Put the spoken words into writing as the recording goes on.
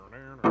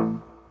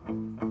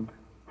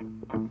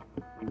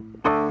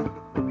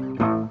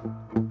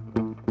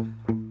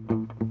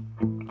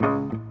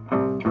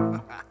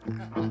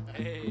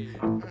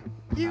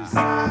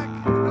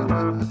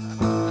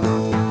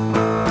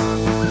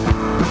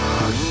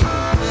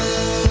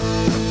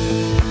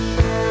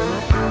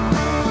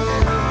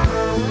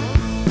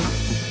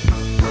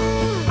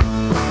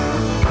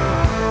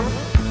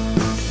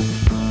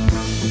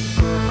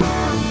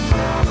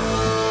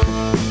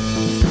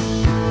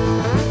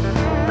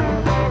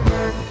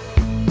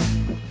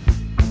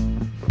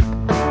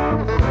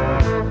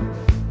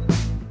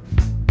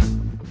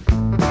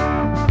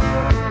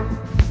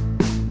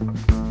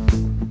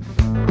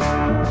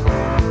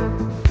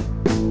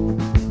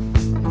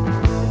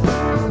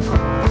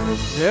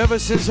Ever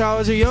since I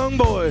was a young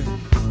boy,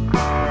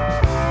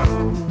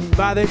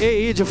 by the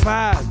age of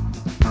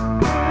 5,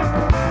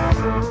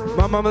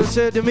 my mama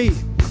said to me,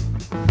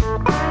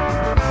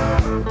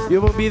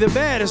 you will be the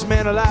baddest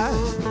man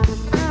alive.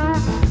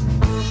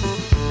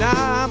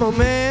 Now I'm a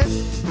man,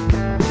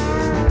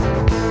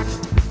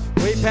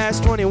 way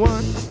past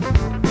 21,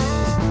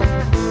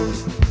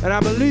 and I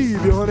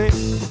believe you, honey,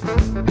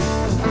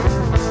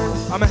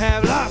 I'ma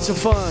have lots of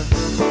fun.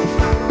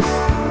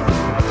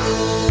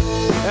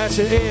 That's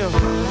an M.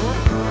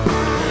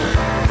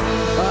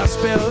 I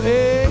spell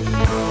A.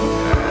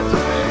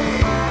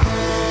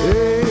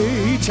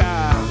 A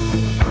child.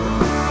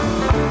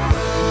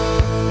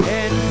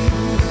 N.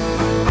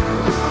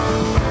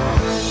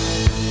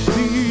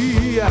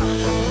 B.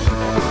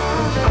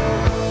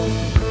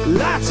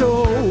 Lots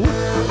of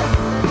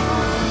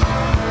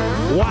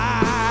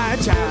Y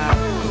child.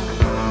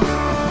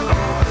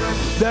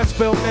 That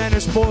spell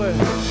manners, boy.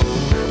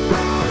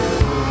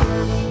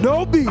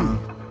 No B.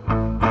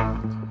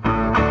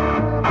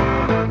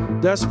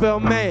 That spell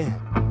man.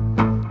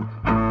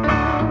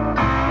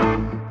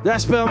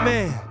 That spell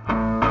man.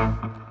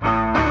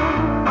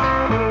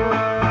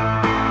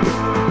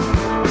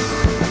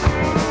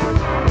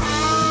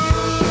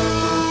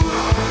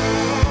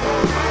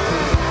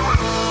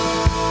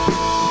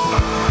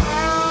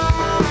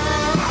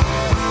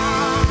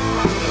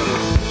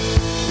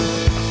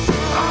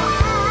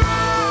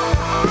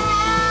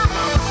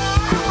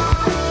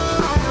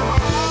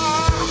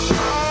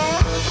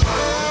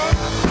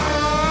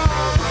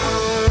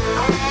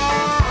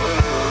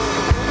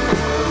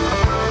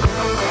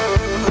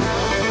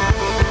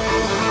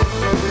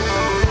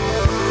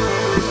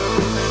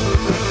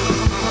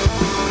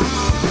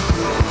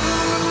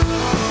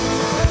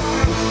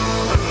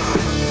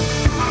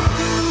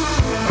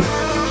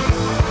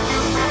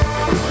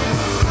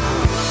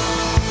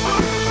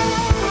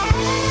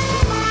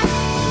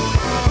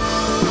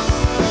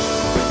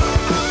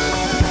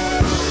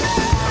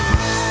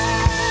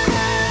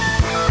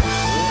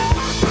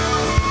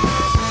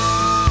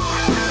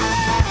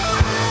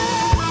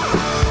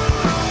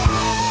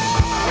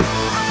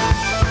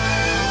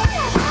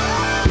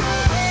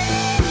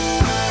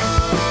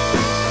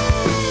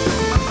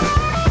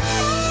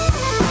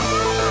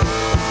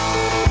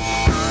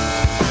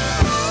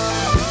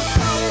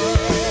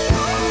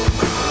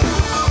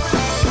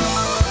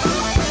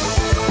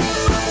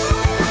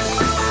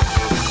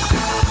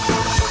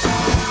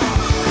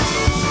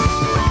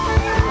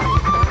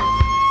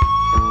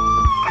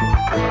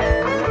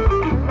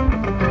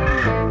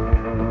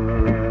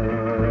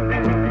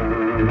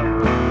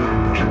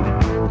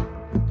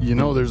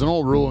 There's an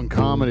old rule in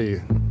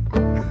comedy.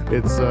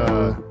 It's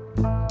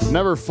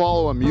never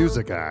follow a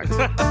music act.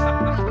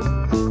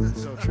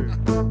 So true.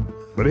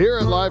 But here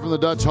at Live from the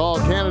Dutch Hall,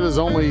 Canada's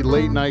only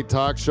late night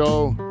talk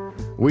show,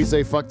 we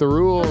say fuck the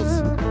rules.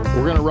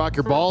 We're going to rock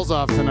your balls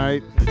off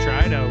tonight.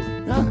 Try it out.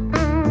 Yeah.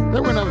 Then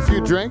we're going to have a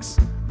few drinks,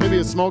 maybe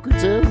a smoke or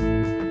two,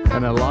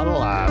 and a lot of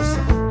laughs.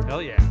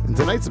 Hell yeah. And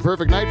tonight's the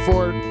perfect night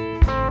for it,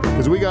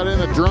 because we got in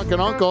a Drunken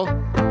Uncle,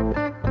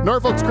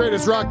 Norfolk's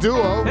greatest rock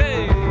duo.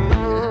 Hey!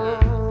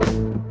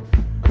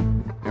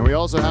 And we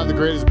also have the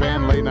greatest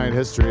band in late night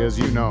history, as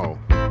you know,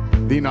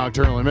 the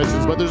Nocturnal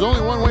Emissions. But there's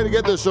only one way to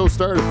get this show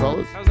started,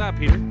 fellas. How's that,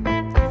 Peter?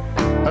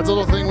 That's a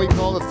little thing we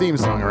call the theme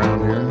song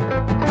around here.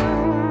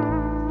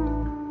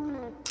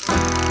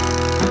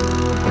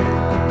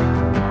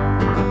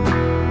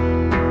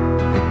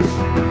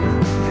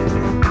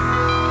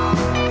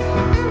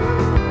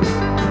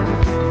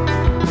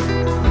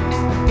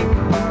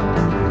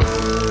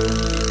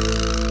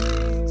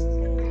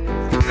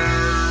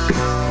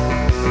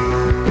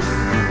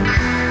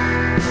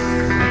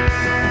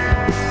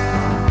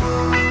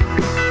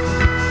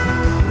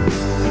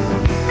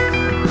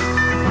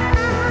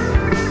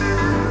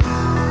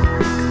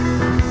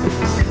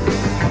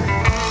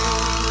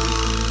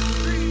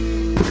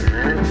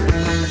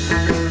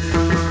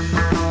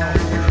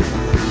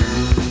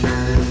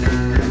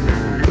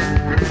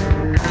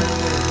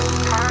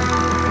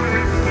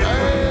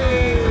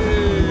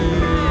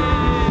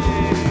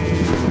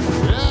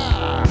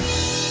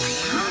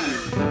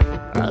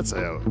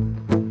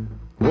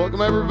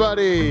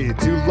 Everybody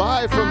to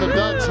Live from the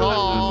Dutch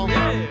Hall.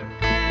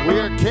 Yeah. We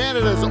are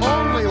Canada's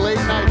only late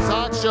night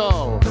talk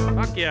show.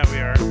 Fuck yeah, we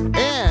are.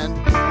 And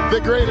the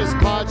greatest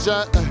pod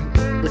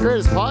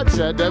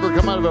shed to ever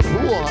come out of a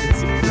pool.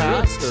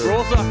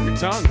 Rolls off your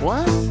tongue.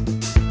 What?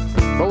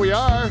 But we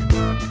are.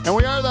 And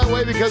we are that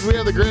way because we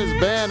have the greatest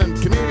band in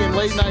Canadian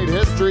late night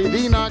history,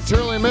 the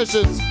Nocturnal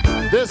Emissions.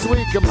 This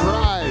week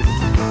comprised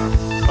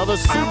of a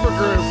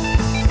supergroup.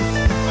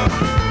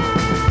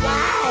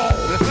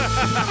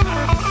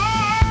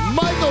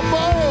 Michael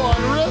Bow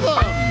on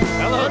rhythm.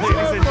 Hello,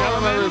 ladies and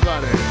gentlemen.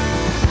 Everybody.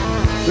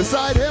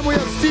 Beside him, we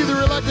have Steve the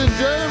Reluctant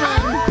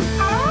German.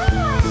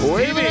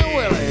 Waving at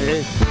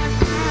Willie.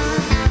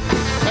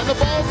 And the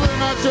balls of the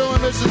Nocturnal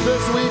Emissions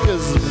this week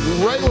is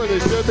right where they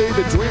should be,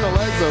 between the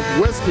legs of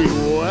Whiskey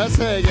Wes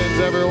Higgins,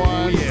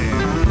 everyone.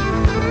 Yeah.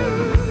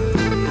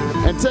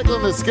 And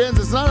tickling the skins,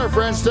 it's not our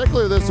French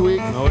tickler this week.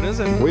 No, it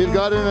isn't. We've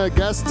got in a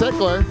guest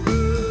tickler.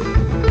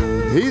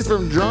 He's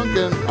from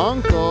Drunken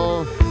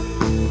Uncle.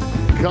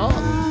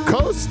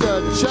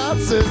 Costa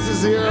Chapsis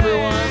is here,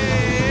 everyone.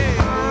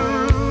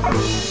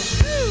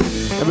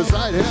 And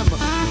beside him,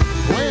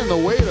 playing the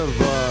weight of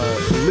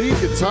lead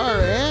guitar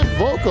and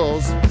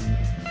vocals,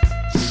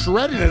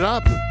 shredding it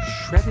up.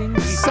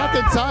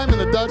 Second time in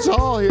the Dutch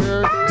Hall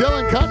here.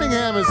 Dylan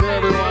Cunningham is here,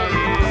 everyone.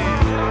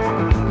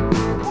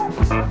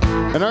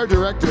 And our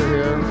director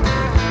here,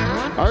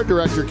 our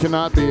director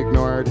cannot be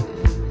ignored.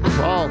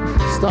 Paul,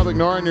 stop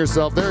ignoring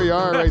yourself. There you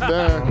are right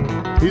there.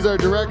 He's our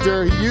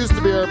director. He used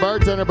to be our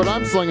bartender, but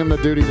I'm slinging the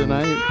duty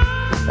tonight.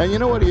 And you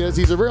know what he is?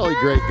 He's a really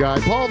great guy.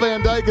 Paul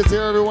Van Dyke is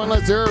here, everyone.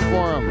 Let's hear it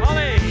for him.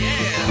 Ollie, yeah.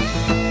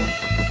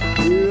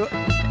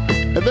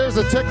 And there's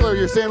a tickler.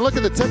 You're saying, look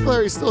at the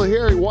tickler. He's still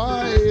here.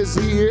 Why is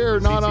he here,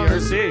 not on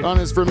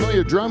his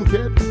familiar drum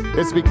kit?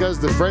 It's because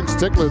the French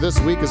tickler this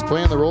week is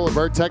playing the role of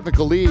our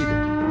technical lead.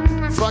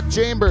 Fuck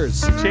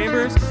Chambers.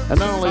 Chambers? And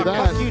not only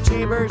that, Fuck you,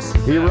 Chambers.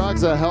 he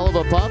rocks a hell of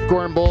a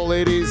popcorn bowl,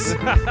 ladies.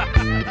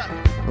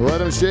 Let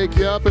him shake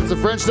you up. It's the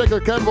French tickler,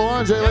 Ken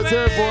Boulanger. Let's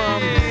hear it for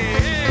him.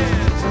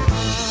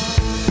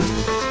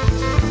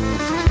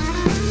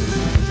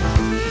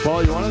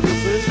 Paul, you want to do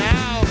this?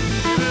 Now,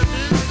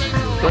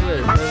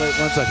 Wait, 1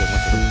 second.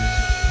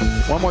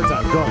 One more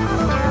time, go.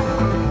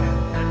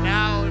 and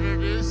now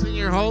introducing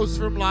your host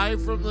from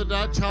live from the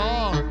Dutch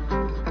Hall.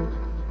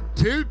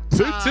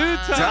 Two-time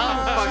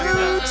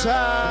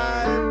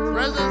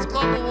President's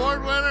Club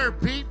Award winner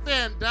Pete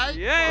Van Dyke.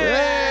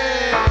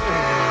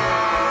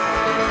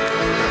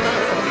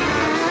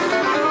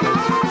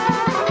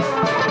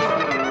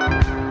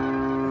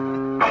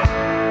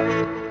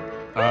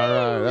 All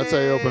right, that's how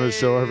you open a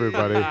show,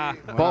 everybody.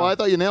 Paul, I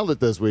thought you nailed it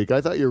this week.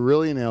 I thought you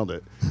really nailed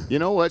it. You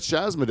know what?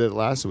 Shazma did it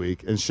last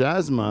week, and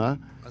Shazma,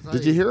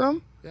 did you hear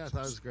him? Yeah, I thought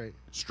it was great.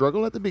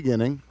 Struggled at the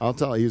beginning. I'll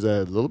tell you, he was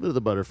a little bit of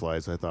the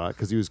butterflies, I thought,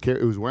 because he was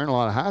wearing a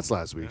lot of hats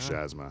last week,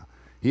 Shazma.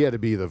 He had to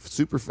be the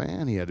super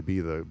fan. He had to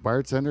be the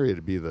bartender. He had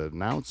to be the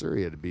announcer.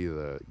 He had to be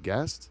the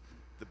guest.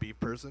 The beef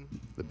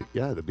person?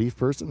 The beef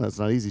person. That's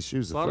not easy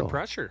shoes to fill. A lot of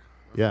pressure.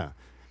 Yeah.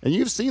 And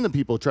you've seen the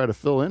people try to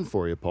fill in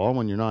for you, Paul,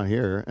 when you're not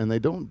here, and they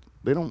don't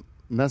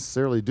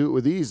necessarily do it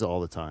with ease all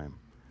the time.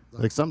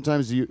 Like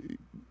sometimes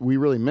we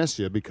really miss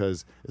you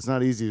because it's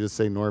not easy to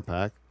say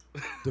Norpac.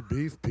 The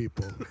beef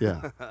people.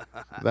 Yeah.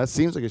 That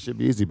seems like it should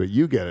be easy, but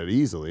you get it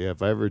easily.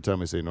 If every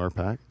time we say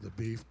Norpac, The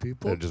beef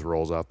people. it just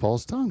rolls off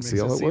Paul's tongue. See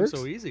how It it seems works?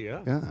 so easy,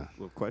 yeah. Yeah.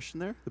 Little question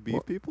there. The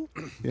beef people?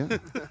 Yeah.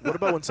 What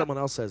about when someone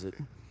else says it?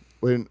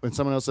 When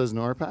someone else says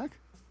Norpac?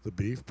 The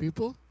beef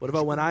people. What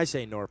about when I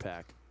say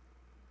Norpac?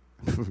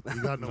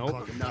 You got no Nope.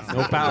 fucking mouth.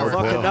 No power.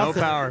 Fucking No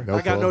nothing. power. No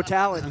I got Paul. no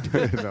talent.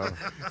 No.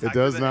 It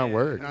does not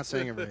work. You're not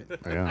saying it right.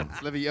 Yeah. It's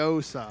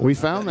Leviosa. We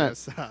found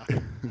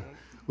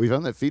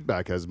that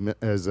feedback has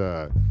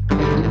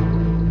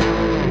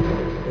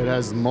it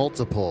has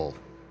multiple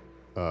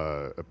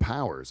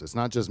powers. It's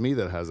not just me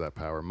that has that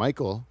power.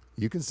 Michael,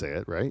 you can say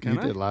it, right? Can you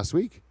I? did last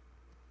week.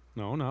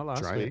 No, not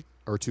last Try week. it.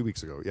 Or 2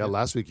 weeks ago. Yeah,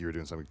 last week you were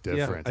doing something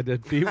different. Yeah, I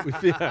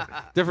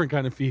did. Different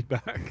kind of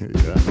feedback.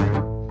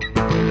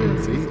 Yeah.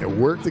 See, it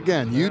worked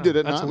again. You did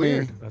it, That's not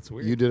weird. me. That's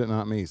weird. You did it,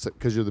 not me,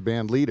 because you're the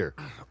band leader.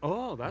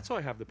 Oh, that's why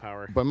I have the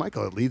power. But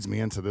Michael, it leads me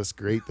into this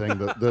great thing.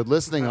 The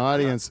listening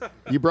audience,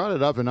 you brought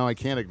it up, and now I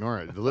can't ignore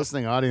it. The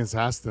listening audience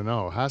has to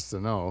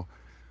know.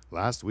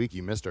 Last week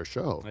you missed our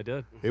show. I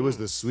did. It was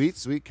the sweet,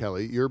 sweet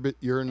Kelly.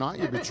 You're not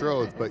your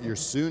betrothed, but you're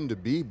soon to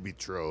be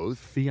betrothed.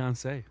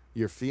 Fiance.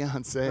 Your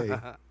fiance.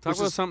 Talk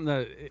about something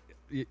that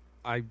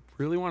I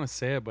really want to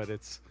say it, but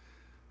it's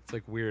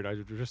like weird.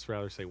 I'd just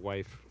rather say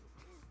wife.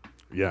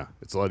 Yeah,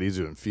 it's a lot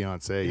easier than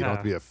fiance. You don't have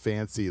to be a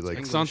fancy like.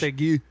 Accent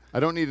aigu. I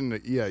don't need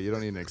you don't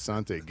need an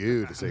accent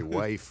aigu to say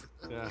wife.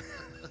 Yeah.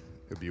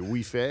 It'd be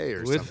wife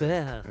or With something.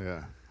 that.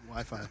 Yeah.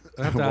 Wi-Fi.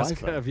 I have to ask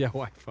Wi-Fi. Kev. Yeah,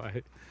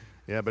 Wi-Fi.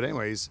 Yeah, but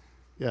anyways,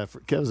 yeah,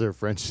 Kev's our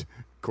French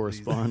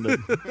correspondent.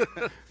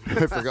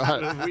 I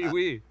forgot.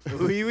 Oui.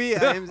 Oui,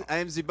 I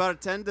am the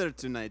bartender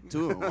tonight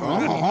too. He's a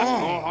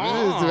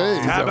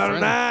French-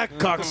 Tabernacle,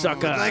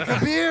 cocksucker. Like a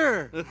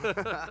beer.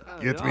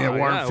 Get me a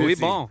warm 50. Oui,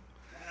 bon.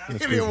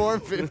 Give me a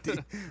warm 50.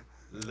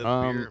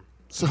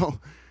 So,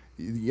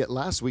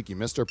 last week you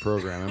missed our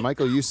program, and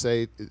Michael, you've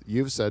said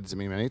to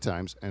me many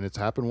times, and it's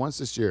happened once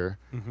this year.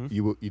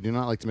 You do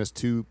not like to miss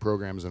 2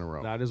 programs in a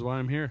row. That is why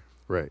I'm here.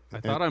 Right. I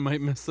thought I might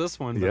miss this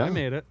one, but Yeah. I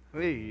made it.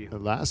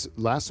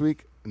 Last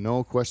week,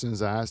 no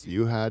questions asked.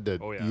 You had to.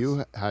 Oh, yes.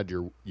 You had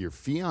your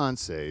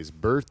fiance's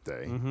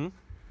birthday, Mm-hmm.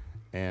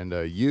 and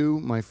you,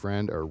 my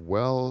friend, are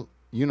well.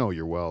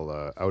 You're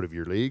well out of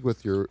your league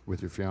with your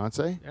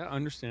fiance. Yeah,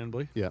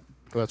 understandably. Yeah,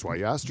 well, that's why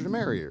you asked her to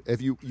marry her.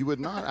 If you would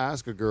not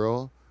ask a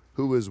girl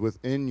who was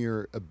within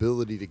your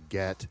ability to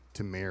get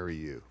to marry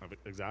you,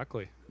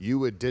 Exactly. you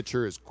would ditch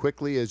her as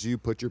quickly as you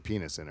put your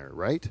penis in her,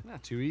 right?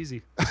 Not too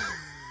easy.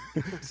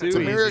 To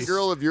marry a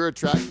girl of your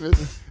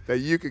attractiveness that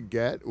you could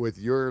get with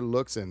your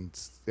looks and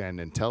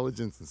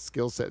intelligence and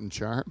skill set and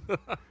charm,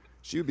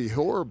 she would be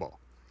horrible.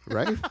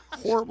 right?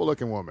 Horrible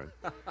looking woman.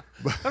 I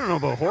don't know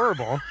about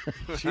horrible.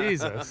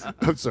 Jesus.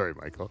 I'm sorry,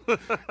 Michael.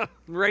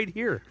 Right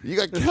here. You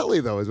got Kelly,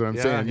 though, is what I'm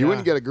Yeah, saying. You yeah.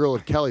 wouldn't get a girl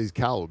of Kelly's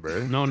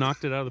caliber. No,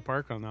 knocked it out of the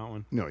park on that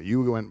one. No,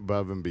 you went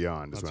above and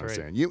beyond, is That's what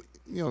I'm right. saying. You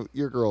know,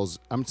 your girls,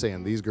 I'm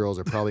saying these girls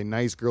are probably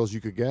nice girls you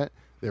could get.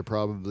 They're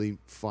probably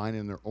fine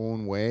in their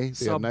own way.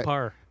 They have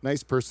Subpar.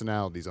 nice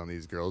personalities on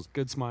these girls.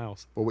 Good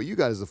smiles. But what you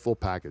got is the full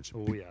package.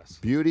 Oh, yes.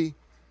 Beauty,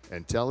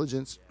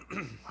 intelligence,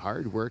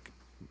 hard work,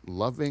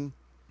 loving,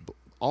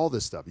 all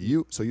this stuff.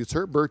 So it's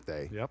her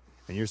birthday. Yep.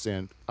 And you're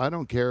saying, I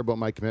don't care about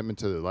my commitment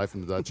to the life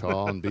in the Dutch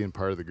Hall and being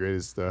part of the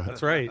greatest.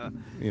 That's right.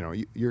 You know,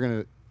 you're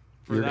going to.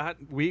 For that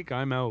week,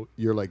 I'm out.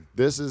 You're like,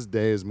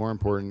 day is more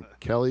important.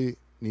 Kelly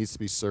needs to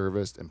be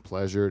serviced and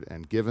pleasured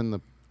and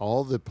given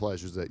all the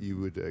pleasures that you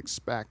would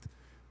expect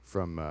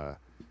from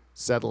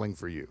settling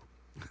for you.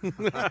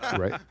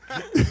 Right?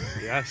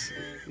 Yes.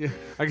 Yeah.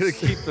 I got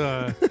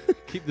to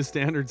keep the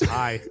standards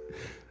high.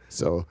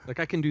 So, Like,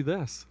 I can do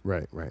this.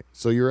 right.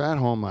 So you're at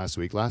home last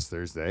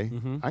Thursday.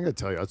 Mm-hmm. I got to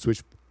tell you,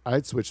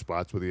 I'd switch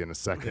spots with you in a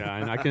second. Yeah,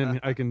 and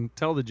I can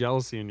tell the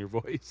jealousy in your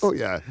voice. Oh,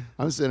 yeah.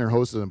 I'm sitting here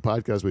hosting a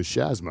podcast with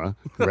Shazma,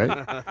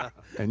 right?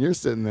 And you're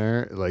sitting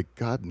there like,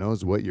 God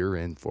knows what you're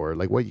in for.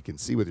 Like what you can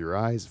see with your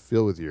eyes,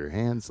 feel with your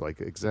hands, like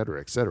et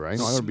cetera, et cetera. I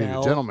know I don't be the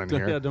Smell. gentleman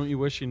Yeah, here. don't you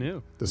wish you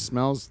knew? The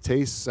smells,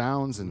 tastes,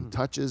 sounds, and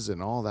touches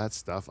and all that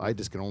stuff, I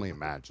just can only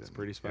imagine. It's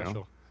pretty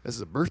special. This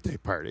is a birthday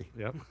party.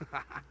 Yep.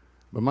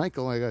 But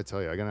Michael, I got to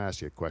tell you, I got to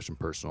ask you a question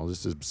personal.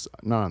 This is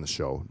not on the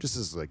show. Just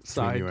as like between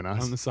Side you and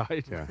us. on the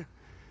side. Yeah.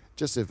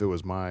 Just if it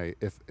was my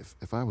if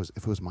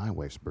it was my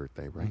wife's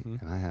birthday, right?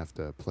 Mhm. And I have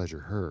to pleasure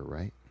her,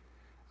 right?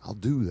 I'll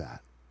do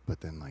that.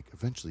 But then like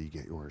eventually you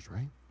get yours,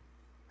 right?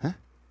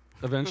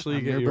 Eventually, you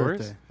On get your yours.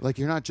 birthday. Like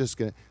you're not just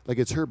gonna like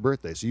it's her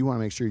birthday, so you want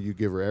to make sure you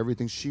give her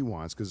everything she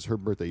wants because it's her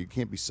birthday. You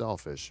can't be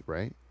selfish,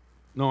 right?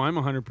 No, I'm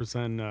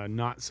 100%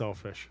 not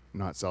selfish.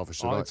 Not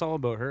selfish at all. It's all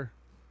about her.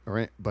 All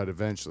right, but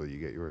eventually you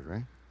get yours,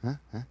 right? Huh?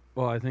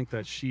 Well, I think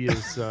that she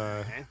is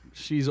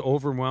she's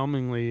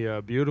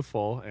overwhelmingly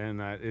beautiful, and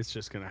that it's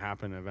just going to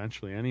happen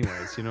eventually,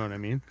 anyways. You know what I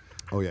mean?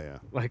 Oh yeah.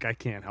 Like I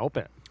can't help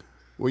it.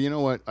 Well, you know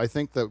what? I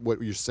think that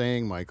what you're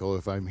saying, Michael,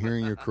 if I'm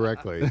hearing you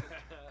correctly,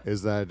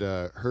 is that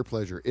her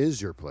pleasure is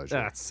your pleasure,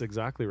 That's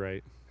exactly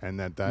right. and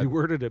that You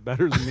worded it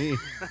better than me.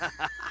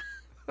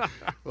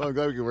 Well, I'm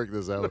glad we can work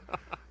this out.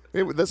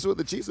 Hey, that's what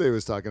the Chiefs Day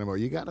was talking about.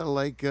 You gotta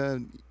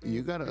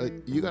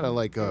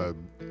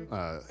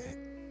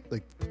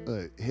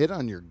hit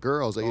on your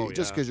girls. Like, Oh,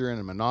 just yeah. because you're in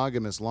a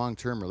monogamous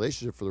long-term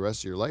relationship for the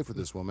rest of your life with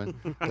this woman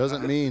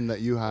doesn't mean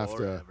that you have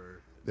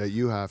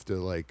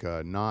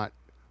to not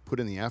put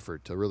in the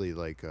effort to really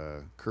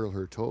curl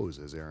her toes,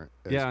 as Aaron.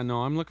 Yeah,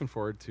 no, I'm looking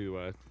forward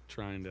to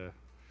trying to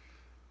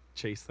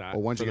chase that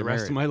Well, once for you the get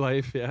rest of married. my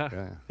life. Yeah,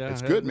 Yeah.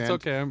 It's good, man. It's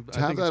okay. To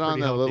have that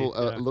on a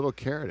little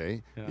carrot, eh?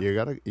 Yeah.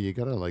 You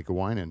gotta like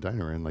wine and dine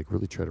her and like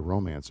really try to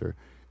romance her.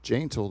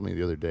 Jane told me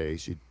the other day.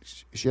 She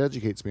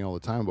educates me all the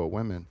time about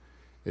women.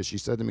 Is she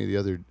said to me the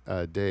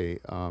other day,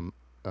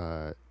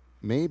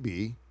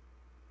 maybe,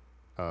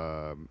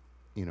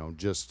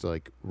 just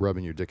like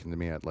rubbing your dick into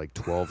me at like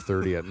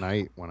 12:30 at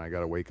night when I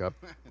gotta wake up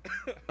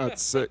at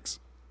 6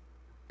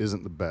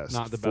 isn't the best.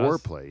 Not the best?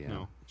 Foreplay. Yeah.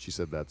 No. She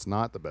said that's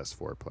not the best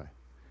foreplay.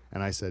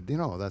 And I said,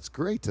 that's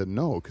great to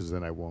know because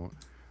then I won't.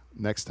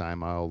 Next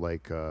time I'll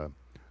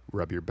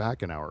rub your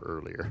back an hour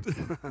earlier.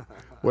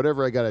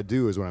 Whatever I got to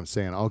do is what I'm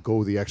saying. I'll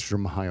go the extra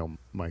mile,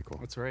 Michael.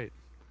 That's right.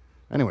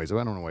 Anyways, I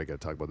don't know why I got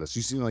to talk about this.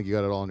 You seem like you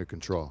got it all under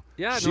control.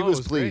 Yeah, she no, was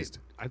it pleased.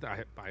 Great.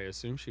 I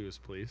assume she was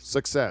pleased.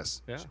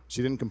 Success. Yeah.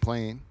 She didn't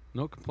complain.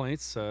 No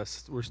complaints.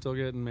 We're still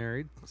getting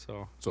married,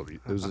 so So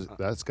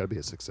that's got to be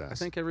a success. I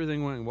think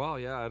everything went well.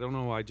 Yeah, I don't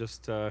know. I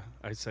just I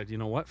said, you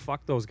know what?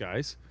 Fuck those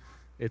guys.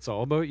 It's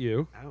all about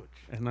you. Ouch.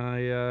 And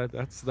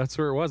that's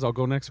where it was. I'll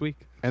go next week.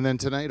 And then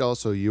tonight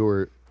also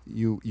you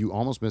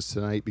almost missed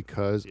tonight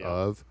because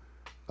of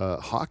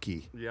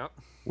hockey, Yep.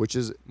 which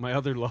is My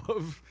other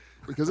love.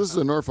 because this is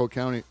a Norfolk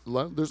County.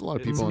 There's a lot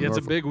of people in It's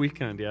a Norfolk. big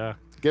weekend. Yeah.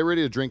 Get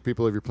ready to drink,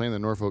 people, if you're playing the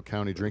Norfolk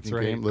County drinking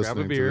That's right. game. Grab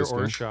Listening a beer to this or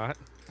a game. shot.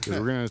 Because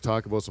we're going to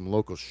talk about some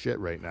local shit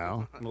right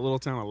now. In the little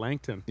town of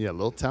Langton. Yeah,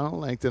 little town of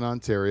Langton,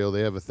 Ontario.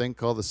 They have a thing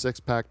called the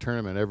six-pack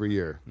tournament every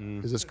year.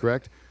 Is this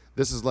correct?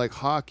 This is like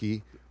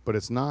hockey, but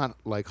it's not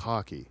like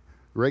hockey.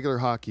 Regular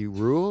hockey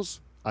rules,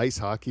 ice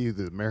hockey,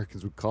 the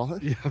Americans would call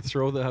it, Yeah,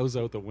 throw the house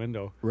out the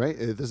window. right?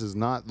 This is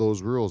not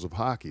those rules of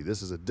hockey.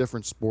 This is a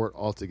different sport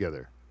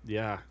altogether.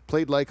 Yeah.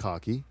 Played like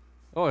hockey,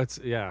 Oh, it's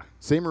yeah.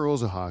 same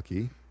rules of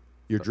hockey.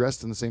 You're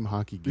dressed in the same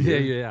hockey gear.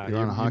 Yeah. You're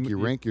on a hockey you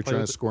rink. You're play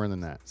trying with to score in the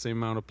net. Same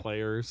amount of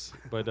players,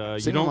 but you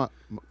Same don't. amount-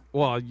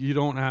 Well, you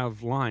don't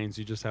have lines.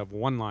 You just have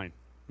one line.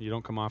 You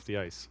don't come off the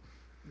ice.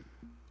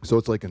 So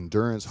it's like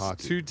endurance It's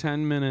hockey. 2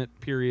 10-minute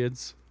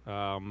periods.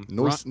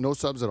 No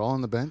subs at all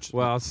on the bench.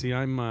 Well, see,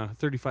 I'm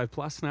 35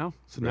 plus now,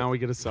 so now we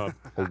get a sub.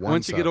 Or one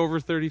Once you sub. get over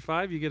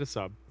 35, you get a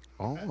sub.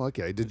 Oh,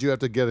 okay. Did you have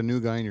to get a new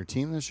guy in your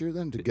team this year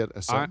then to get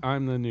a sub?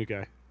 I'm the new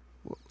guy.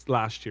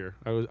 Last year,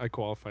 I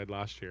qualified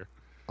last year.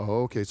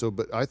 Oh, okay. So,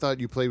 but I thought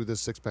you played with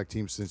this six-pack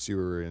team since you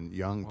were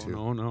young too.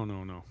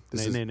 No.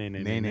 This Nay, is-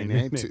 nay.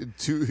 nay.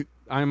 Two,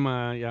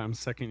 I'm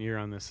second year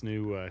on this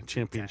new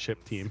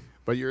championship team.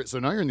 but so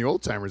now you're in the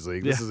Old Timers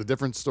League. This Yeah. is a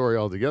different story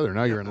altogether.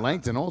 Now you're in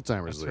Langton Old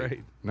Timers That's League.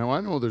 right. Now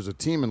I know there's a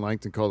team in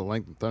Langton called the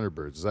Langton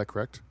Thunderbirds. Is that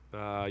correct?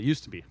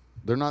 Used to be.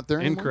 They're not there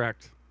anymore.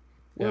 Incorrect.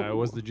 Whoa. Yeah, it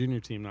was the junior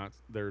team.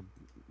 They're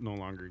no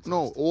longer exist.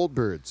 No, Old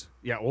Birds.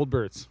 Yeah, Old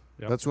Birds.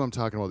 Yep. That's what I'm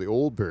talking about. The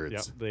Old Birds.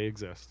 Yep, they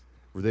exist.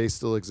 Where they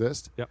still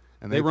exist. Yep.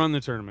 And They run the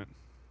tournament.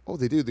 Oh,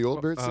 they do. The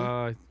Old Birds.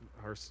 do?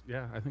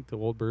 Yeah, I think the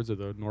Old Birds are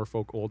the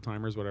Norfolk Old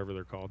Timers, whatever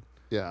they're called.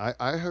 Yeah,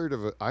 I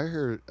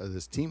heard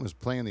this team was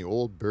playing the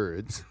Old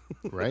Birds,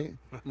 right?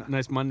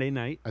 Nice Monday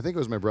night. I think it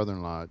was my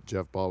brother-in-law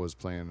Jeff Ball was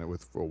playing it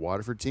with a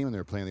Waterford team, and they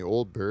were playing the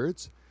Old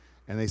Birds,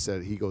 and they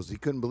said he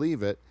couldn't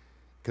believe it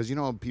because you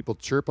know how people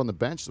chirp on the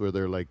bench where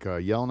they're like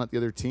yelling at the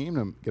other team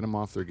to get them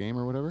off their game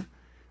or whatever.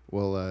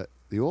 Well,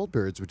 the Old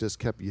Birds would just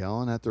kept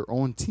yelling at their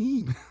own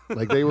team,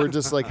 like they were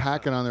just like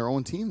hacking on their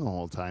own team the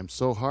whole time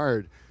so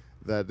hard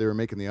that they were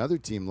making the other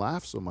team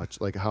laugh so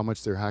much, like how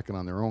much they're hacking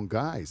on their own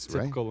guys,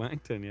 right? Typical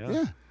Langton, yeah.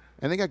 Yeah.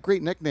 And they got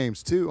great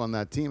nicknames, too, on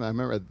that team. I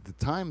remember at the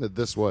time that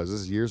this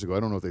is years ago.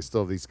 I don't know if they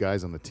still have these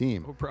guys on the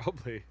team. Oh,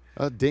 probably.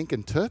 Dink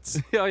and Toots.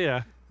 Oh,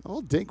 yeah.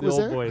 Oh, Dink The was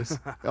old there. boys.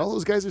 All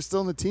those guys are still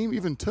on the team,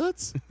 even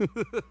Toots.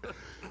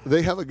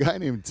 They have a guy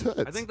named Toots.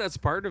 I think that's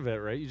part of it,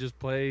 right? You just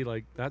play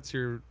like that's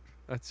your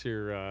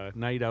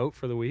night out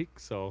for the week.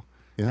 So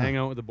Yeah. hang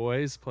out with the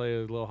boys, play a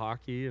little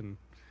hockey, and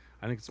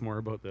I think it's more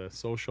about the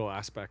social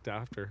aspect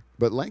after.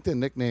 But Langton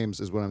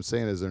nicknames is what I'm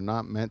saying is they're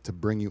not meant to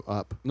bring you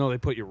up. No, they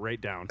put you right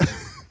down.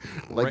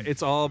 Like-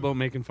 It's all about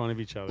making fun of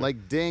each other.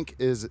 Like Dink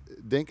as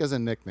a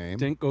nickname.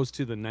 Dink goes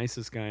to the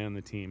nicest guy on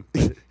the team.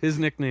 His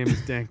nickname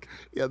is Dink.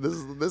 Yeah, this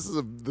is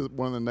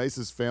one of the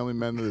nicest family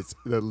men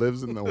that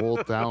lives in the whole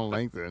town of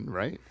Langton,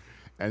 right?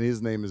 And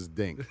his name is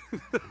Dink.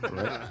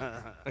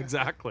 Right?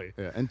 Exactly.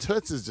 Yeah. And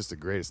Toots is just the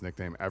greatest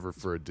nickname ever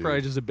for a dude.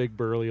 Probably just a big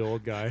burly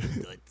old guy.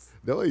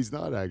 No, he's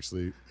not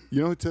actually.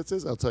 You know who Toots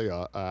is? I'll tell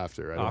you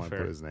after. I don't Off want to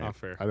air. put his name.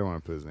 Off air. I don't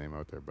want to put his name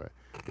out there, but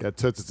yeah,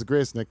 Toots. It's the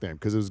greatest nickname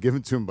because it was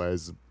given to him by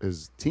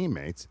his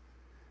teammates,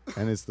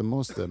 and it's the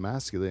most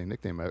emasculating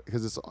nickname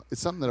because it's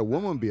something that a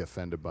woman would be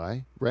offended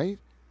by, right?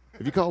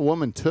 If you call a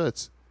woman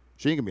Toots,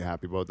 she ain't gonna be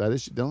happy about that,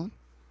 is she, Dylan?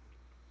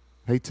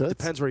 Hey, Toots.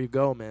 Depends where you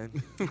go, man.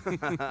 Oh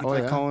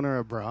Like yeah, calling her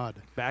abroad.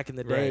 Back in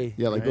the Right. day,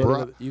 Yeah, like you go,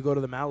 bra- to you go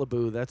to the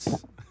Malibu. That's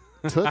Toots.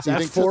 You that's think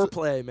Toots,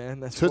 foreplay, man.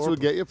 That's Toots would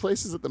foreplay. get you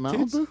places at the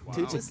Malibu?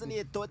 Toots. Listen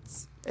here,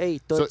 toots. Hey,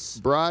 So Toots.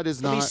 broad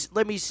is let, me, not. s-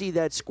 let me see that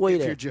If you're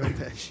squater. Joe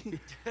Pesci.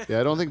 Yeah,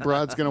 I don't think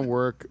broad's gonna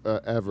work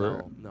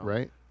ever. No.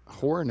 Right?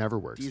 Horror never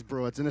works. These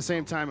broads. In the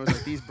same time, it was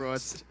like these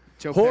broads.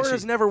 Joe Horror Pesci.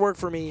 has never worked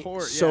for me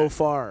Horror, so yeah.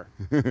 far.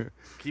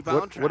 Keep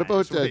on trying. What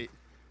about Sweet.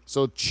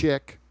 so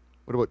chick?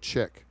 What about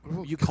chick?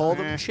 You call Eh.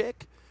 them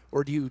chick,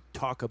 or do you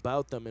talk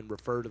about them and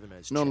refer to them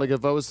as No, chick? like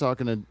if I was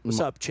talking What's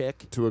up,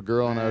 chick? to a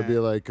girl and I would be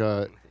like,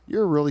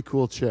 "You're a really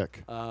cool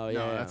chick." Oh, yeah.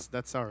 No, yeah.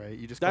 that's all right.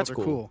 You just That's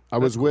called her cool. I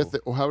was That's with.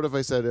 How would if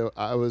I said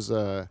I was?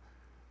 Who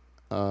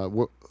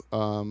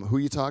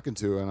you talking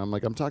to? And I'm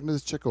like, I'm talking to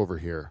this chick over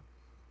here.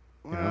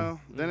 Well,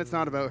 then it's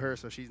not about her,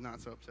 so she's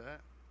not so upset.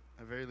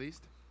 At very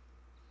least.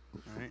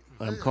 All right.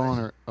 I'm calling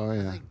her. Oh I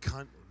yeah. think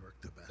cunt would work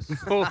the best.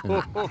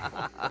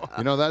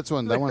 You know that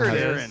one There has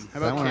it is. How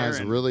that about one has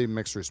Karen? really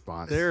mixed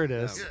response. There it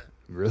is.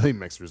 Really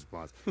mixed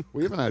response.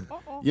 We haven't had.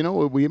 You know,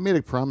 we made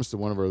a promise to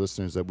one of our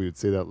listeners that we would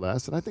say that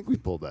last, and I think we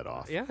pulled that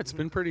off. Yeah, it's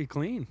been pretty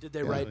clean. Did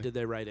they write? Did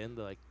they write in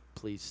like,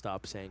 please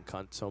stop saying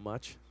cunt so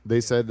much? They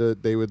said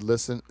that they would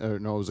listen.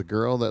 No, it was a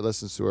girl that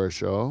listens to our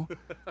show.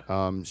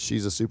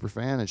 She's a super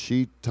fan, and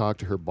she talked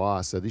to her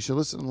boss. Said you should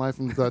listen to Live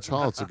from the Dutch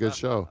Hall. It's a good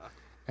show.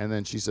 And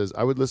then she says,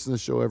 I would listen to the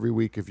show every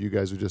week if you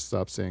guys would just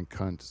stop saying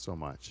cunt so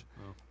much.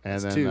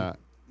 And That's then, two.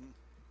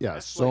 yeah,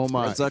 so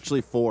much. It's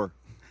actually 4.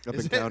 I've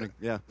Is been it? counting.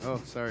 Yeah.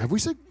 Oh, sorry. Have we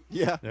said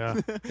Yeah. Yeah,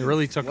 it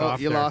really took well, off.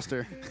 you there. lost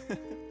her.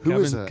 who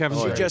is Kevin- that? Kevin's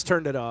oh, She right. just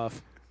turned it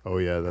off. oh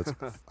yeah, that's.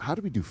 How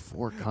did we do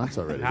 4 cunts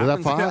already? Was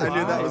Happens. that 5? Yeah, I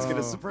knew that was going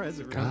Oh. to surprise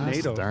everyone. Gosh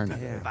NATO. darn it.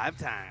 Yeah. 5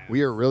 times.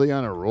 We are really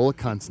on a roll of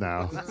cunts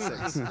now.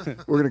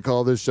 We're going to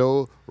call this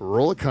show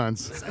Roll of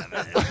Cunts.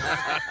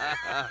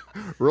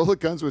 Roll of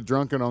Cunts with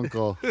Drunken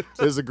Uncle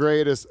is the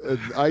greatest.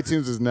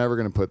 iTunes is never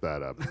going to put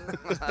that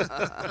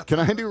up. Can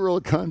I do Roll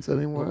of Cunts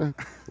anymore?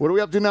 What are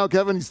we up to now,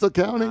 Kevin? You still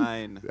counting?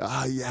 9.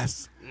 Ah,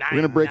 yes. We're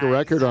going to break a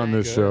record on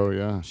this show,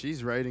 yeah.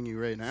 She's writing you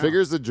right now.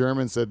 Figures the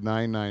German said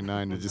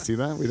 999. Did you see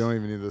that? We don't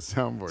even need the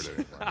soundboard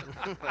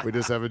anymore. We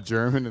just have a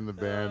German in the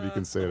band. You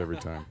can say it every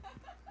time.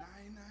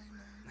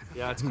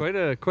 Yeah, it's quite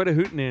a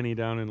hootenanny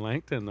down in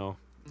Langton though.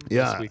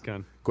 Yeah. This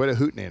weekend. Quite a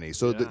hootenanny.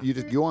 So Yeah. you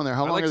just go on there.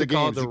 How I long like are to the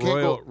call games? it You the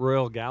can't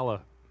Royal Gala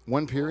go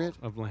one period.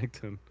 of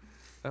Langton.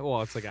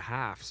 Well, it's like a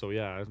half, so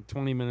yeah,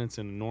 20 minutes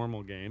in a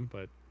normal game,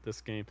 but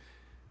this game,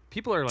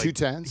 people are like 2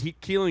 tens?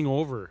 keeling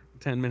over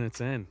 10 minutes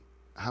in.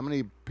 How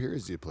many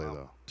periods do you play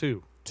though?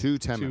 2. 2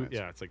 10 Two, minutes.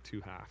 yeah, it's like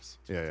 2 halves.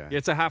 Yeah, yeah. Yeah,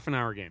 it's a half an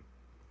hour game.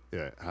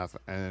 Yeah, half.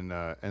 And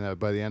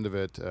by the end of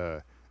it,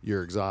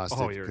 you're exhausted.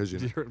 Oh, you're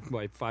because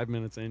like 5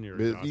 minutes in. You're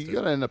you exhausted.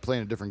 got to end up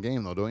playing a different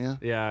game, though, don't you?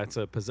 Yeah, it's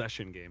a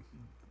possession game.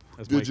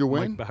 As Did you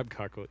win? Mike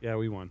Babcock. Yeah,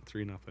 we won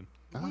 3-0.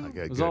 Oh,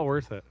 okay, It was good. all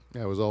worth it.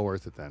 Yeah, it was all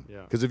worth it then.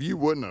 Yeah. Because if you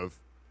wouldn't have,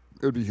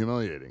 it would be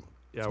humiliating.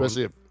 Yeah,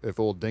 Especially if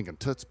old Dink and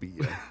Toots beat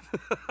you.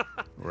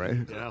 Right?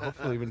 Yeah,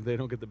 hopefully even they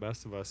don't get the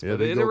best of us. Yeah, But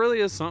they it go- really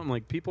is something.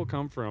 Like people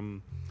come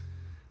from.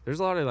 There's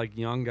a lot of like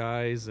young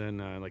guys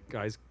and like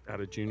guys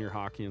out of junior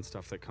hockey and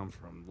stuff that come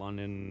from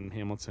London,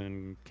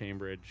 Hamilton,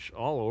 Cambridge,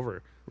 all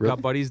over. Really?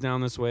 Got buddies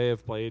down this way.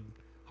 Have played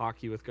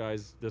hockey with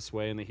guys this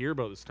way, and they hear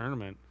about this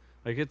tournament.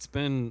 Like it's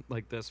been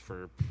like this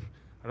for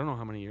I don't know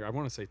how many years. I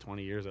want to say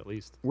 20 years at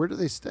least. Where do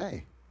they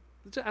stay?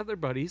 The other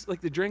buddies, like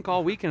they drink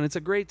all weekend. It's a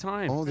great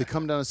time. Oh, they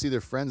come down to see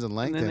their friends in and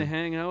Langton. then they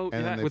hang out and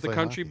then yeah, they with the play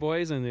country hockey.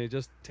 boys, and they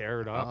just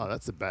tear it up. Oh,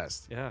 that's the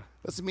best. Yeah.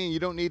 That's mean you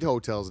don't need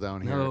hotels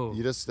down here. No,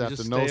 You just you have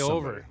just to know stay somebody.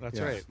 over. That's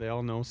Yeah. right. They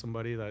all know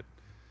somebody that.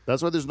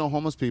 That's why there's no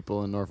homeless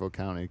people in Norfolk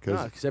County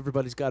because Because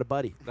everybody's got a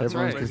buddy. That's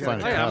everyone right. can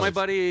find a Oh, yeah, my couch.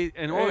 buddy,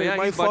 and Hey, yeah,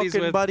 my he's buddies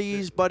fucking with.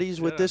 buddies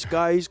with Yeah. this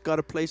guy's got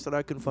a place that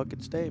I can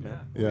fucking stay, man.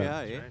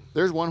 Yeah.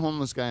 There's one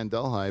homeless guy in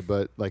Delhi,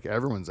 but like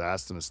everyone's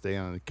asked him to stay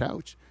on the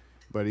couch,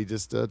 but he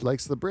just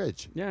likes the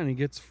bridge. Yeah, and he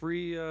gets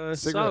free Cigarette.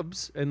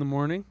 subs in the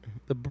morning,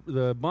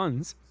 the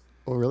buns.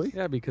 Oh, really?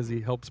 Yeah, because he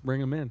helps bring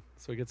them in,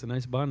 so he gets a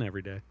nice bun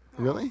every day.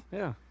 Really?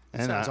 Yeah,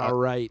 And Sounds all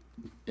right.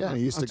 yeah, and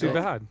he used not to too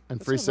go bad. and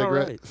That free sounds all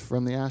cigarette right.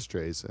 from the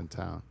ashtrays in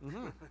town,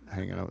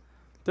 hanging out.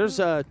 There's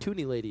a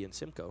Toonie lady in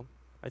Simcoe.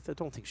 I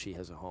don't think she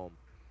has a home.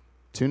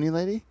 Toonie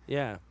lady?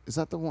 Yeah. Is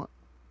that the one?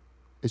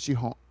 Is she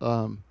home?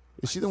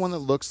 Is she the one that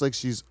looks like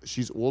she's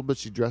old but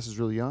she dresses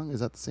really young?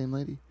 Is that the same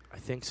lady? I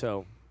think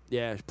so.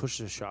 Yeah, she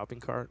pushes a shopping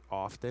cart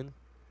often.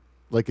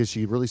 Like, is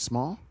she really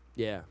small?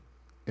 Yeah.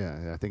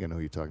 Yeah, I think I know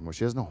who you're talking about.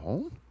 She has no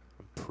home.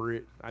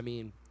 I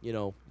mean,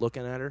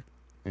 looking at her,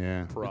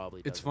 Yeah.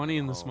 probably. It's doesn't funny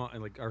have in a the home.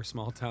 small, like our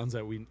small towns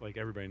that we like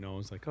everybody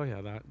knows. Like, oh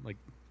yeah, that like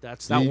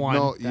That's that you one.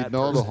 Know, you that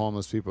know the person.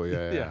 homeless people.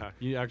 Yeah. yeah,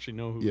 you actually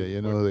know who. Yeah,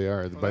 you know who they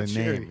are by that's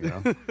name. true. You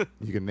know,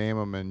 you can name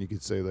them, and you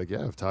could say like,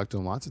 "Yeah, I've talked to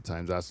him lots of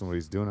times, asked him what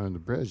he's doing on the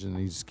bridge, and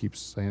he just keeps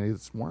saying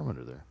it's warm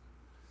under there.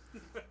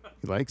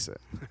 He likes it.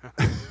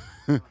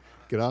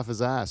 Get off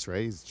his ass,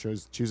 right? He's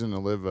choosing to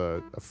live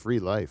a free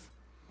life.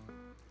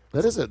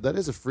 That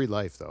is a free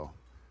life, though.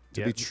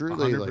 To be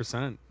truly, like,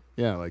 100%.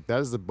 yeah, like that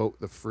is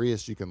the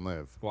freest you can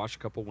live. Wash a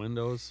couple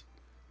windows.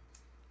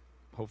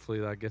 Hopefully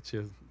that gets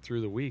you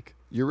through the week.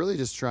 You're really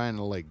just trying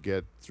to like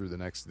get through the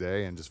next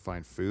day and just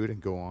find food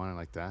and go on and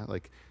like that.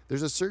 Like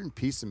there's a certain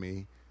piece of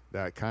me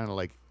that kind of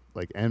like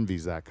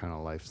envies that kind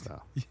of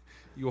lifestyle.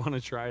 You want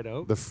to try it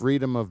out? The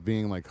freedom of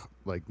being like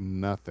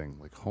nothing,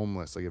 like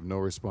homeless, like you have no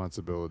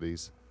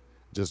responsibilities,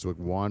 just like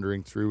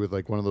wandering through with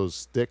like one of those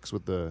sticks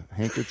with the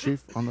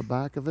handkerchief on the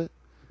back of it.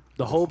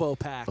 The hobo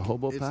pack. The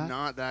hobo It's pack.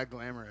 not that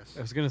glamorous.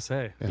 I was gonna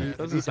say Yeah. it Have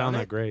doesn't you sound done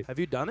that it? great. Have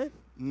you done it?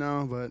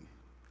 No, but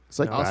It's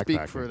like I'll speak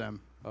backpacking. for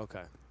them.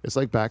 Okay. It's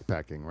like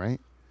backpacking,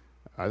 right?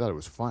 I thought it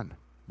was fun,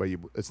 but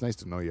it's nice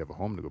to know you have a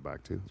home to go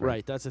back to.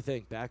 Right. That's the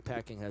thing.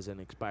 Backpacking has an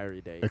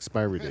expiry date.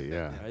 Expiry date,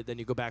 yeah. Right? Then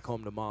you go back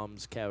home to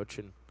mom's couch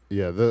and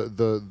Yeah,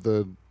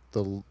 the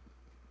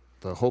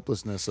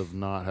hopelessness of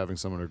not having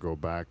someone to go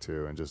back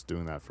to and just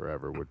doing that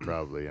forever would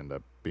probably end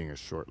up being a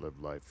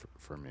short-lived life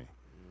for me.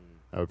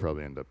 I would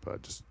probably end up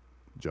just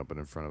jumping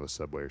in front of a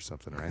subway or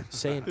something, right?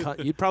 saying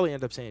cunt. You'd probably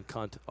end up saying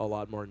cunt a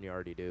lot more than you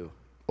already do.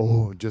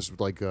 Oh, just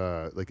like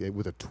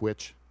with a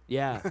twitch.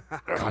 Yeah.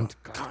 Cunt,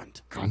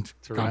 Cunt. cunt,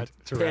 Tourette,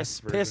 cunt. Tourette Piss.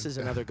 version. Piss is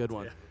another good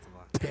one.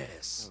 That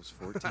Piss. was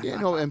 14. Yeah,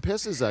 no, and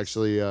piss is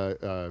actually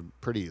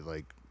pretty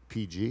like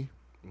PG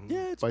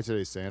Yeah. It's, by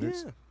today's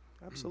standards. yeah.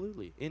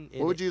 Absolutely. In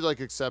What would you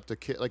like accept a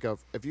kid like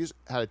if you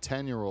had a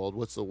 10-year-old?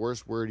 What's the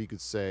worst word you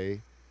could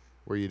say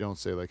where you don't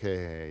say like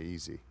hey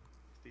easy?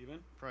 Steven?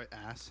 Probably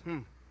ass.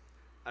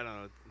 I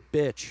don't know.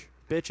 bitch?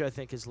 Bitch, I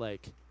think is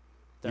like. You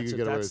That's could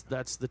get away that's with-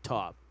 that's the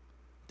top.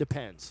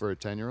 Depends. For a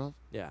 10-year-old?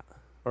 Yeah.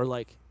 Or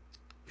like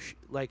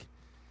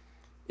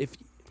if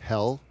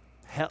Hell.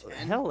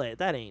 hell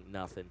that ain't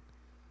nothing.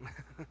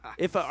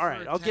 If all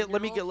right, For a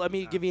let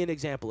me give you an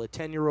example. A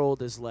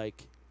 10-year-old is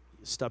like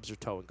stubs her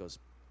toe and goes,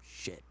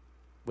 "Shit."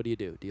 What do you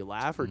do? Do you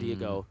laugh or do you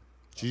go,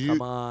 Do you-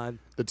 "Come on"?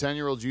 The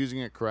 10-year-old's using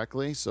it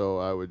correctly, so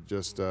I would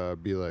just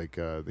be like,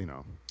 I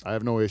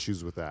have no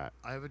issues with that.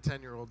 I have a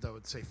 10-year-old that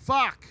would say,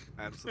 fuck!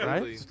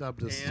 Absolutely.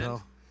 Stubbed his And-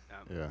 toe.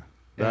 Yeah.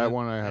 That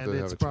one I have And to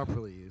it's have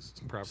properly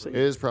used. Properly. It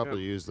is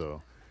properly used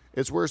though.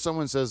 It's where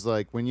someone says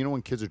like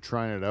when kids are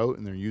trying it out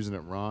and they're using it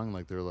wrong,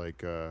 like they're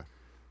like,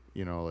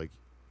 like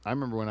I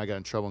remember when I got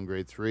in trouble in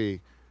grade 3,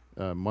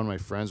 one of my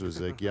friends was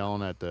like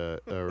yelling at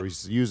or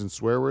he's using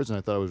swear words, and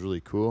I thought it was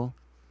really cool.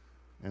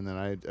 And then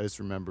I just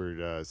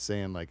remembered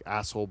saying like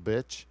asshole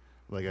bitch,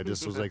 like I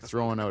just was like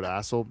throwing out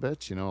asshole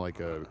bitch, like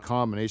a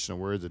combination of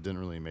words that didn't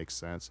really make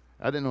sense.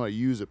 I didn't know how to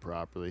use it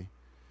properly,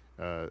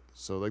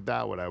 so like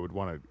that what I would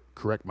want to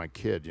correct my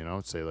kid,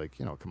 say like,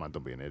 come on,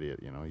 don't be an idiot,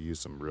 use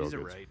some real Use it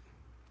good. right.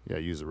 Yeah,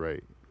 use it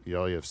right.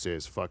 All you have to say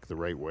is fuck the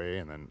right way,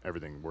 and then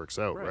everything works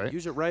out, right?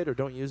 Use it right or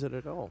don't use it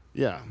at all.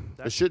 Yeah,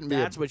 it shouldn't be.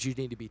 That's what you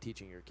need to be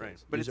teaching your kids.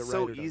 Right. But Use it's it so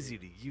right or don't easy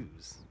use to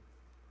use.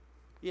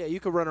 Yeah, you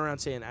could run around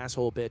saying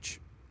asshole bitch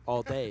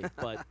all day,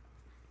 but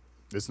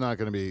It's not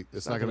going to be.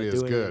 It's not going to gonna be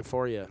as do anything good.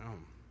 for you.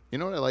 You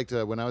know what I liked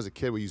when I was a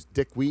kid? We used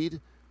dickweed.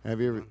 Have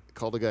you ever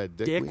called a guy a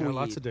dickweed? Dickweed. Yeah,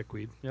 lots of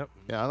dickweed. Yep.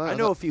 Yeah, I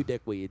know a few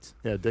dickweeds.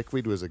 Yeah,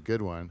 dickweed was a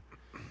good one.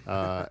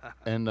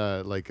 And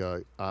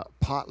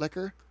pot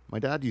liquor. My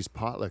dad used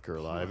pot liquor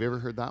a lot. Have you ever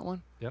heard that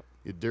one? Yep.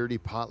 You dirty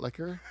pot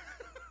liquor.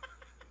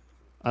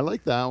 I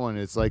like that one.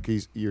 It's like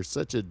you're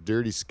such a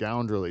dirty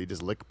scoundrel that you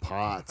just lick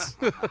pots.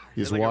 You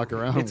just walk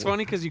around. It's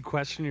funny because you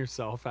question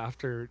yourself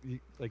after you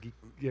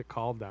get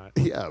called that.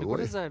 Yeah. Like, what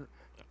is that?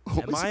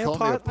 What Am was he I a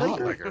calling me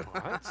pot licker?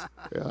 What?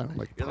 Yeah, I don't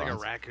like You're like a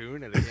pots.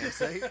 raccoon at a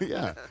campsite.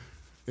 Yeah.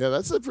 Yeah,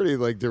 that's a pretty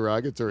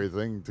derogatory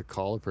thing to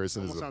call a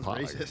person Almost as a sounds pot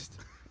licker. racist.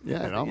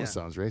 Yeah, it almost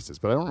sounds racist,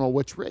 but I don't know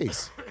which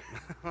race.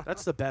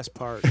 That's the best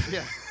part.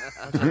 Yeah.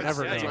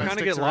 Never Yeah, you know. kind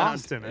of get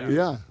lost in it.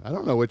 Yeah, I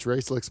don't know which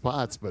race licks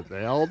pots, but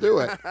they all do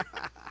it.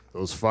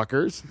 Those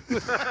fuckers.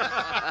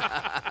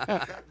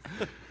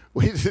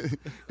 We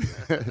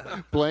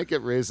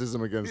blanket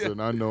racism against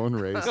an unknown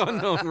race.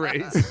 Unknown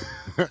race.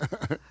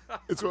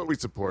 It's what we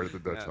support at the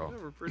Dutch Yeah, Hall.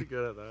 we're pretty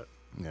good at that.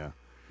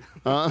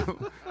 Yeah.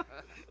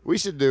 We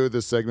should do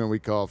this segment we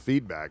call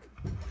feedback.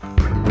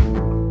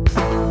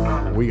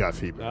 We got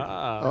feedback.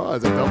 Oh,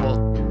 it's a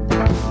double.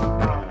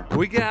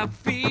 We got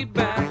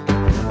feedback.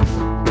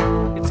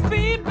 It's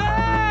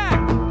feedback.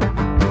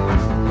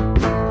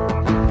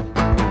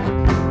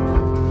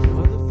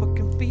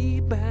 Motherfucking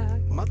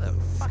feedback.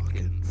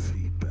 Motherfucking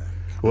feedback.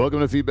 Welcome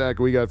to Feedback.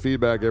 We got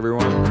feedback,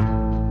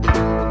 everyone.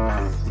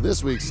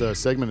 This week's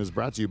segment is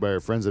brought to you by our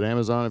friends at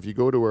Amazon. If you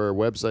go to our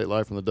website,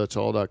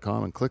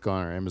 livefromthedutchhall.com, and click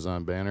on our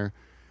Amazon banner,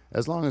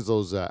 as long as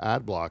those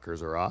ad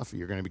blockers are off,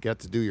 you're going to get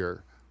to do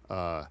your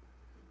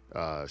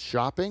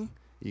shopping.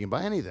 You can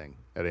buy anything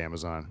at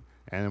Amazon,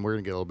 and then we're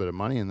going to get a little bit of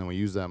money, and then we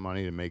use that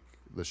money to make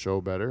the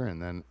show better,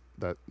 and then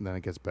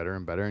it gets better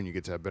and better, and you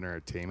get to have better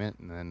entertainment,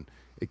 and then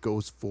it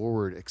goes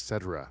forward,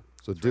 etc.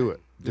 So do it.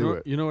 Do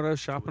it. You know what I was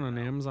shopping on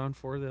Amazon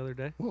for the other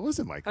day? What was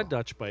it, Michael? A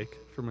Dutch bike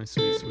for my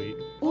sweet.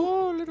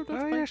 Oh, little Dutch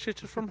bike. Yeah, she's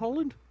from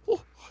Holland.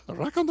 Oh, a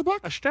rack on the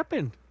back. A step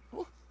in.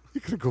 You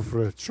could go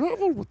for a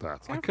travel with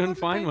that. I couldn't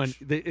find one.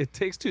 It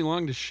takes too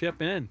long to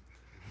ship in.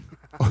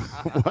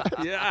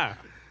 What? Yeah.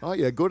 Oh,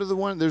 yeah. Go to the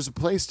one. There's a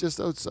place just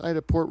outside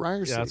of Port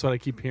Ryerson. Yeah, that's what I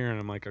keep hearing.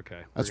 I'm like,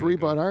 okay. That's where we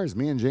bought ours.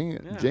 Me and Jane.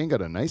 Yeah. Jane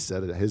got a nice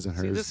set of his and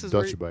See, hers this is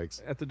Dutch where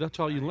bikes. at the Dutch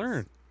Hall you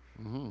learn.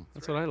 Mm-hmm.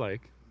 That's what I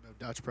like.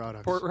 Dutch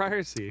products. Port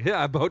Ryerson.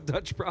 Yeah, about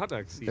Dutch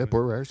products. Yeah, even.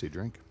 Port Ryerson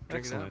drink.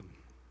 Excellent.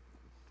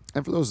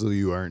 And for those of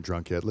you who aren't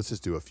drunk yet, let's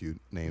just do a few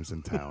names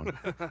in town.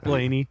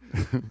 Blaney.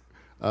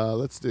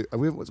 Let's do.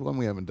 What's one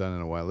we haven't done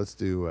in a while? Let's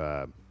do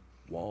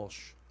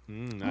Walsh.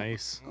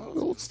 Nice.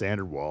 the old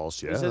standard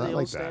Walsh. Yeah, Is it I the like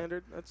old that.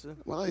 standard? That's a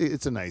Well,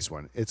 it's a nice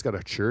one. It's got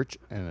a church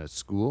and a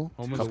school.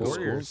 Home of the couple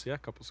Warriors. schools. Yeah, a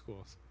couple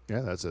schools.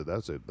 Yeah, that's a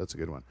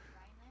good one.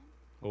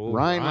 Oh,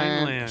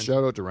 Rhineland.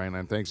 Shout out to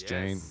Rhineland. Thanks, Yes.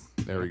 Jane.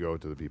 There we go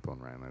to the people in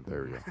Rhineland.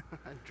 There we go.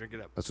 Drink it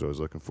up. That's what I was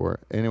looking for.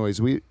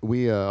 Anyways,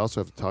 we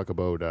also have to talk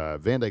about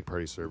Van Dyke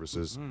Party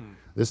Services.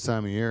 This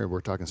time of year, we're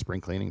talking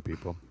spring cleaning,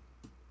 people.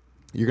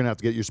 You're going to have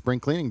to get your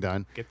spring cleaning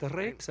done. Get the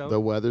rakes out. The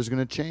weather's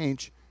going to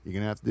change. You're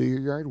going to have to do your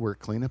yard work,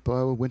 clean up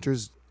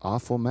winter's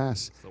awful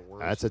mess. the worst.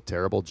 That's a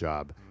terrible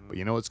job. But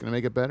you know what's going to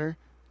make it better?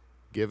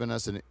 Giving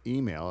us an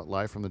email at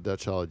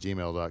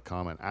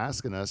livefromthedutchhall@gmail.com and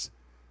asking us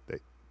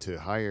to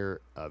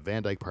hire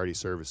Van Dyke Party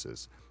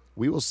Services.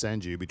 We will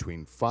send you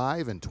between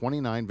 5 and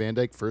 29 Van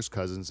Dyke first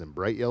cousins in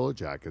bright yellow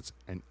jackets,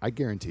 and I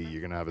guarantee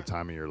you're going to have a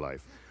time of your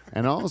life.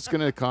 And all it's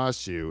going to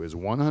cost you is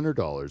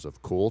 $100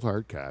 of cold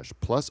hard cash,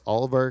 plus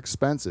all of our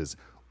expenses,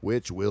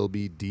 which will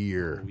be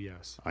dear. Oh,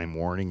 yes. I'm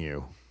warning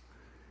you.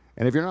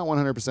 And if you're not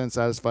 100%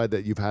 satisfied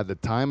that you've had the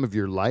time of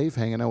your life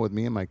hanging out with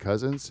me and my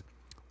cousins,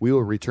 we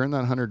will return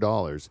that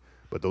 $100,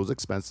 but those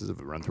expenses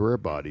have run through our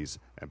bodies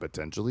and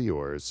potentially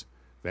yours.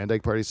 Van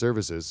Dyke Party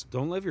Services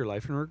Don't live your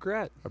life in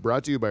regret. are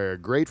brought to you by our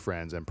great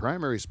friends and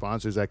primary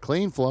sponsors at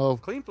Clean Flow.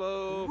 Clean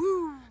flow.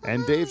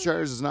 And Dave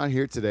Charters is not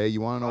here today.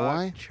 You want to know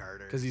why?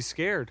 Charter. Because he's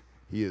scared.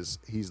 He's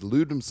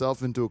lubed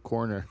himself into a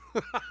corner.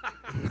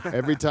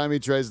 Every time he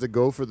tries to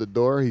go for the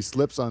door, he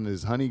slips on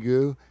his honey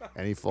goo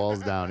and he falls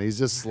down. He's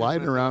just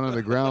sliding around on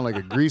the ground like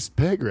a greased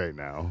pig right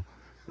now,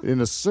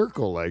 in a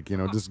circle,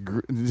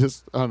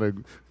 just on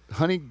a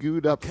honey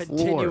gooed up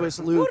continuous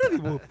floor.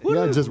 loop.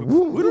 Yeah, just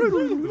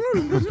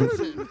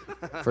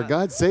for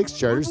God's sakes,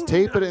 Charters,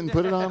 tape it and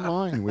put it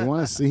online. We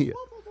want to see it.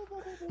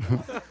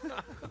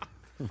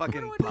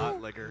 Fucking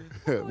pot liquor.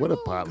 What a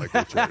pot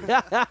liquor,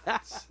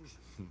 Charters.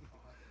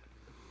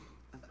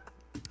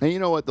 And you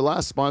know what? The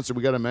last sponsor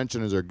we got to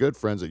mention is our good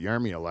friends at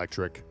Yarmy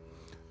Electric.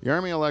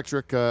 Yarmy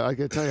Electric, I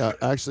got to tell you,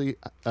 actually,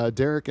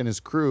 Derek and his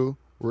crew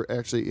were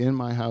actually in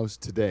my house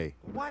today.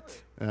 What?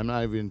 And I'm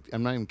not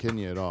even kidding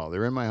you at all.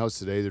 They're in my house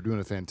today. They're doing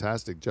a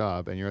fantastic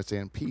job. And you're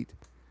saying, Pete,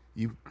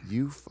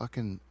 you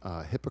fucking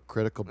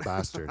hypocritical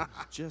bastard.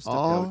 Just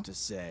All about to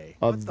say.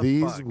 of the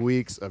these fuck?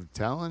 weeks of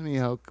telling me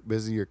how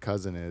busy your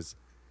cousin is,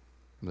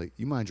 I'm like,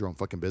 you mind your own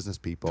fucking business,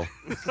 people.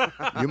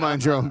 You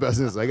mind your own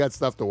business. I got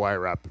stuff to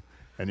wire up.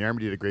 And Yarmy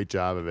did a great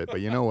job of it.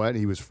 But you know what?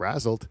 He was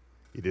frazzled.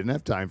 He didn't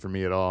have time for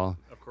me at all.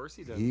 Of course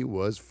he did. He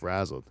was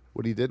frazzled.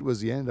 What he did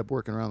was he ended up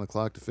working around the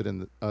clock to fit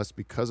in us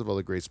because of all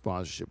the great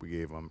sponsorship we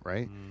gave him,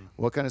 right?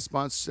 What kind of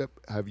sponsorship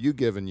have you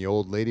given, you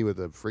old lady with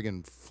a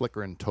friggin'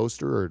 flickering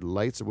toaster or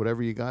lights or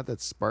whatever you got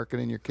that's sparking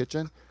in your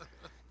kitchen?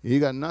 You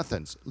got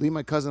nothing. Leave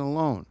my cousin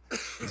alone.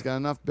 He's got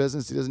enough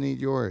business. He doesn't need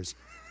yours.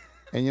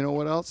 And you know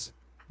what else?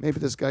 Maybe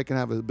this guy can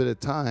have a bit of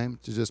time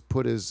to just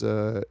put his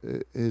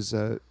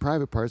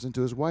private parts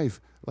into his wife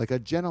like a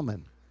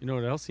gentleman. You know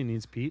what else he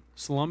needs, Pete?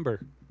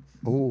 Slumber.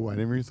 Oh, I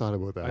never even thought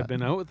about that. I've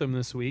been out with him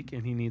this week,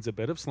 and he needs a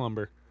bit of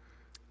slumber.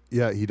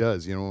 Yeah, he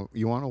does. You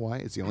know want to know why?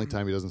 It's the only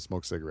time he doesn't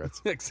smoke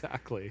cigarettes.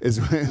 Exactly.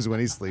 is when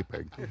he's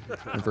sleeping.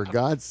 And for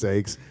God's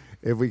sakes,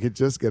 if we could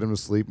just get him to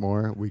sleep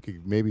more, we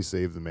could maybe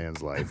save the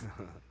man's life.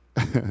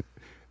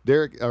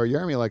 Derek, our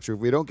Yarmy lecture, if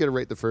we don't get it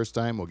right the first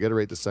time, we'll get it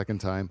right the second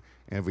time.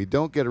 And if we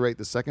don't get it right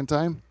the second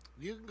time,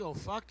 You can go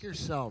fuck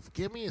yourself.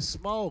 Give me a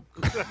smoke.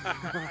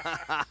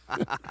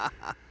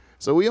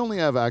 so we only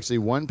have actually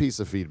one piece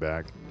of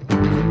feedback.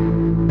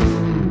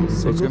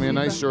 So it's going to be a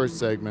nice short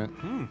segment.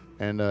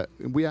 And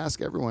we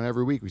ask everyone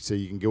every week. We say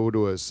you can go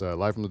to us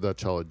live from the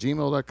Dutch Hall at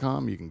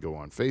gmail.com. You can go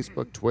on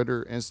Facebook,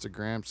 Twitter,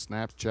 Instagram,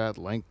 Snapchat,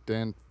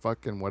 LinkedIn,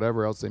 fucking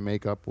whatever else they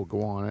make up. We'll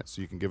go on it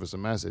so you can give us a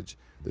message.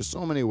 There's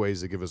so many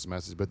ways to give us a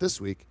message. But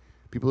this week,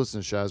 people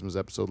listened to Shazma's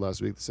episode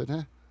last week. They said,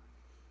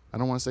 I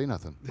don't want to say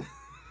nothing.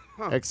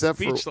 Except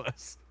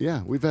Speechless.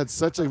 yeah, we've had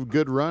such a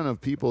good run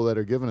of people that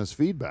are giving us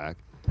feedback.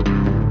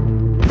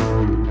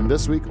 And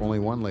this week, only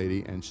one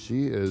lady, and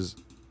she is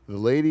the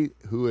lady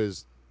who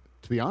is,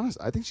 to be honest,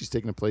 I think she's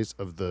taking the place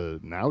of the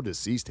now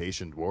deceased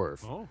Haitian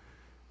dwarf. Oh,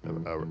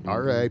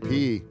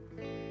 R.I.P.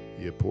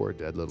 You poor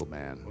dead little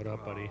man. what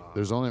up, buddy?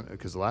 There's only,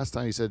 because the last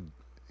time he said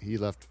he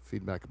left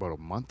feedback about a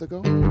month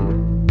ago,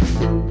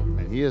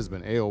 and he has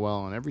been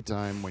AOL, and every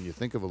time when you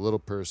think of a little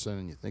person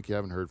and you think you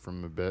haven't heard from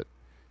him a bit,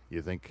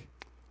 you think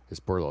his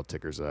poor little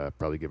ticker's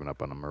probably given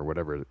up on him or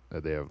whatever.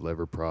 They have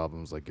liver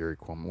problems like Gary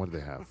Coleman. What do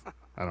they have?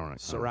 I don't know.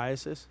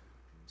 Psoriasis?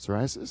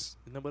 Psoriasis?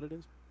 Isn't that what it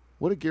is?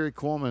 What did Gary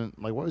Coleman,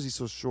 like, why was he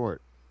so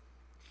short?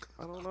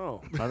 I don't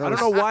know. I I thought don't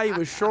know why he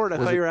was short. I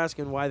Was thought it- you were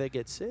asking why they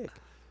get sick.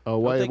 Oh,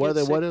 Don't why they get why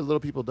sick? did little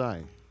people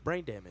die?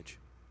 Brain damage.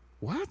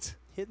 What?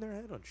 Hitting their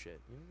head on shit.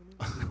 You know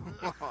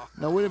what I mean?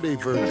 No, would it be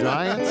for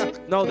giants?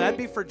 No, that'd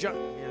be for Yeah,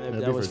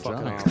 That'd that be was for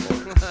fucking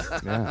giants.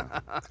 awful. Yeah.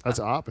 That's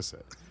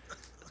opposite.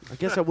 I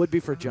guess that would be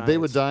for giants. They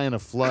would die in a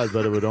flood,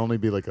 but it would only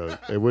be like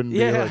it wouldn't be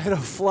Yeah, like in a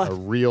flood. a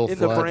real in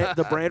flood.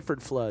 the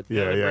Brantford flood.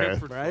 Yeah, the yeah.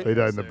 Brantford Right? They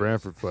died in the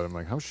Brantford flood. I'm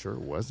like, how sure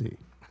was he?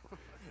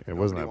 It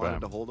wasn't Nobody that wanted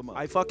bad. to hold him up.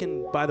 I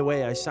fucking, by the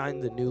way, I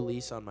signed the new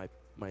lease on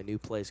my new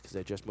place because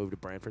I just moved to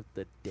Brantford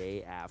the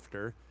day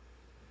after.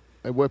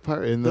 At what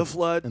part? In The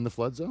flood. In the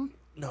flood zone?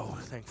 No,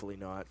 thankfully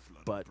not.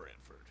 But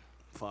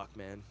fuck,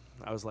 man.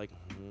 I was like,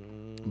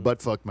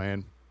 Butt fuck,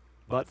 man.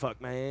 butt fuck,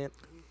 man.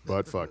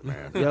 Butt fuck,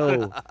 man.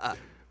 Yo.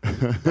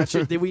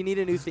 We need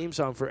a new theme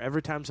song for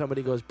every time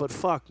somebody goes, but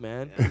fuck,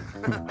 man.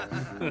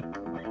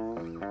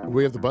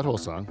 We have the butthole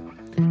song.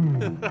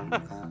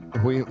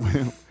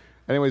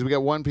 Anyways, we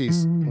got one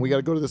piece. We got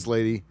to go to this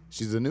lady.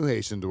 She's the new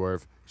Haitian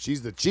dwarf.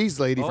 She's the cheese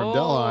lady from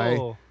Delhi.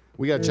 Oh.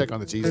 We got to check on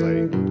the cheese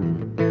lady.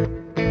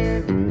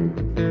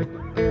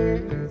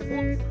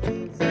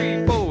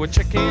 Oh, we're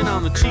checking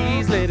on the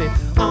cheese lady,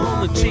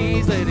 on the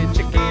cheese lady,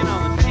 checking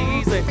on the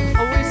cheese lady,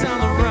 always on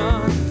the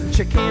run.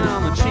 Checking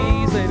on the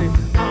cheese lady,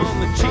 on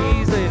the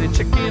cheese lady,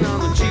 checking on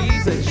the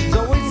cheese lady, she's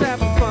always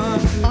having fun.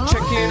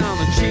 Checking on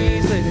the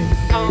cheese lady,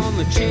 on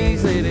the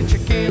cheese lady,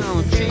 checking on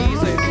the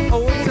cheese lady,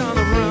 always on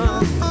the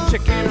run.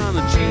 Checking on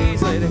the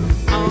cheese lady,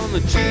 on the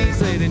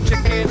cheese lady,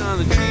 checking on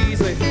the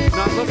cheese lady,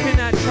 not looking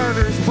at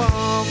Charter's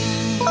bum.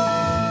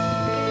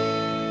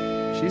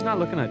 She's not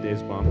looking at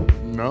Dave's bum.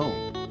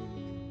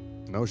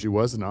 No, she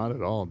was not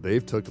at all.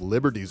 Dave took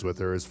liberties with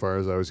her as far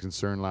as I was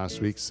concerned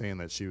last week, saying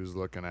that she was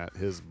looking at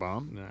his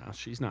bum. No,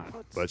 she's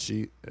not. But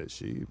she,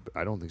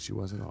 I don't think she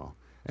was at all.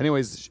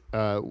 Anyways,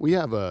 we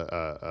have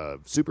a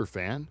super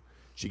fan.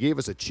 She gave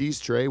us a cheese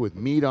tray with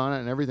meat on it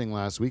and everything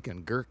last week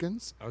and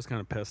gherkins. I was kind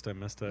of pissed I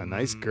missed it. A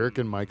nice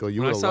gherkin, Michael.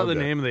 You When I would have saw loved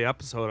the it. name of the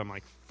episode, I'm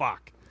like,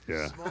 fuck.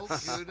 Yeah. Smoke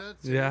Gouda,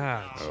 too.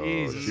 Yeah, Oh,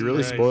 Jesus she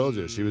really Christ. spoiled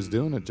you. She was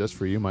doing it just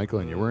for you, Michael,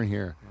 and you weren't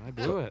here. I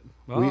blew it.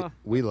 Well,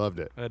 We loved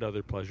it. I had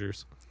other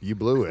pleasures. You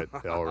blew it.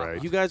 All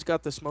right. You guys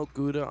got the smoked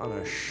Gouda on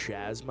a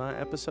Shazma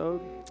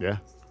episode? Yeah.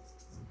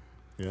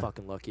 Yeah.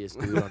 Fucking luckiest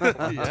dude on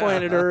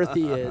planet Earth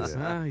he is.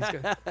 Ah, he's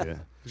got, Yeah.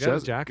 he's got a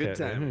Shaz- jacket. good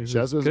timing. Yeah, he's a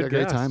Shazma's good got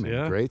great guess, timing.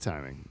 Yeah. Great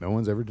timing. No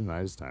one's ever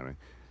denied his timing.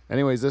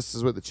 Anyways, this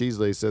is what the cheese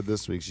lady said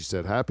this week. She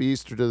said, "Happy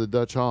Easter to the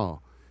Dutch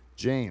Hall.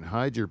 Jane,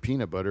 hide your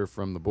peanut butter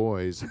from the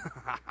boys.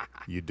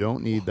 You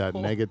don't need that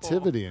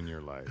negativity in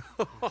your life."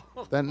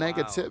 That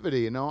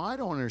negativity. No, I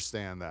don't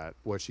understand that,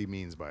 what she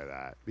means by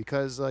that.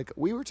 Because, like,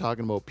 we were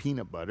talking about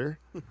peanut butter.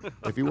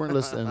 If you weren't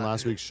listening to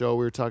last week's show,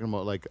 we were talking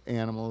about, like,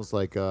 animals.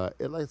 Like,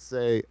 let's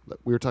say,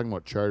 we were talking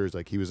about Charters.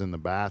 Like, he was in the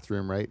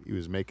bathroom, right? He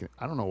was making,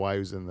 I don't know why he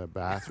was in the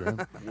bathroom.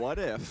 What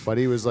if? But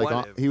he was like,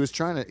 What if? he was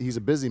trying to, he's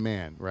a busy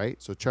man,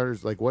 right? So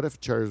Charters, like, what if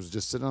Charters was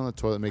just sitting on the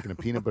toilet making a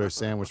peanut butter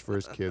sandwich for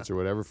his kids or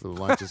whatever for the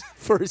lunches,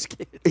 for his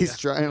kid. He's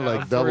trying to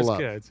like For double his up,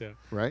 kids, yeah.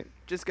 right?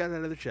 Just got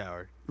out of the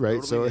shower.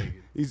 Right. Totally So naked.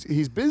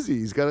 he's busy.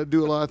 He's got to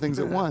do a lot of things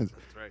at once.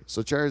 That's right.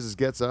 So Charles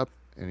gets up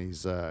and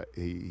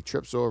he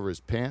trips over his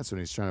pants when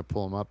he's trying to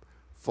pull them up,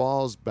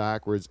 falls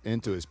backwards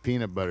into his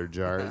peanut butter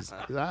jar. His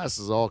ass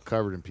is all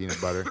covered in peanut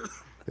butter.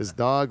 His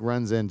dog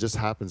runs in, just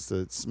happens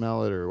to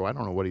smell it, or I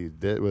don't know what he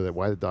did with it,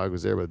 why the dog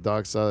was there, but the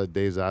dog saw that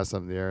Dave's ass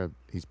up in the air.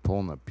 He's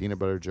pulling the peanut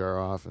butter jar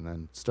off and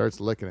then starts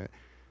licking it.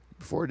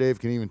 Before Dave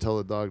can even tell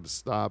the dog to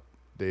stop,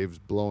 Dave's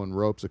blowing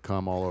ropes of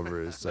cum all over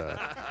his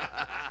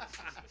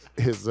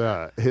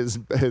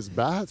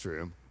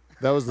bathroom.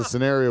 That was the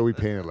scenario we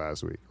painted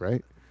last week,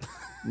 right?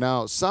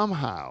 Now,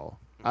 somehow,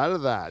 out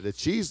of that, the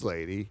cheese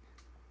lady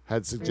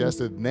had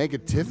suggested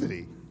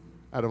negativity.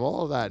 Out of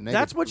all of that,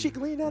 That's what she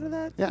gleaned out of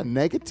that? yeah,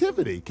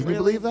 negativity. Can you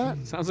Really? believe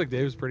that? Sounds like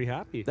Dave's pretty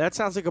happy. That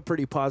sounds like a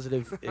pretty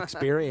positive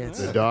experience.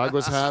 The dog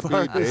was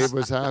happy. Dave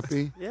was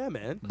happy. Yeah,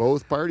 man.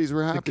 Both parties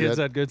were The happy. kids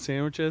That- had good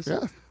sandwiches.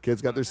 yeah,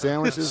 kids got their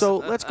sandwiches. So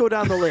let's go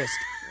down the list.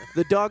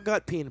 The dog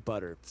got peanut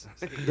butter.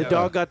 The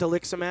dog got to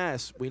lick some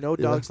ass. We know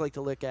dogs like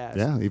to lick ass.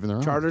 yeah, even their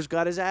own. Charter's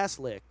got his ass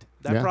licked.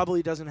 That Yeah.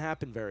 probably doesn't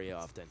happen very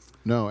often.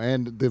 No,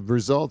 and the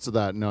results of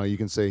that, no, you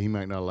can say he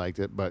might not have liked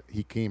it, but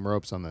he came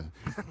ropes on the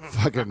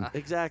fucking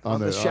Exactly. On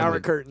the shower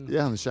curtain.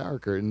 Yeah, on the shower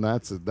curtain.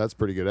 That's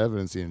pretty good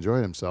evidence he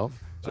enjoyed himself.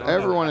 So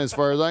everyone, as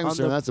far as I'm On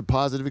concerned, the- that's a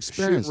positive Shooting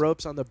experience.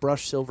 ropes on the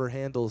brushed silver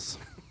handles.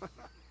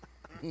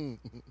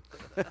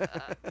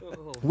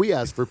 We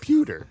asked for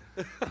pewter.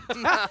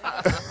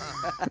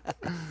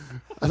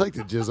 I'd like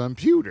to jizz on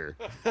pewter.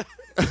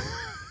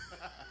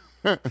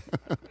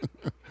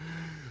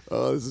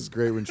 Oh, this is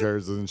great when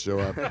Charles doesn't show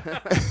up.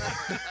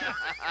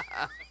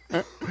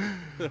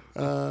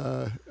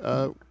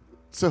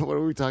 So what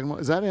are we talking about?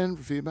 Is that in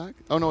for feedback?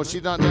 Oh, no,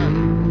 she's not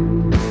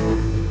done.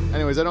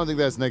 Anyways, I don't think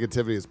that's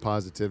negativity. It's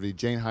positivity.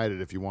 Jane, hide it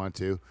if you want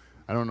to.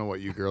 I don't know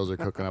what you girls are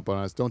cooking up on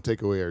us. Don't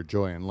take away our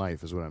joy in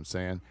life is what I'm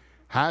saying.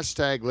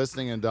 Hashtag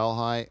listening in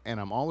Delhi,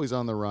 and I'm always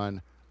on the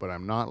run, but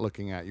I'm not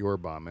looking at your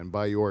bum. And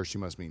by yours, she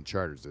must mean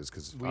Charters is,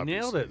 because We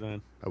nailed it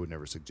then. I would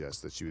never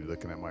suggest that she would be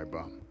looking at my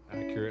bum.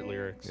 Accurate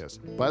lyrics. Yes.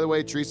 By the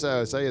way, Teresa,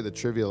 I saw you at the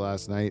trivia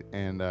last night,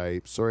 and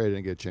sorry I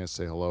didn't get a chance to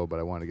say hello, but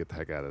I wanted to get the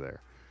heck out of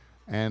there.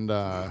 And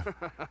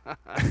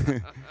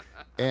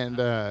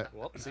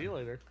Well, see you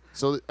later.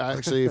 so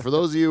actually, for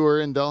those of you who are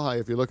in Delhi,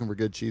 if you're looking for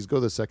good cheese, go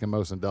to the second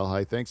most in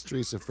Delhi. Thanks,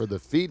 Teresa, for the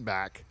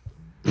feedback.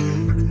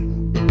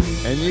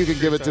 And you can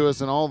give it to us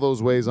in all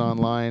those ways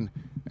online,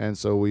 and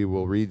so we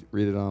will read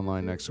it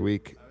online next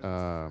week.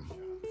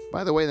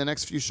 By the way, the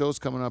next few shows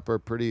coming up are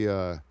pretty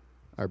are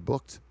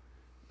booked.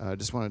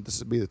 Just wanted this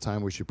would be the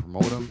time we should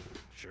promote them.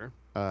 Sure.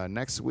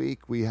 Next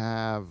week we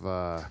have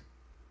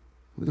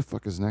who the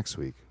fuck is next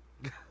week?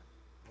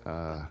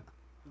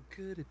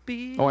 Could it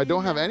be? Oh, I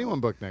don't have anyone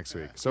booked next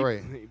week. Sorry.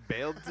 He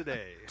bailed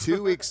today.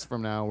 2 weeks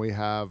from now we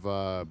have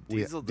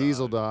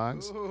Diesel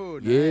Dogs, Ooh,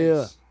 nice.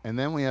 Yeah. and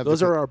then we have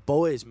Those are our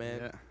boys,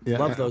 man. Yeah.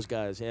 Love Yeah. those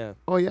guys, yeah.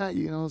 Oh yeah,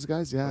 you know those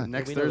guys, yeah.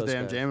 Next we know those Thursday,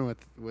 I'm guys. jamming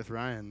with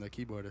Ryan, the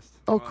keyboardist.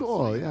 Oh,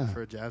 cool, yeah.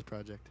 For a jazz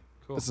project.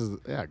 Cool. This is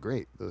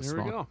great. The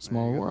There we go.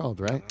 small world,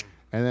 right?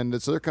 And then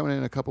so they're coming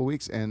in a couple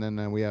weeks, and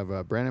then we have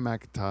Brandon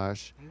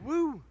McIntosh,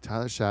 Woo!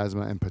 Tyler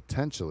Shazma, and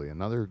potentially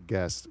another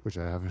guest, which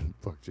I haven't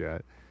booked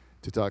yet,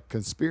 to talk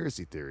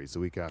conspiracy theories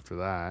the week after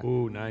that.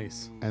 Ooh,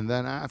 nice. And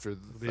then after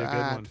be a good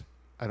that, one.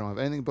 I don't have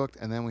anything booked.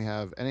 And then we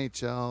have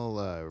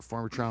NHL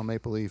former Toronto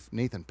Maple Leaf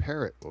Nathan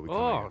Parrott will be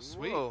coming Oh, in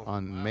sweet.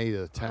 on May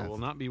the 10th. I will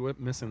not be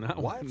missing that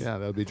What? one. Yeah,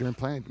 that'll be during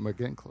playing. We're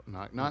getting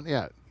not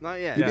yet. Not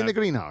yet. You'll be Yeah. in the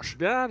greenhouse.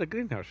 Yeah, the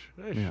greenhouse.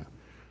 Nice. Yeah.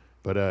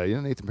 But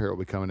Nathan Parrott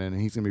will be coming in,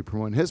 and he's going to be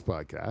promoting his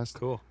podcast.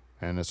 Cool.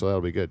 And so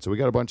that'll be good. So we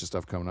got a bunch of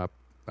stuff coming up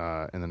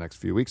in the next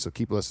few weeks. So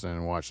keep listening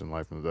and watching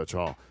Live from the Dutch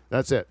Hall.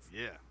 That's it.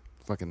 Yeah.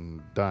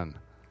 Fucking done.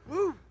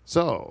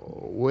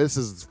 So this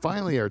is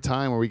finally our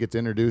time where we get to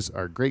introduce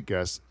our great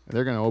guests. And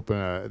they're going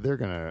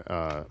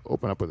to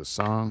open up with a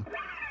song.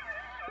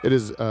 It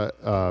is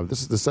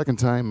this is the second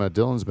time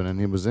Dylan's been in.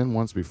 He was in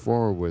once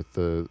before with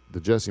the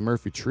Jesse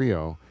Murphy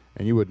Trio,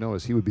 and you would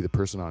notice he would be the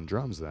person on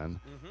drums then.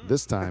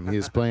 This time he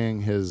is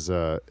playing his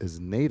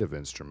native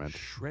instrument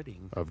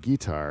Shredding. of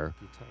guitar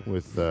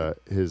with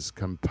his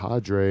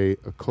compadre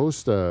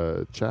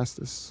Acosta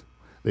Chastis.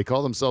 They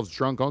call themselves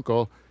Drunk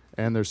Uncle,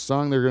 and their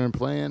song they're going to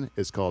play in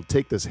is called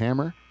Take This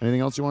Hammer.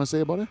 Anything else you want to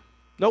say about it?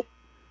 Nope.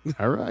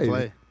 All right.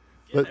 Play.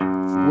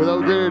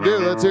 Without greater ado,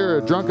 let's hear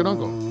Drunken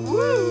Uncle.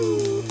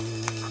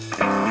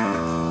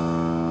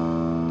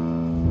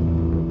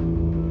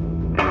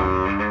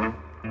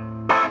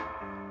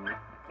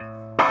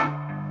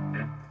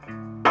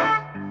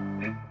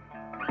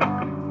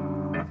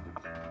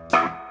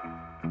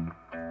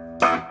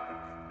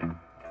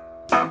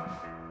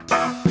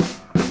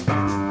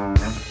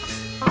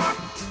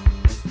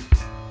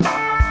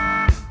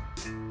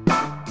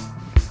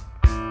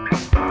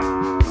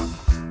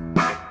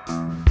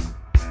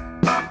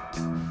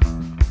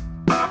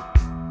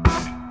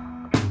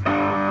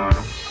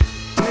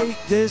 Take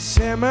this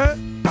hammer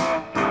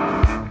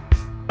and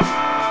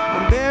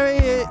bury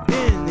it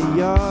in the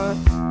yard.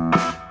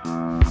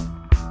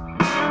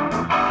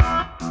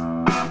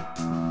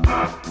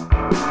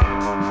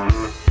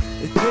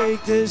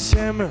 take this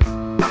hammer,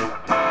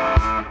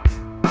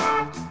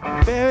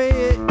 bury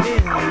it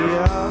in the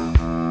yard.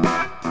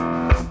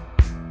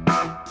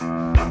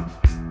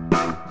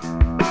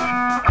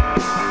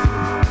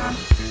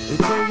 They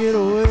take it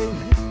away,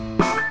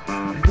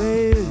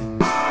 baby,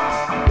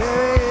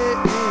 bury it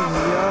in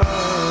the yard.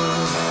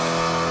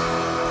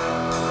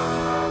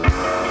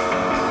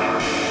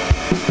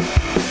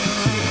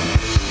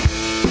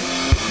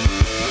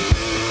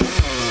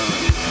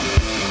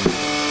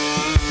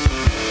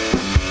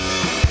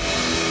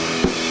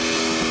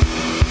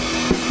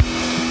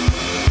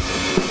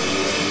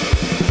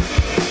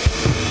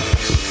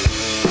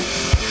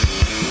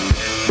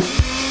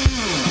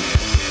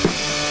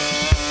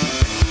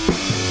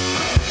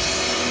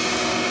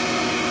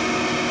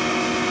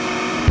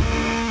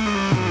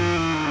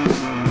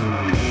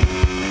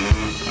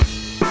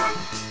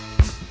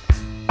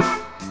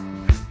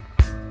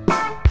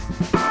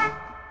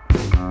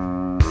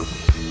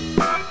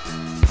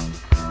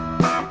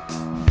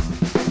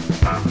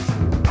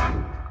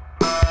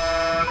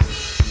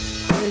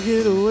 Take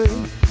it away.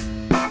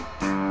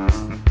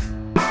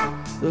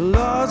 The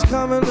Lord's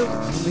coming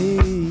looking for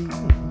me.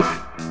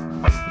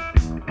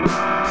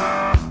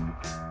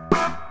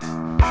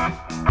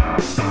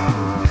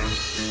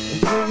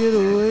 Take it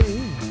away,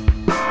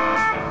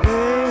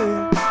 baby.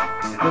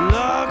 The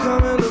Lord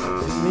coming looking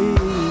for me.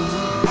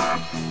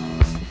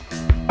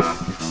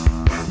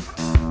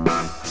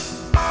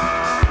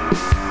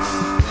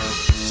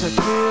 So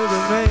kill the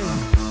man.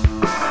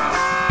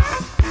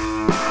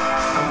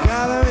 I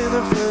got him in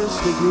the first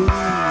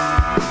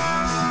degree.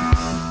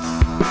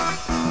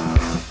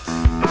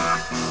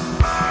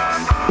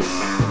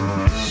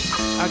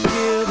 I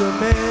killed a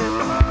man.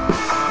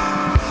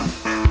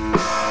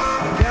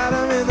 I got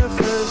him in the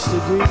first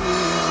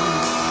degree.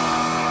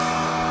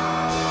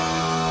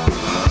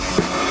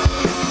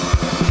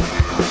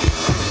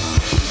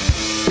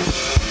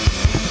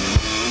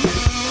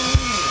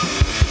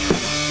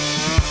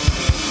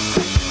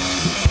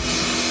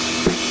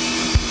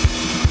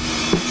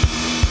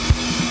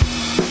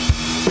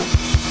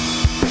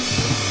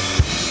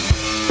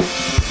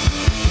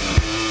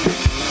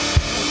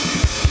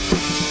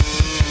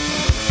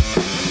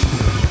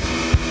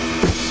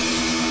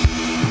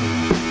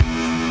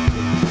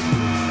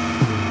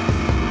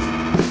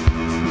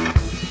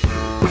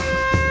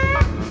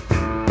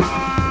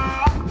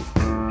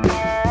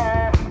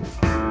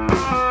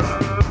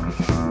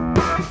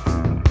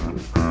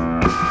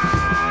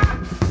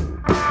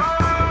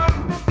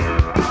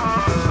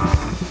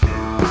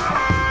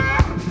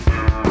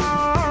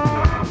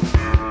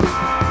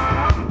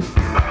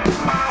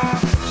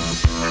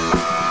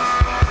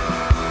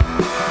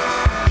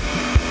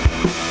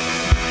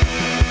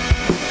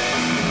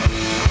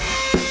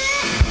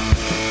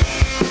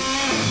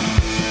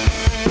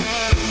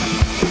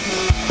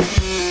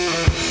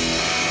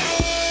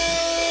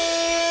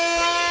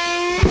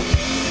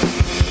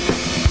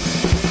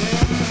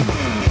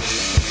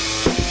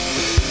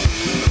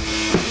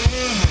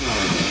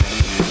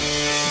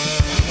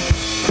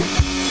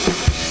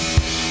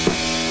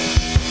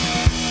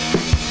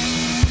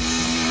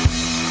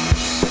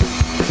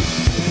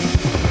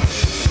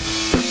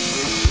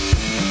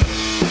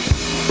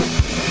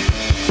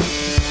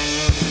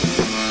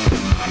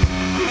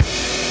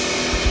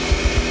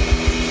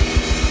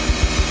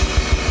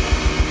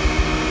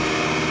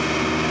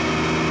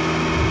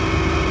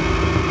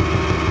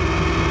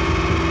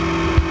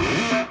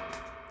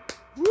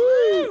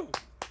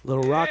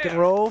 Little rock and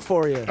roll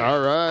for you. All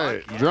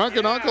right.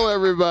 Drunken Uncle,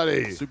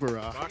 everybody. Super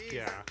raw. Fuck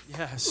yeah.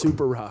 Yeah,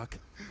 super rock.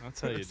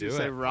 That's how you do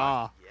Say it.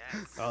 raw.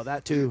 Oh,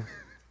 that too.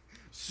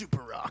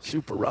 Super rock.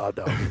 Super raw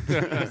dog.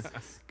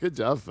 Good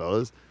job,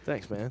 fellas.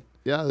 Thanks, man.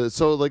 Yeah,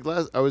 so like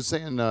I was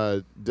saying,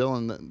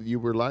 Dylan, you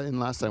were in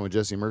last time with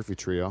Jesse Murphy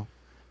Trio,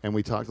 and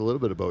we talked a little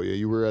bit about you.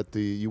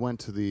 You went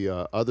to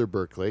the other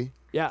Berkeley,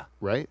 Yeah,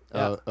 right?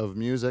 Yeah. Of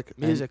music.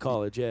 music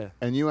college. Yeah,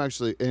 And you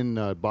actually in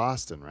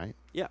Boston, right?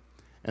 yeah,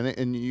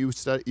 And you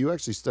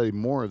actually studied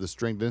more of the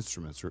stringed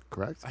instruments,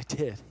 correct? I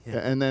did. Yeah.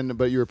 And then,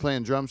 but you were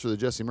playing drums for the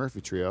Jesse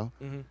Murphy Trio,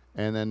 Mhm.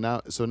 and then now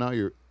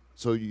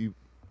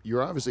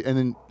you're obviously, and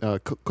then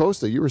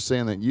Costa, you were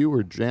saying that you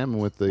were jamming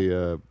with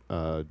the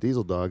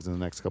Diesel Dogs in the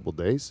next couple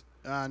days.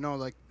 No,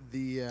 like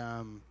the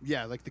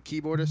like the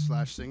keyboardist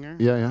slash singer.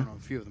 Yeah, I yeah. don't know, a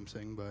few of them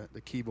sing, but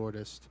the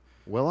keyboardist.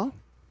 Willow?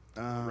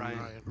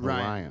 Ryan.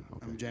 Ryan,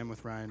 okay. I'm jamming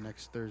with Ryan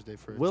next Thursday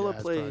for a Willa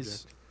jazz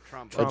plays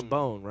project.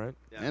 trombone, right?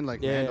 And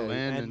like Yeah,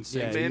 mandolin and yeah, sings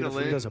mandolin.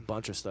 beautifully. he does a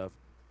bunch of stuff.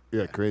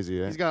 Yeah, crazy,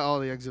 yeah. He's got all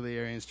the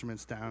auxiliary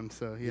instruments down,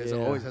 so he Yeah.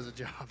 always has a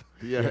job.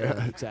 Yeah.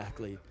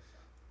 exactly.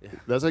 Yeah.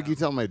 That's like you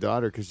tell my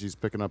daughter because she's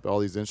picking up all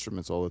these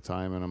instruments all the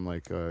time, and I'm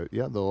like,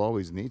 yeah, they'll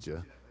always need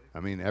you. I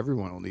mean,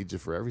 everyone will need you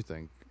for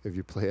everything if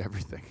you play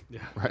everything.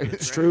 Yeah. Right?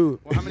 It's true.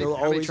 Well, how many, You'll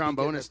how many always be getting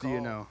a trombonists do you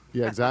call. know?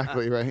 Yeah,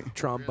 exactly, right?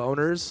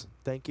 Tromboners,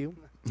 thank you.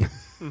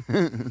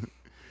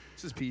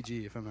 This is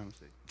PG, if I'm not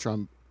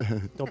mistaken.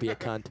 Don't be a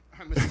cunt.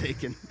 I'm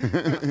mistaken.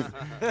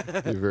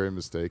 You're very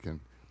mistaken.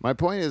 My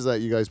point is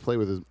that you guys play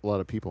with a lot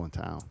of people in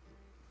town.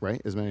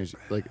 right? As many as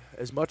like.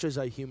 As much as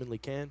I humanly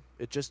can.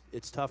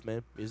 It's tough,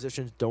 man.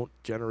 Musicians don't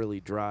generally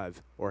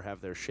drive or have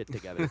their shit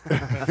together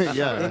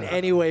Yeah. in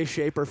any way,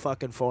 shape, or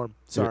fucking form.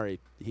 Sorry,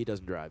 he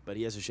doesn't drive, but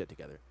he has his shit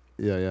together.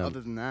 Yeah.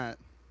 Other than that,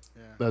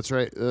 yeah. That's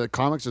right.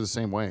 Comics are the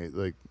same way.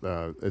 Like,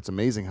 it's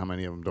amazing how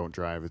many of them don't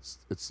drive.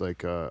 It's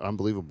like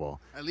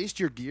unbelievable. At least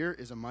your gear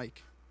is a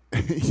mic.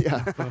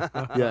 Yeah.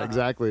 Yeah.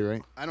 Exactly.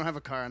 Right. I don't have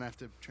a car and I have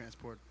to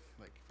transport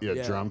like. Yeah.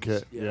 Yeah. Drum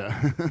kit.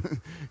 Yeah. Yeah.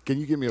 Can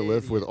you give me a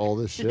lift with all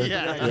this shit?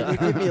 Yeah. Can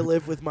you give me a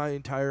lift with my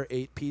entire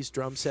 8-piece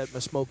drum set, my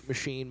smoke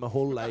machine, my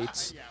whole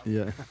lights?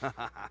 Yeah.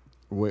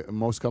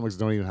 Most comics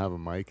don't even have a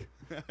mic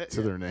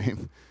to their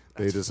name.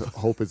 They just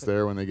hope it's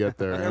there when they get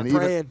there. They're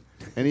praying.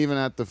 And even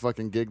at the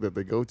fucking gig that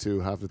they go to,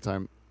 half the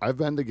time, I've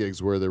been to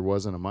gigs where there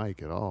wasn't a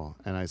mic at all,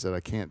 and I said I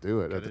can't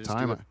do it. At the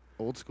time,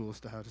 old school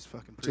style, just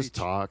fucking preach. just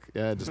talk,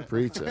 just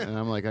preach it. And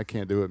I'm like, I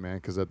can't do it, man,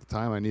 because at the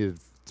time I needed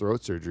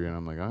throat surgery, and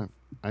I'm like,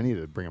 I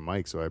needed to bring a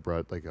mic, so I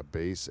brought like a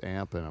bass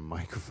amp and a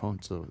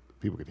microphone so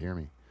people could hear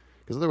me.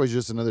 Because otherwise, you're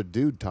just another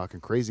dude talking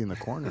crazy in the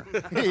corner.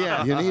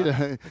 Yeah. You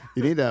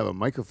need to have a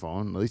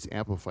microphone, at least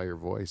amplify your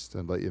voice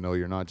to let you know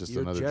you're not just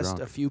You're another just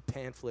drunk. a few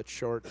pamphlets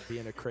short of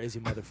being a crazy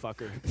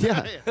motherfucker.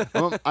 Yeah,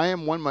 I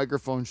am one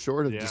microphone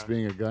short of just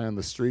being a guy on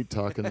the street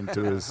talking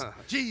into his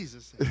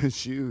Jesus.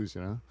 shoes,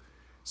 you know.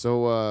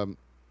 So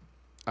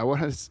I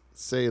want to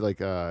say, like,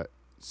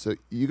 so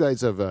you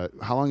guys have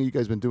how long have you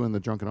guys been doing the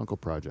Drunken Uncle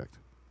project?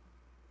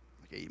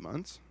 Like 8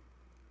 months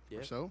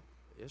or so.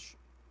 Ish.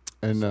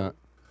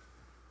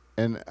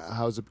 And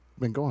how's it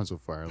been going so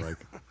far?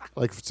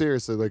 Like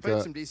seriously, like.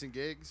 Played some decent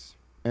gigs.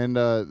 And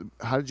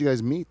how did you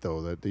guys meet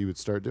though that you would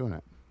start doing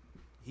it?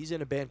 He's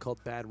in a band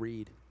called Bad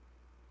Reed.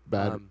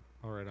 Bad.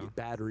 All right on.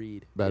 Bad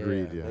Reed. Bad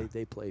Reed, yeah.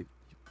 They play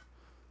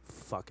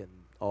fucking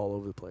all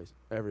over the place,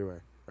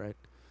 everywhere, right?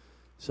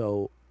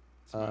 So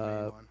It's my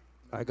main one.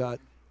 I got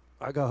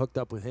hooked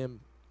up with him,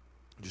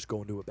 just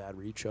going to a Bad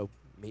Reed show,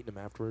 meeting him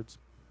afterwards.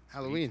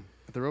 Halloween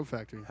at the Road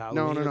Factory.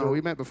 Halloween at No. the-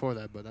 We met before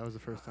that, but that was the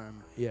first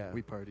time Yeah,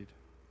 we partied.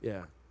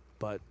 yeah.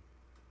 But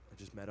I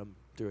just met him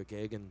through a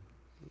gig, and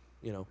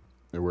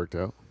It worked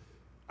out.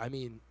 I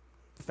mean,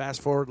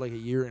 fast forward like a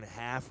year and a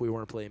half, we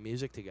weren't playing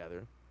music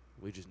together.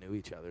 We just knew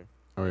each other,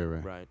 Oh yeah,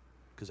 right. right?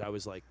 Because I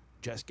was like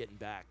just getting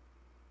back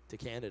to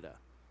Canada.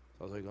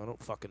 So I was like, I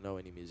don't fucking know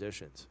any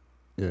musicians,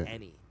 Yeah.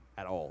 any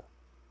at all,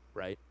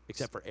 right?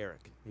 Except for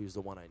Eric. He was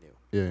the one I knew.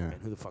 Yeah.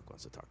 And who the fuck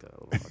wants to talk to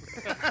that little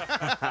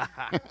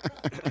fucker?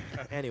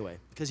 Anyway,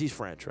 because he's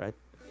French, right?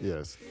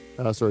 Yes.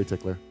 Sorry,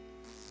 Tickler.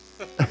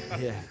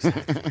 Yeah.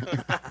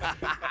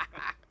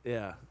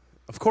 Yeah.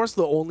 Of course,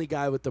 the only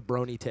guy with the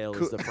brony tail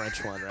is the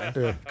French one,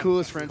 right?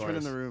 Coolest Frenchman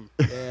in the room.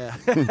 Yeah.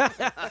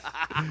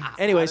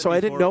 Anyway, so I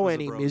didn't before it know was a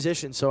any bro.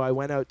 musicians, so I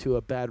went out to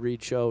a Bad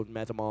Reed show,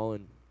 met them all,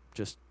 and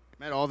just,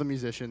 Met all the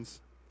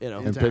musicians. And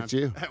town. picked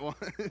you. At one-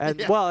 and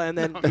Yeah. well, and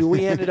then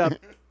we ended up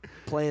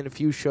playing a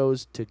few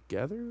shows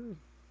together.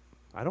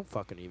 I don't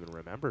fucking even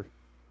remember.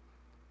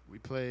 We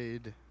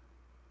played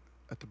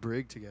at the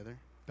Brig together.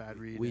 Bad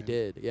Reed. We and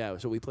did, yeah.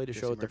 So we played a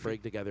show Jesse at the Murphy.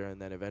 Brig together, and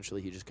then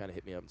eventually he just kind of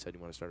hit me up and said, "You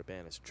want to start a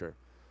band?" I said, "Sure."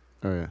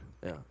 Oh yeah.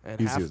 Yeah,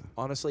 and Easy.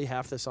 honestly,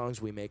 half the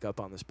songs we make up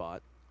on the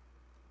spot.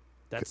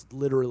 That's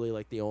literally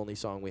like the only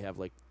song we have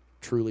like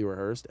truly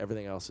rehearsed.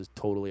 Everything else is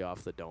totally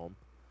off the dome.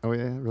 Oh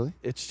yeah, really?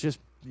 It's just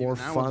more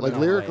Even that fun. one's Like that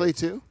way. lyrically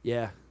too?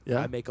 Yeah, Yeah.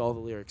 I make all the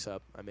lyrics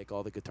up. I make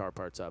all the guitar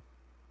parts up.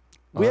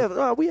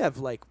 Oh, We have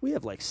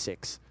like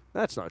 6.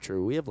 That's not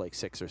true. We have like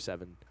 6 or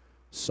 7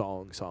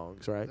 songs,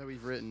 right? that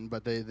we've written,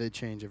 but they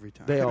change every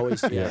time. They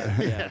always Yeah.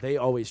 yeah, they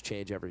always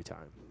change every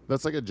time.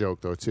 That's like a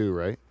joke though too,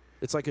 right?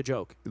 It's like a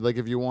joke. Like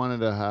if you wanted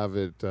to have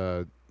it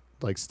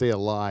like stay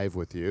alive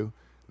with you,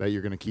 that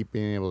you're gonna keep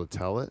being able to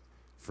tell it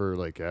for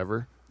like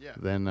ever, Yeah.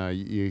 then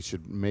you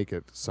should make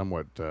it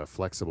somewhat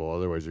flexible.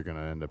 Otherwise, you're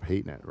gonna end up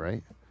hating it,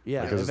 right?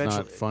 Yeah, Because it's not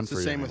eventually fun It's for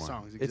the you same with anymore.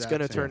 songs. it's exact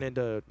gonna same. turn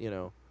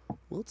into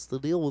what's the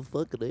deal with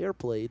fucking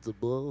airplanes and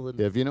blah. And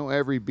Yeah, if you know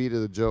every beat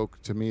of the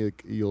joke, to me,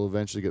 you'll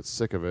eventually get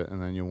sick of it,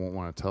 and then you won't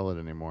want to tell it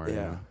anymore. you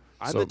Yeah. know?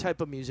 I'm So- the type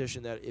of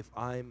musician that if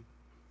I'm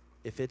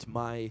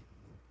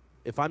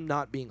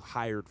not being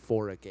hired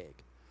for a gig,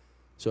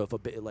 so if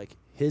like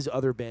his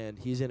other band,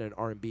 he's in an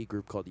R&B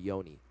group called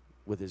Yoni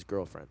with his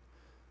girlfriend,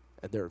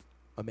 and they're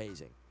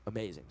amazing.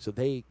 So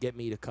they get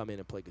me to come in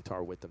and play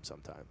guitar with them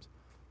sometimes.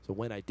 So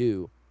when I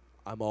do,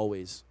 I'm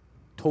always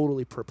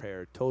totally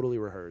prepared, totally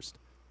rehearsed,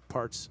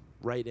 parts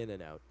right in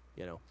and out.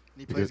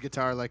 He plays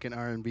guitar like an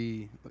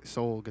R&B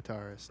soul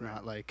guitarist,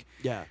 not like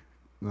Yeah.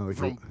 No, like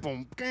boom,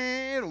 boom,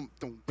 boom,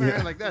 boom,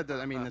 Yeah. like that.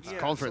 I mean, it's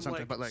called for it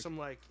something, but like some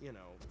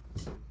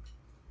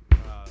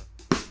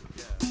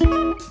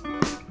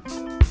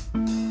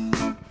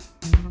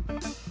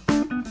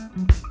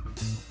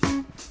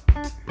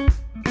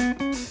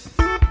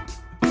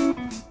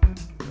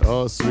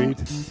oh, sweet.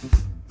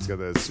 It's got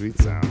that sweet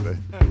sound.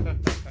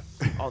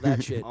 all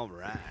that shit. All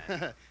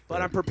right.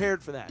 But I'm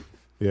prepared for that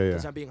Yeah,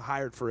 because yeah, I'm being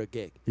hired for a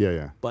gig.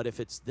 yeah. But if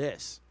it's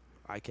this,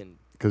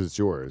 Because it's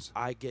yours.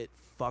 I get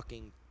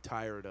fucking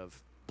tired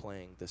of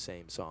playing the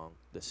same song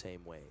the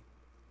same way.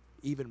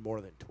 even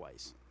more than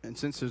twice. And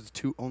since there's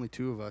only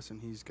two of us,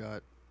 and he's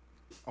got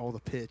all the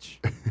pitch,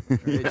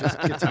 right?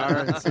 Just guitar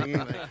and singing,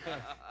 like,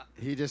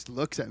 he just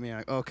looks at me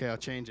like, okay, I'll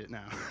change it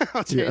now.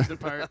 I'll change the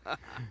part. I'll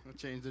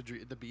change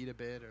the beat a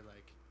bit, or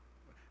like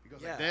it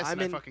goes like this,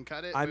 and I fucking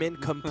cut it. I'm in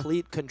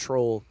complete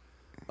control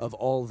of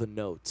all the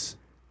notes.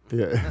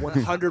 Yeah.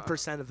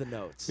 100% of the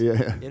notes.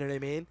 Yeah. You know what I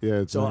mean?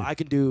 Yeah. So I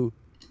can do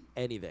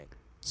anything.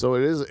 So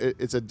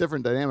it's a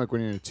different dynamic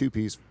when you're in a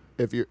two-piece.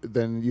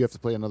 Then you have to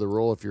play another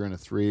role if you're in a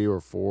 3 or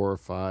 4 or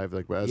 5.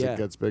 Like as it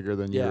gets bigger,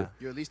 then Yeah.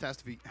 You at least have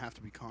to be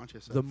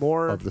conscious The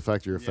more of the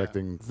fact you're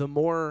affecting the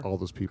more all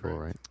those people,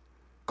 right?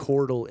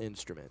 chordal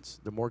instruments,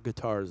 the more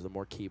guitars, the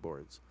more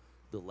keyboards,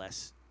 the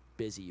less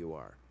busy you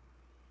are.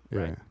 Yeah.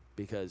 Right?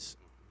 Because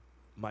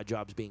my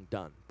job's being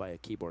done by a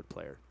keyboard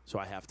player. So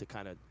I have to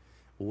kind of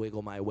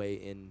wiggle my way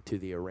into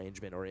the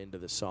arrangement or into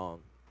the song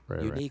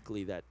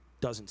uniquely that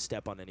doesn't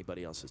step on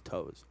anybody else's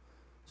toes.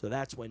 So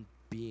that's when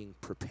being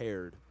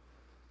prepared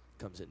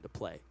comes into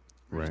play.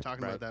 We were just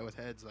talking about that with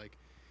Heads, like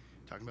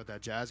talking about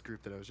that jazz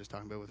group that I was just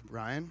talking about with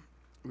Ryan.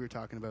 We were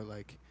talking about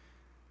like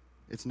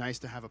it's nice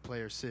to have a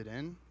player sit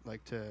in,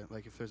 like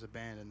if there's a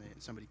band and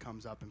somebody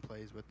comes up and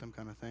plays with them,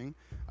 kind of thing.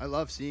 I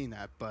love seeing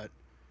that, but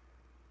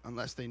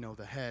unless they know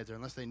the heads or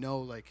unless they know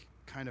like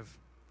kind of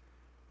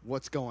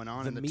what's going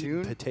on in the meat tune,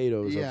 and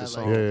potatoes of the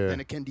song,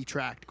 then it can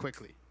detract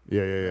quickly.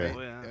 Yeah. Right?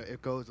 Oh, yeah.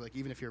 It goes like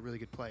even if you're a really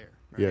good player.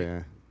 Right?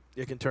 Yeah.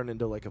 it can turn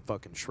into like a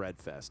fucking shred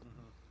fest.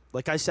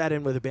 Like I sat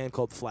in with a band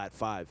called Flat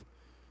 5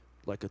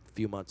 like a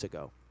few months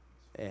ago,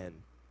 and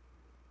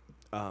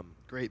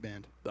great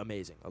band,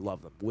 amazing. I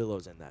love them.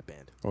 Willow's in that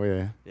band. Oh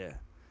yeah. Yeah.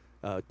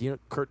 Do you know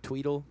Kurt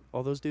Tweedle?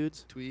 All those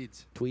dudes?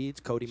 Tweeds,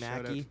 Cody Shout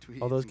out Mackey, to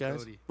Tweeds all those and guys.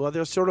 Cody. Well,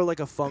 they're sort of like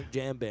a funk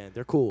jam band.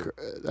 They're cool.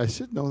 I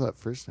should know that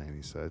first name.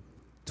 He said.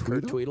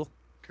 Kurt Tweedle.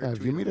 Yeah,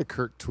 if you meet a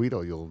Kirk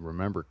Tweedle, you'll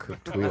remember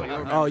Kirk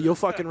Tweedle. Oh, you'll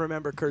fucking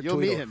remember Kurt You'll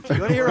Tweedle. meet him. You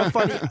want to hear a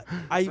funny?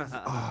 I You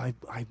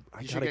gotta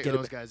should get get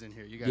those him. guys in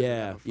here.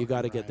 You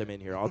gotta get them in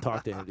here. I'll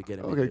talk to him to get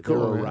him. Okay, in here. cool,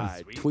 They're a man.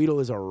 ride. Sweet. Tweedle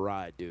is a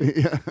ride, dude.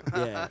 Yeah.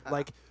 Yeah,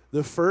 like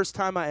the first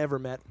time I ever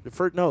met.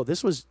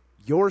 This was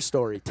your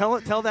story. Tell We're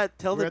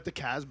at the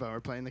Casbah. We're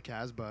playing the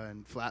Casbah,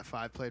 and Flat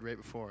 5 played right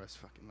before us.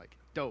 Fucking like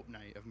dope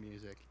night of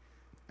music,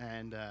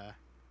 and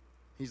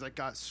he's like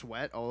got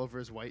sweat all over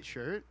his white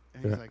shirt,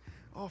 and he's like,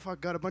 "Oh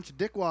fuck, got a bunch of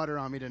dick water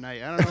on me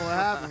tonight. I don't know what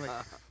happened." I'm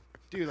like,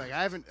 dude, like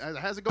I haven't.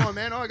 How's it going,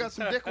 man? Oh, I got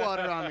some dick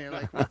water on me.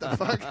 Like, what the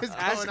fuck is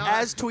going on?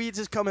 As Tweeds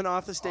is coming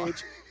off the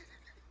stage,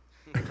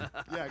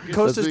 Yeah, good.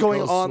 Costa's he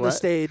going call on the sweat?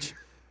 stage.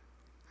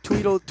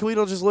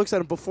 Tweedle just looks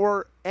at him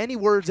before any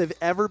words have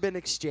ever been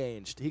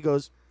exchanged. He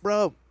goes,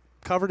 "Bro,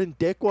 covered in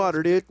dick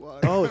water, dude.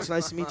 water." Oh, it's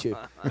nice to meet you."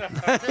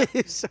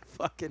 He's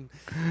fucking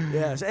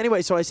So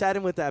anyway, so I sat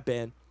in with that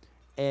band,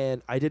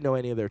 and I didn't know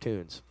any of their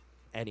tunes,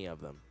 any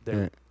of them.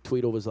 Yeah.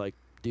 Tweedle was like,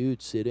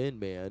 "Dude, sit in,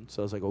 man."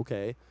 So I was like,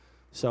 "Okay."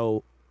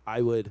 So I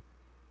would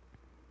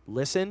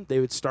listen. They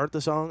would start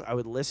the song. I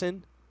would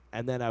listen,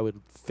 and then I would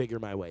figure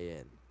my way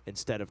in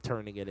instead of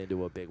turning it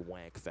into a big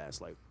wank fest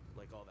like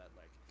all that.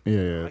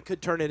 Yeah. I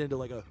could turn it into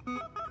like a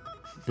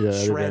Yeah.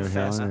 shred Van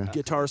fest Halen, yeah.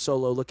 guitar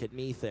solo look at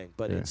me thing,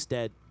 but Yeah.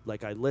 instead,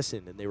 like I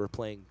listened and they were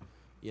playing,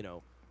 Yeah.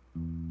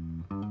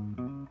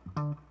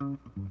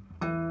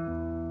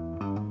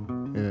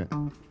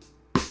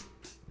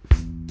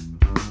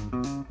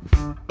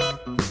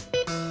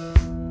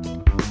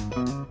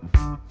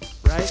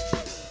 right?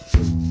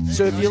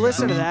 So if you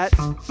listen to that,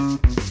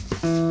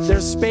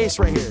 there's space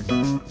right here.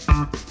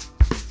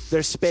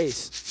 There's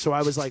space. So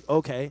I was like,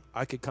 okay,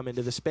 I could come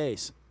into the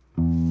space.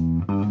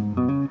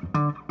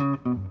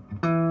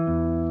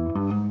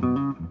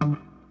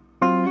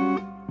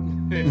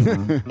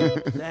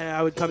 Then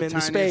I would come into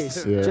tiniest-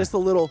 space. Yeah. Just a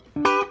little.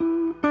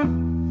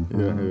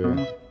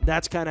 Yeah.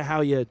 That's kind of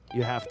how you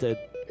have to.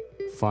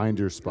 Find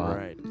your spot.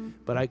 Right.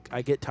 But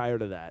I get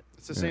tired of that.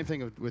 It's the same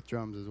thing with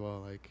drums as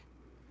well.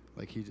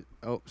 Like he,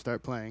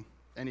 start playing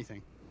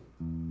anything.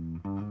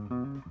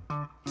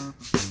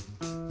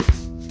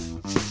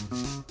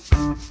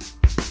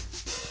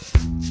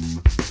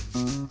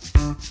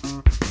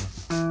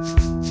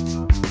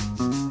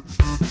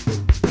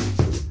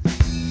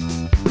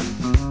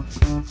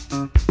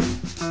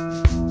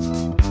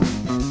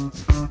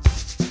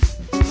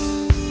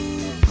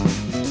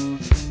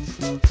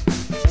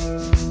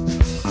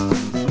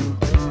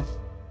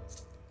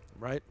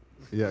 Right?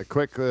 Yeah.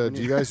 Quick. Do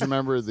you guys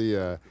remember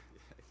the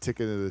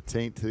ticket of the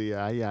taint to the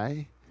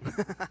eye?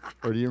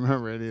 Or do you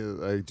remember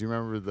any? Do you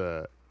remember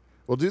the?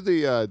 Well, do the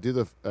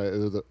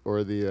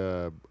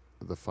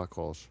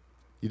fuckholes.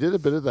 You did a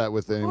bit of that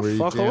with the where you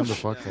jammed the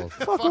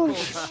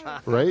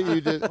fuckholes. Right?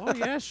 You did. Oh,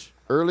 yes.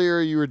 Earlier,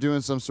 you were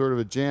doing some sort of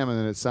a jam, and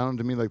then it sounded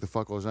to me like the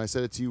fuckholes. And I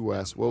said it to you,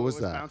 Wes. What was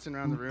that? Bouncing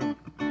around the room.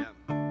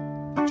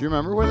 Do you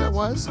remember what that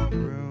was?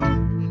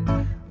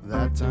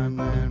 That time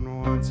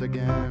then once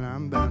again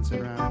I'm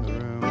bouncing around the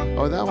room.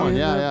 Oh, that one.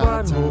 Yeah.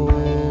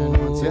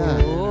 Butthole.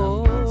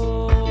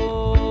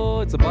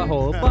 It's a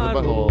butthole. The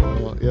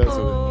butthole. Yeah.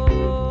 So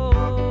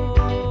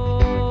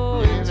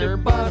It's her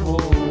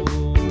butthole.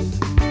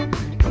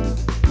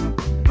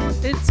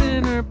 It's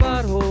in her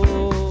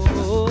butthole.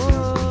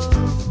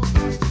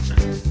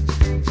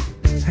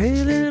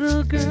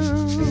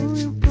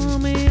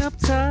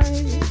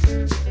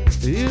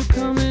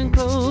 coming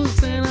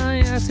close, and I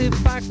asked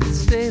if I could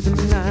stay the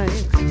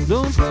night.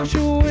 Don't push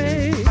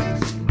away,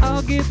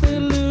 I'll get the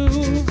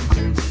lube.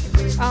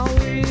 I'll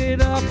wait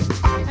it up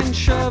and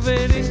shove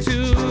it into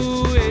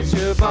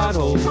your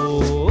butthole.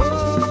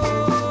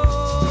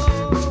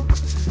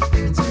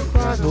 It's your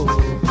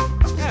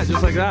butthole. Yeah,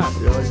 just like that.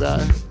 You like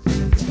that?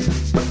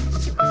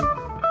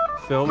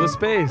 Fill the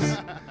space.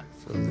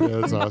 Yeah,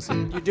 that's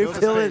awesome. You do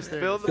fill it.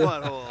 Fill the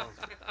butthole.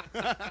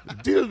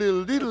 Diddle,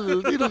 diddle,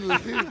 diddle, diddle.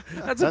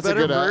 That's a That's a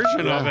better good, version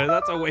of yeah. it.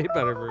 That's a way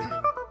better version.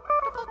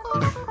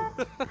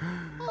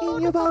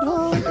 In your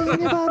butthole, in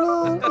your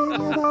butthole, in your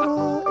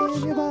butthole,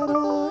 in your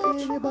butthole,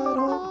 in your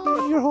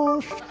butthole, in your hole,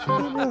 in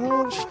your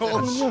hole,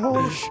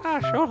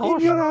 in your hole,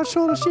 in your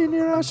asshole, in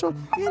your asshole,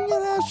 in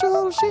your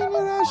asshole, in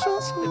your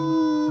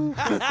asshole.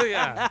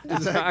 Yeah,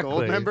 Is that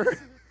gold member?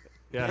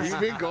 Yeah, You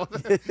mean gold?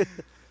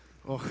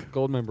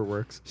 gold member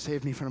works.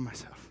 Saved me from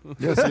myself.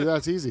 Yeah, see,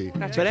 that's easy.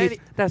 But any,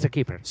 That's a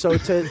keeper. so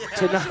to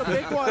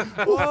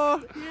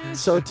not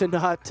so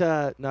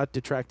to not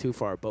detract too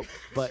far, but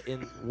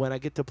when I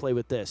get to play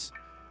with this,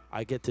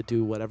 I get to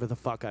do whatever the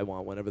fuck I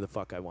want, whenever the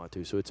fuck I want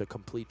to. So it's a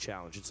complete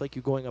challenge. It's like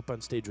you going up on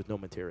stage with no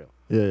material,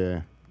 Yeah,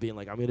 yeah. being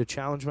like, I'm going to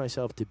challenge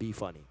myself to be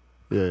funny,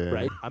 Yeah, yeah.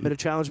 right? I'm going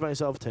to challenge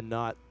myself to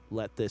not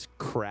let this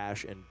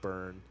crash and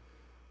burn.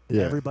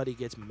 Yeah. Everybody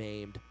gets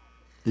maimed.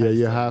 Yeah, type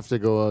you thing. have to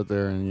go out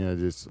there and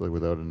just like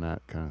without a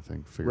net kind of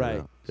thing. Figure it Right.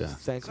 out. Yeah.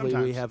 Thankfully, we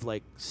Sometimes. have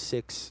like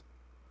 6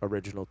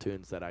 original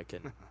tunes that I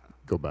can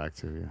Go back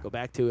to, yeah. go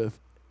back to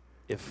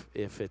if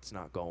it's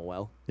not going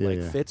well. Yeah, like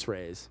yeah.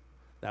 Fitzray's,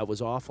 that was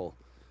awful.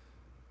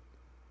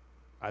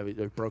 I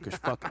broke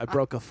I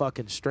broke a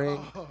fucking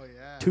string. Oh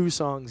yeah. 2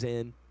 songs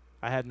in,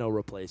 I had no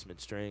replacement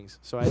strings,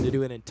 so I had to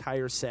do an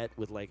entire set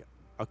with like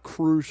a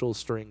crucial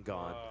string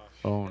gone.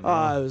 Oh,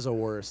 no. It was the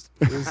worst.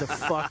 It was the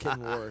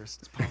fucking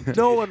worst.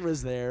 No one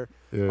was there.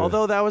 Yeah.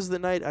 Although that was the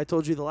night I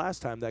told you the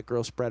last time that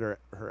girl spread her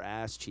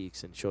ass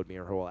cheeks and showed me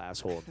her whole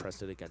asshole and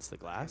pressed it against the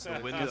glass.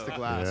 Against the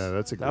glass. Yeah,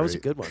 that's a great. That was a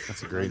good one.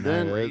 That's a great And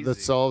night. then- That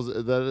solves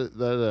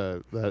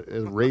that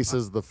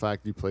erases the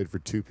fact you played for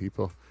 2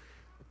 people.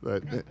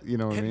 That you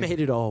know what I It mean? made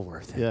it all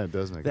worth it. Yeah, it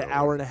does make The it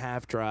hour work. and a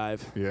half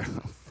drive. Yeah.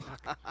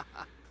 Fuck.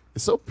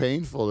 It's so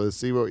painful to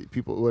see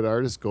what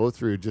artists go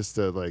through just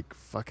to like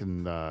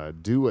fucking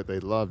do what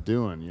they love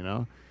doing, you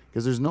know?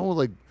 Because there's no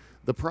like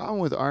the problem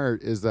with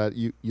art is that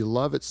you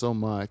love it so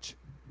much,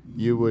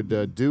 you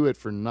would do it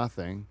for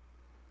nothing,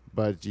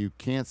 but you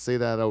can't say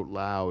that out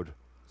loud,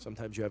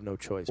 Sometimes you have no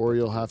choice. or but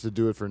you'll to do have to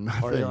do it for it. Or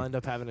you'll nothing. end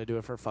up having to do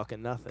it for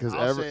fucking nothing. 'Cause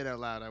I'll say it out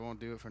loud. I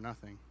won't do it for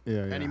nothing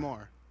Yeah, yeah.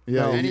 anymore.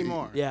 Yeah, No, you-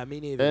 anymore. Yeah, me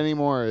neither.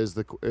 Anymore is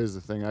the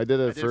thing. I did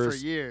it I at did it for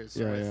first. years.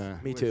 Yeah, with, yeah.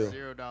 Me with too.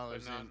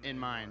 $0 in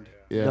mind.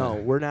 Yeah. No,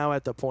 we're now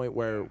at the point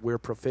where we're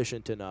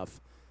proficient enough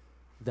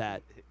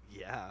that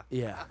Yeah.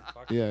 yeah.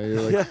 Yeah,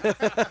 you're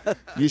like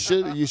you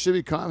should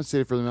be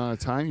compensated for the amount of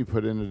time you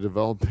put into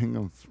developing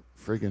a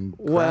friggin' craft.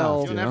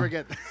 Well- you You'll know? never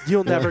get that.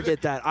 You'll never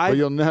get that. But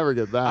you'll never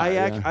get that.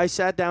 yeah. I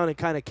sat down and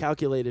kind of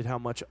calculated how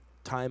much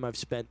time I've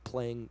spent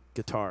playing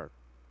guitar,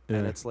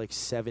 and Yeah. it's like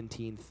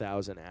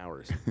 17,000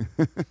 hours.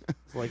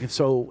 Like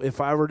if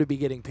I were to be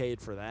getting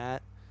paid for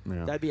that,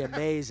 Yeah. that'd be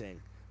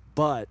amazing.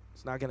 But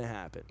it's not going to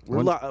happen.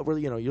 We're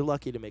you're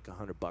lucky to make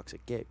 $100 a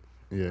gig,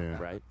 Yeah.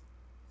 right?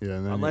 Yeah.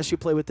 And then Unless you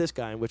play with this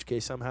guy, in which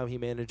case somehow he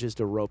manages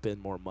to rope in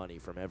more money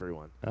from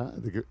everyone.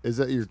 is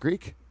that your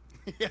Greek?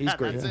 Yeah, He's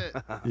great. That's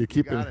it. You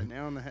keep Got it. it.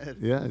 Nail on the head.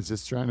 Yeah, it's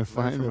just trying to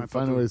from my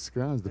find a way papa. to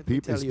scrounge. The Let me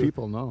people, tell you.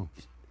 people know.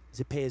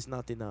 The pay is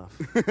not enough.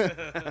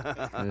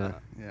 Yeah.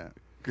 Yeah.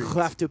 You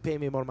have to pay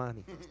me more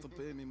money. To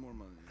pay me more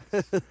money.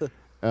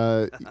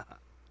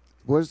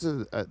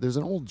 There's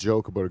an old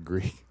joke about a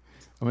Greek.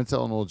 I'm gonna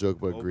tell an old joke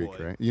about a Oh, Greek,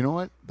 boy. right? You know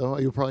what? Though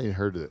you probably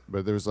heard it,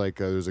 but there was like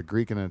there's a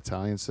Greek and an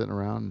Italian sitting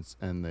around,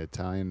 and the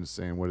Italian is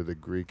saying, "What did the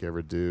Greek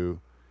ever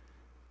do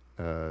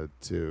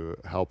to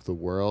help the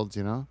world?"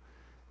 You know,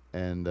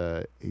 and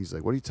he's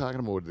like, "What are you talking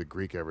about? What did the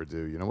Greek ever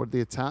do? You know, what did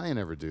the Italian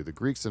ever do? The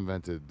Greeks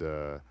invented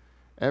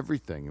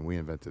everything, and we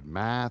invented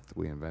math,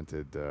 we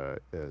invented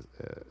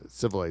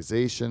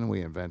civilization,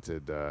 we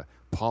invented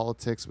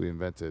politics, we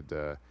invented."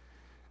 It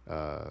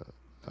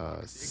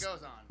goes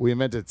on. We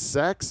invented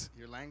sex,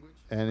 Your language.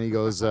 and he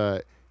goes,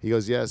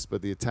 yes,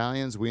 but the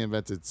Italians, we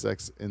invented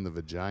sex in the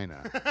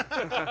vagina.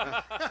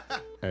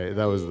 Hey,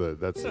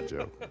 that's the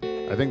joke.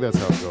 I think that's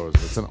how it goes.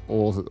 It's an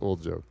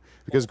old joke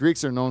because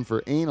Greeks are known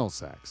for anal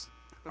sex.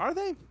 Are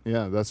they?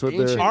 Yeah, that's what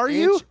Ancient, they're. Are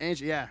you?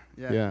 Ancient, yeah.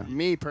 Yeah.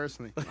 Me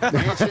personally.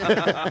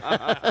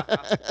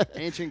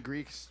 Ancient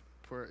Greeks,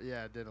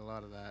 did a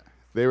lot of that.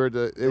 They were.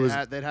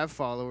 They'd have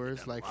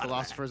followers, like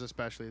philosophers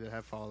especially. They'd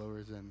have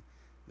followers and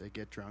they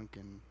get drunk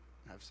and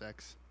have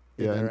sex.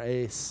 In Yeah, their and-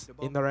 ace.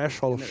 In their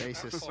asshole. In their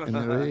aces. In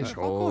their age.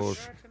 Oh,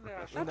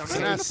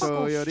 Chatters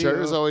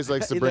Chatters always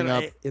likes to bring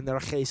up. In their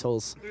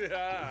hazeholes.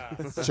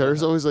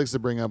 Chatters always likes to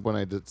bring up when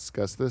I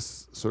discuss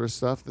this sort of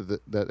stuff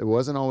that it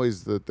wasn't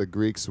always that the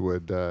Greeks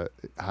would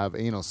have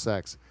anal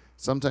sex.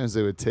 Sometimes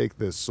they would take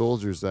the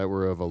soldiers that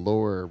were of a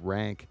lower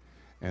rank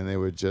and they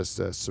would just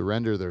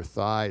surrender their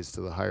thighs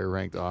to the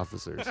higher-ranked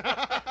officers.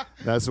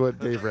 That's what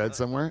Dave read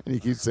somewhere, and he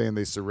keeps saying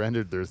they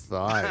surrendered their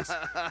thighs.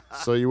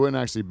 So you wouldn't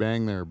actually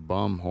bang their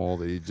bum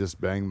hole; you just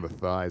bang the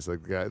thighs.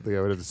 Like the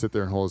guy would have to sit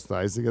there and hold his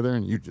thighs together,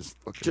 and you just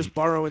fucking Just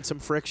borrowing some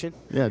friction.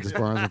 yeah, just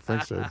borrowing some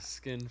friction.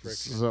 Skin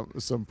friction.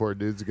 Some poor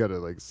dude's got to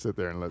like sit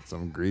there and let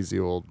some greasy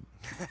old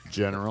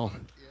general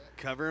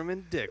Cover him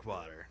in dick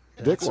water.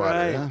 dick That's water.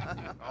 right.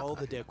 Yeah. All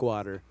the dick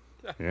water.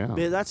 Yeah.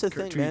 Man, that's the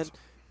thing, man.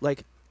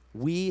 Like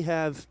we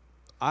have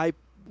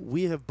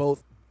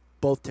both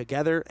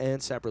together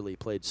and separately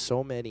played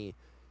so many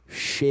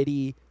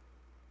shitty,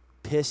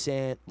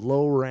 pissant,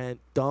 low rent,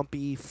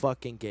 dumpy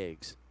fucking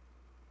gigs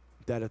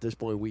that at this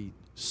point we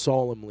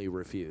solemnly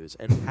refuse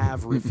and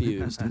have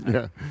refused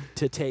Yeah.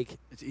 to take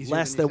It's easier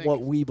less than than you what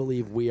think. we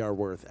believe we are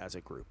worth as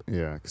a group.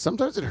 Yeah. 'Cause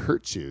sometimes it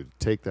hurts you to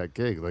take that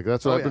gig. Like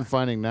that's what Oh, I've been yeah.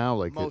 finding now.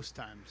 Like Most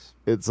times.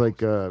 it's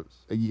like Most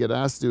times. you get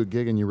asked to do a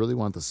gig and you really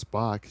want the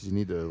spot because you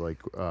need to like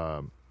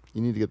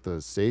you need to get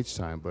the stage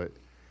time, but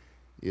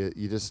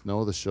you just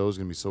know the show's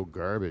gonna be so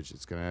garbage.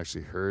 It's gonna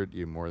actually hurt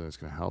you more than it's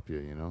gonna help you.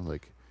 You know,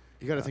 like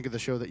You got to think of the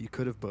show that you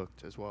could have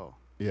booked as well,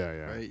 yeah.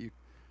 right? You,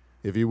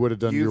 If you would have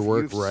done your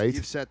work right,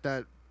 You've set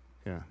that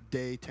yeah,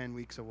 day 10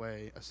 weeks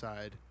away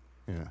aside,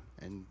 yeah,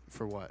 and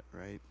for what,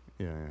 right?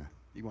 yeah.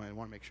 You want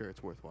to make sure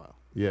it's worthwhile.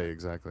 Yeah,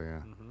 exactly. Yeah,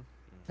 Mm-hmm.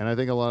 and I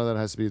think a lot of that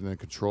has to be in the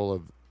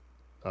control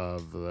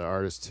of the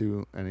artist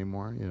too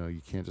anymore. You know,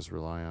 you can't just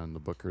rely on the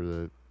booker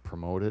to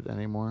promote it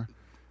anymore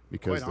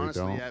because Quite they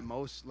honestly, don't. at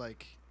most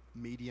like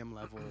medium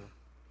level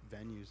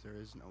venues, there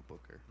is no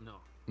booker. No.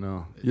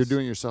 No, you're It's-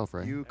 doing it yourself,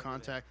 right?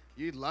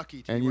 You're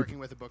lucky to And be you- working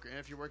with a booker, and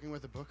if you're working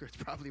with a booker, it's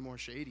probably more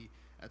shady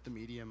at the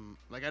medium.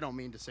 Like I don't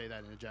mean to say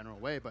that in a general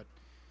way, but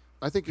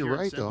I think you're pure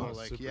and right simple, though.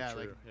 Like Super yeah,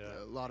 true, like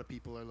yeah. a lot of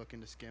people are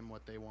looking to skim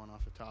what they want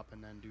off the top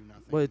and then do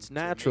nothing. Well, it's to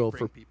make- natural bring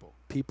for people.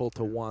 people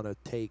to want to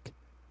take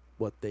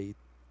what they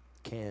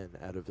can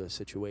out of the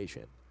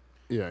situation,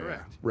 Yeah,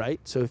 Correct. right?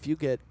 So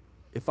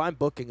if I'm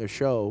booking a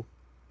show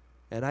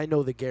and I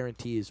know the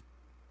guarantee is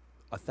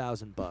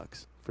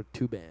 $1,000 for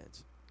 2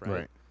 bands, yeah. right?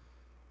 Right.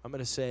 I'm going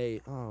to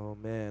say, oh,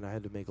 man, I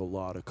had to make a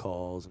lot of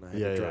calls and I had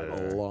Yeah, to drive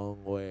yeah, yeah. a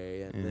long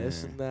way and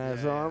this Yeah. and that,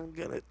 Yeah, so yeah. I'm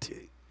going to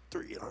take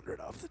 $300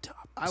 off the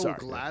top. I will Sorry.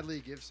 gladly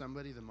give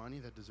somebody the money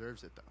that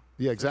deserves it, though.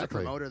 Yeah, If there's a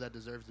exactly. promoter that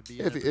deserves to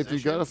be in If a you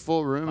got a position,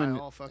 full room by and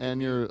all fucking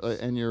and you're means.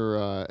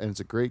 and it's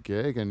a great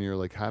gig and you're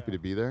like happy to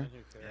be there.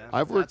 Yeah.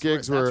 I've worked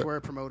gigs that's where where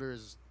a promoter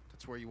is.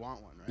 That's where you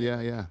want one, right?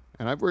 yeah,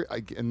 and I've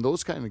worked in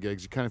those kind of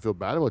gigs. You kind of feel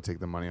bad about taking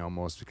the money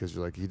almost because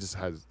you're like he just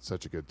had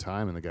such a good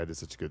time and the guy did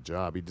such a good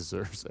job. He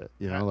deserves it,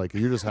 you know. Like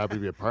you're just happy to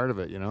be a part of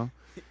it, you know.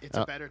 It's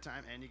a better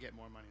time, and you get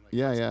more money. Like,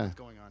 Yeah, what's, yeah. What's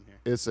going on here?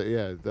 It's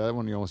that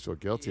one you almost feel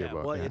guilty Yeah,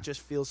 about. well, yeah. it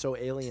just feels so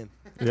alien.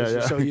 Yeah, 'Cause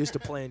you're yeah. so used to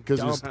playing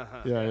dump.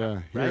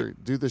 yeah. Right? Here,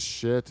 do this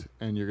shit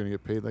and you're gonna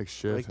get paid like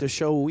shit. Like the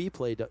show we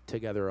played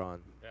together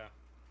on. Yeah.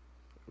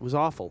 It was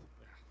awful.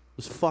 It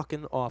was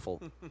fucking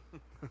awful.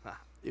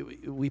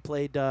 We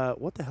played,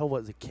 what the hell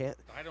was it?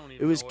 I don't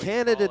even It was know what you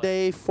Canada call it.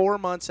 Day 4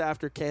 months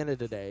after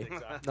Canada Day.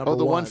 Exactly. Number oh,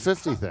 the one.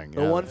 150 thing.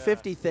 The Yeah.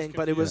 150 thing, It's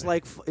but it was confusing.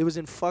 like, it was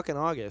in fucking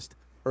August.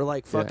 Or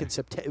like fucking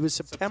September. It was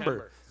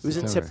September. It was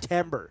in September.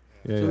 September.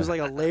 Yeah, So it was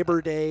yeah. like a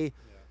Labor Day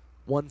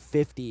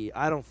 150.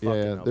 I don't fucking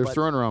Yeah, know. they're but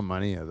throwing around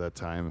money at that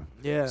time.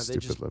 yeah, they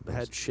Stupid just liberals.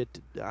 had shit.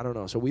 I don't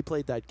know. So we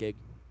played that gig.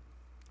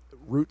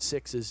 Route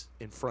 6 is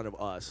in front of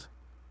us.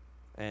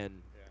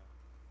 And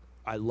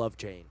I love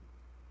Jane.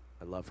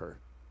 I love her.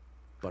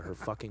 But her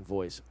fucking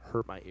voice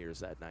hurt my ears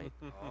that night.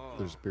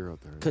 There's beer out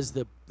there. Because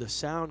the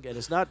sound, and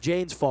it's not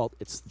Jane's fault.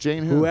 It's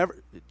Jane who? whoever.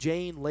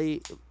 Jane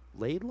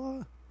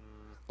Laidlaw?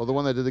 Oh, the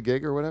one that did the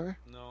gig or whatever.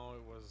 No,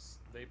 it was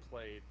they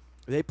played.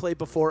 They played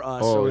before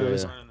us. Oh, so yeah, it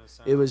was yeah. Running the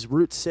sound. it was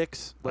Route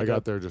 6. I like got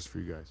a- there just for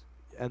you guys.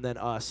 and then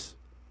us,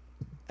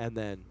 and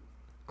then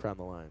Crown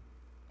the Line.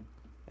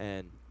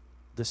 And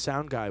the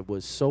sound guy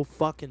was so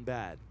fucking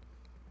bad.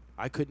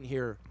 I couldn't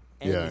hear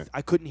Yeah.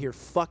 I couldn't hear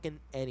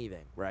fucking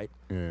anything, right?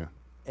 Yeah.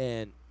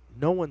 And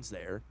no one's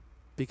there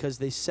because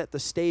they set the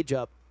stage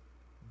up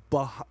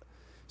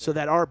so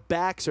that our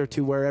backs are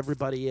to where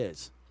everybody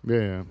is.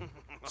 Yeah.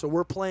 So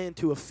we're playing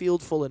to a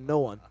field full of no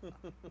one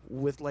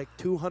with like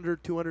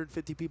 200,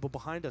 250 people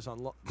behind us on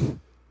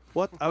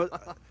what?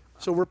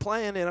 So we're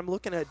playing and I'm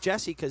looking at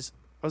Jesse because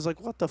I was like,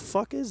 what the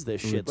fuck is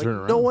this And shit? we Like,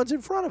 turn no around. one's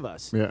in front of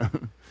us. Yeah.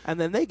 And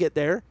then they get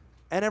there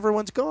and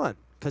everyone's gone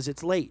because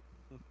it's late.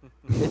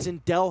 It's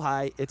in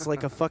Delhi. It's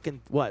like a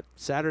fucking,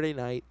 Saturday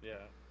night. Yeah.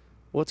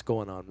 What's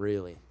going on,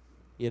 really?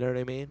 You know what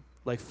I mean?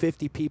 Like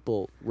 50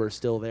 people were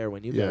still there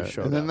when you Yeah. guys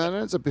showed And then up. that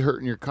ends up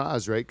hurting your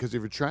cause, right? Because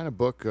if you're trying to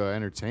book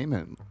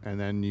entertainment and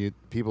then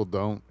people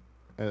don't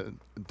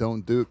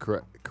do it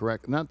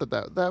correct. Not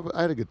that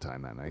I had a good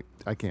time that night.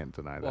 I can't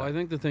deny that. Well, I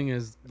think the thing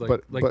is,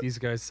 But these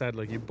guys said,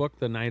 like you book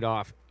the night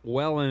off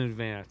well in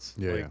advance.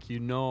 Yeah, like you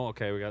know,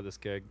 okay, we got this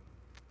gig,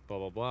 blah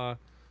blah blah.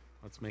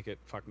 Let's make it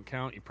fucking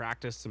count. You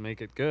practice to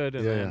make it good,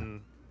 and Yeah, yeah.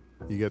 then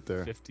you get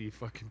there. 50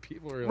 fucking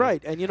people are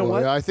Right. And you know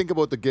what? Yeah, I think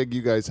about the gig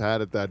you guys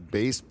had at that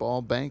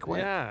baseball banquet.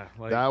 Yeah,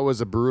 like That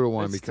was a brutal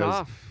one it's because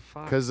tough.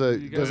 fuck. Because You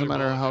it guys doesn't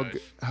matter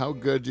apologize. how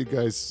good you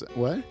guys.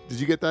 What? Did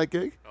you get that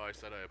gig? Oh, I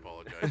said I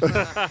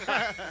apologize.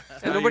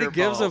 And nobody your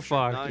gives a fault.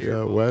 fuck. Not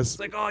Yeah, Wes. It's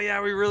like, oh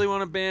yeah, we really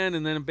want a band,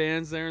 and then a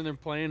band's there and they're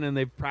playing and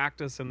they've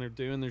practiced and they're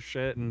doing their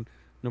shit, and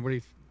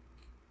nobody.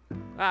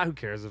 Who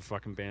cares if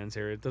fucking band's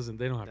here? It doesn't.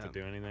 They don't have to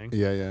do anything.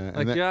 Yeah, yeah. Like,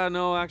 And, then- yeah,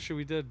 no, actually,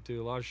 we did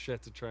do a lot of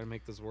shit to try and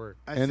make this work.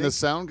 I and the think-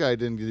 sound guy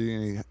didn't do you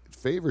any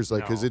favors,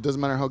 like, because No. it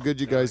doesn't matter how good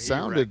you No, guys he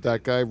sounded. wrecked That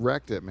it. guy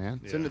wrecked it, man.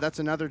 So that's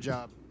another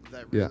job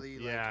that Yeah. really,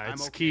 like, Yeah, I'm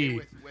it's okay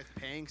key. with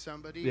paying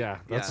somebody. Yeah,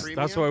 that's premium.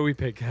 that's why we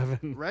pay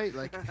Kevin. Right,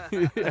 like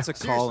It's a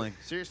seriously- calling.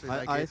 Seriously, I,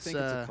 like I it's, think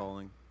it's a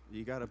calling.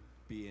 You got to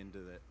be into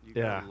it. You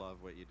Yeah. got to love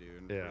what you do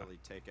and Yeah. really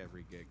take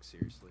every gig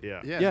seriously.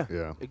 Yeah. Yeah. Yeah,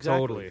 Yeah. exactly.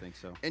 Totally. I think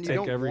so. And you Take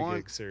don't every want,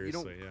 gig seriously,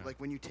 You don't, yeah. Like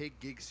when you take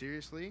gigs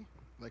seriously,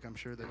 like I'm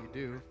sure that you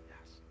do.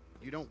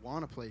 You don't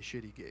want to play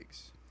shitty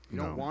gigs. You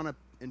don't No. want to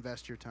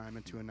invest your time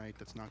into a night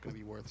that's not going to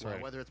be worthwhile,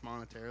 right. whether it's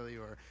monetarily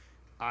or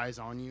eyes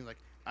on you. Like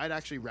I'd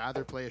actually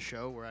rather play a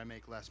show where I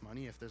make less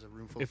money if there's a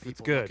room full If of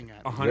it's people good, looking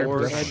at me.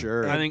 100%. For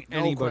sure. I think No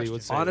anybody question.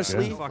 would say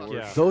Honestly, that. Fuck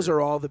yeah. Those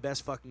are all the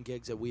best fucking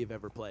gigs that we have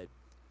ever played,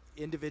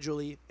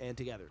 individually and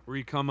together. Where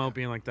you come out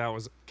being like, that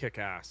was kick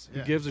ass.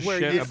 Yeah. Who gives a Where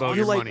shit you, about you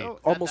your like money?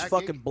 almost At that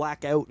fucking gig?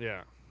 black out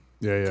Yeah.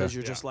 Yeah, yeah. because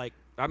you're Yeah. just like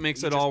That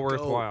makes you it all just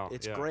go. worthwhile.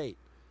 It's Yeah. great.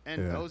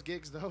 And Yeah. those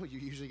gigs, though, you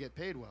usually get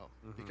paid well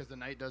because the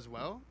night does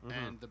well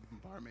and the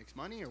bar makes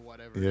money or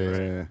whatever. it Yeah, is.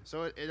 yeah, yeah.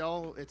 So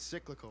it's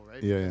cyclical,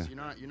 right? Yeah, Because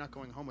yeah. you're not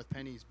going home with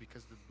pennies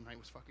because the night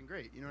was fucking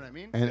great. You know what I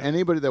mean? And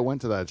anybody that went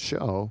to that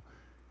show,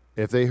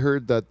 if they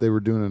heard that they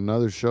were doing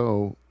another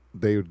show,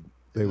 they would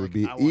Like,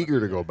 be I wanna eager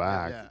be to go there. Yeah,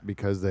 back yeah.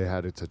 because they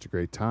had such a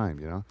great time,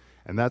 you know.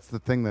 And that's the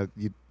thing that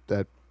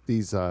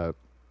these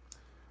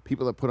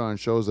people that put on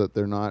shows that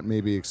they're not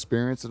maybe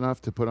experienced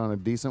enough to put on a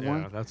decent Yeah,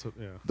 one. that's what,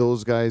 yeah.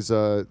 Those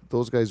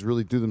guys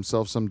really do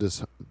themselves some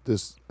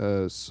disjustice.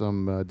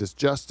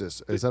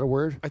 Is that a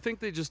word? I think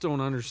they just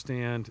don't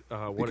understand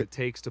what Because- it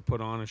takes to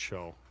put on a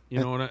show. You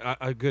know, and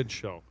a good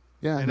show.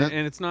 Yeah, And, that-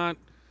 and it's not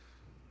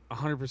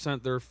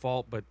 100% their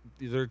fault, but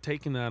they're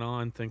taking that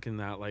on thinking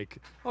that, like,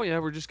 oh, yeah,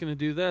 we're just going to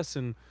do this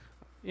and,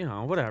 you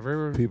know,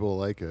 whatever. people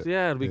like it.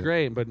 Yeah, it'll be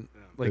great. But,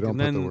 like, don't and put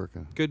the then work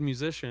in. good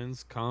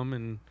musicians come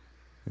and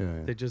Yeah,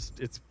 yeah. they just,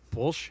 it's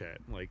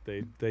bullshit. Like,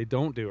 they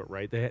don't do it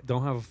right. They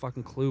don't have a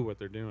fucking clue what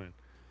they're doing.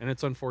 And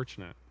it's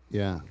unfortunate.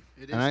 Yeah.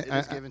 It is, And it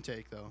is give and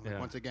take, though. Like, Yeah.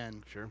 once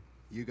again, Sure.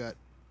 you got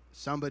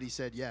somebody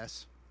said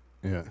yes.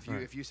 Yeah.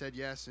 If you said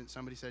yes and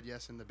somebody said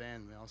yes in the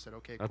band, they all said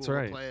okay, That's cool,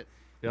 right. we'll play it.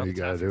 Yep. You It's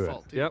gotta half your do it.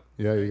 fault, too. Yep.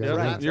 Yeah, you Yeah, got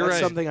right. to. You're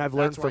That's right. something I've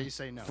learned That's why from you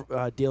say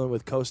no. dealing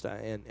with Costa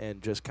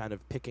and just kind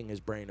of picking his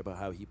brain about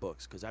how he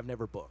books because I've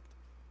never booked.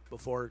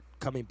 Before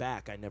coming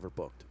back, I never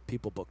booked.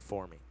 People booked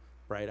for me,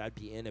 right? I'd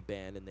be in a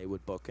band and they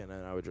would book and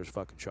then I would just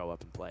fucking show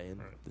up and play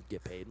and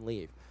get paid and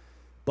leave.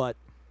 But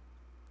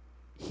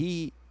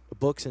he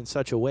books in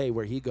such a way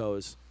where he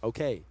goes,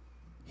 okay,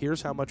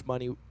 here's how much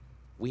money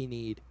we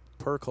need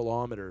per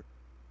kilometer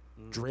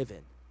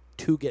driven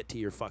to get to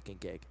your fucking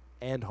gig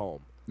and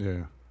home.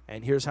 Yeah.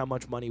 And here's how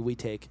much money we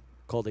take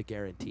called a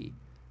guarantee.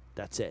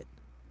 That's it.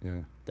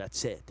 Yeah.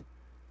 That's it.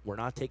 We're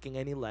not taking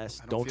any less.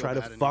 I don't Don't feel try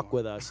to bad fuck anymore.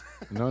 with us.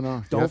 No, no.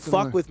 you Don't have to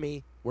fuck learn. with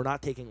me. We're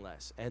not taking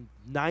less. And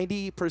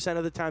 90%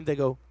 of the time they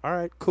go, all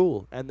right,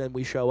 cool. And then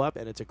we show up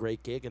and it's a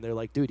great gig. And they're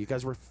like, dude, you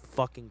guys were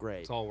fucking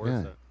great. It's all worth Yeah.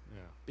 it.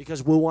 Yeah.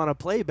 Because we'll want to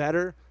play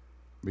better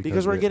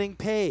because we're we- getting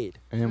paid.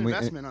 and An we,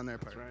 investment on their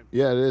part.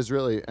 Yeah, it is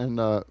really. And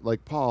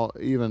like Paul,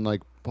 even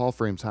like Paul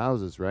frames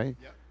houses, right?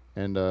 Yep.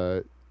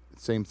 And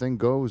same thing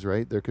goes,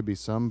 right? There could be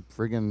some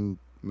friggin'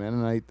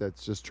 Mennonite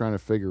that's just trying to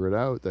figure it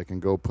out that can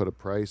go put a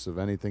price of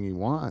anything he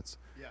wants.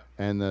 Yeah.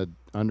 And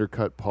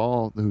undercut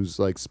Paul, who's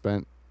like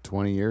spent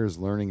 20 years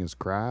learning his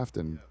craft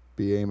and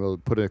be able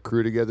to put a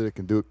crew together that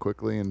can do it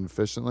quickly and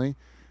efficiently.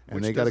 And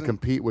Which they got to doesn't-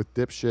 compete with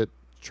dipshit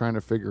trying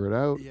to figure it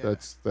out. Yeah.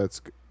 That's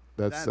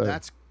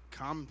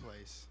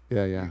commonplace.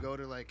 yeah, yeah, You go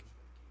to like,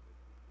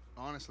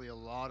 honestly, a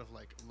lot of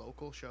like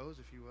local shows,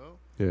 if you will,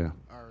 yeah,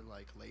 are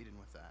like laden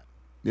with that.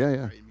 yeah,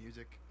 yeah. Right?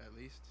 Music, at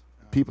least.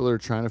 People are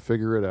trying to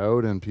figure it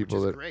out, and which people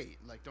is that great.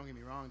 Like, don't get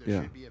me wrong, there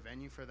Yeah. should be a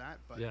venue for that,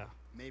 but Yeah.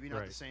 maybe not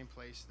Right. the same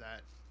place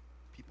that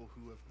people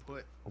who have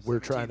put We're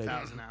trying to-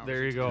 17,000 hours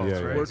There you into go. it. Yeah,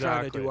 yeah. We're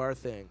Exactly. trying to do our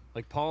thing.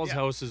 Like Paul's Yeah.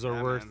 houses are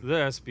Yeah, worth man.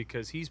 this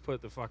because he's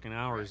put the fucking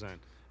hours in,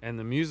 and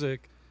the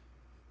music,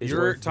 Is your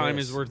worth time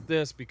this. is worth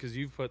this because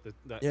you've put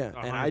that. Yeah, and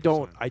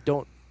 100%. I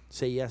don't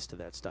say yes to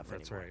that stuff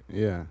That's anymore. right.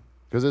 yeah,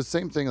 because it's the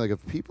same thing. Like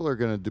if people are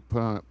gonna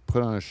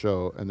put on a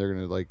show and they're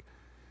gonna like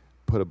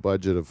put a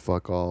budget of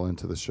fuck all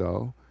into the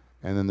show,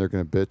 and then they're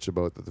gonna bitch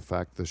about the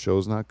fact the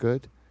show's not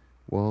good.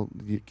 Well,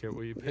 you Get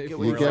what you pay get for.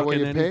 what you get what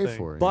you fucking pay anything.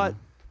 for. you But know?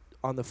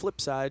 on the flip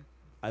side,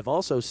 I've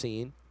also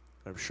seen,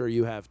 I'm sure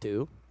you have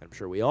too, I'm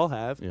sure we all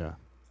have, yeah,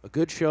 a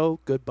good show,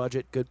 good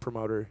budget, good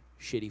promoter,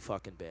 shitty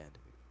fucking band.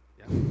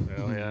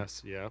 Oh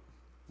yes, yep,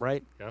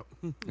 Right? yep.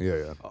 yeah,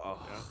 yeah. Oh,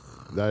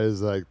 That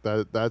is like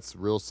that. That's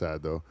real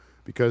sad though,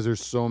 because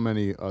there's so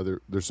many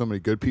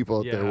good people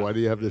out there. Yeah, Why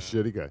do you have this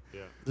yeah. shitty guy?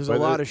 Yeah. there's But a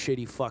lot it- of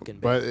shitty fucking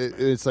But bands.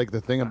 it's like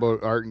the thing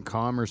about art and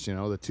commerce. You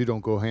know, the two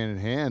don't go hand in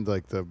hand.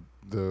 Like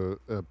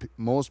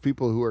most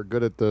people who are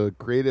good at the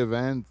creative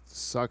end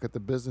suck at the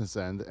business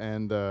end,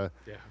 and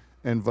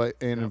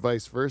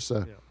vice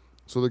versa. Yeah.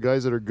 So the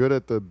guys that are good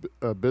at the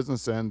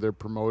business end, they're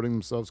promoting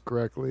themselves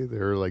correctly.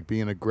 They're like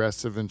being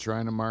aggressive and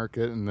trying to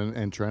market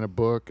and trying to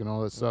book and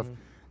all that stuff.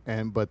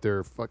 But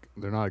they're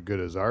not good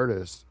as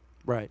artists.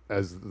 Right.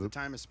 As The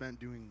time is spent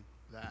doing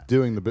that.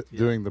 doing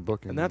the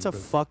booking. And that's a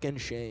fucking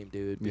shame,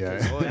 dude. Yeah.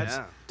 Because Oh, that's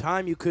yeah.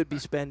 time you could be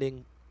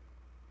spending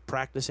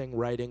practicing,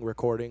 writing,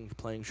 recording,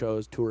 playing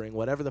shows, touring,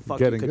 whatever the fuck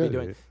Getting you could good be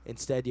at doing. it.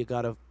 Instead, you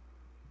got to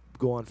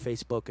go on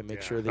Facebook and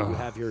make sure that you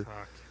have your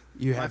Fuck.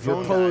 you My have your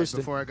phone died post.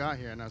 before I got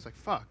here, and I was like,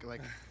 "Fuck!"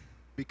 Like,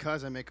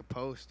 because I make a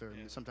post or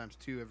sometimes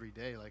 2 every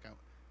day. Like,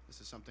 this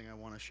is something I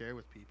want to share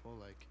with people.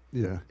 Like,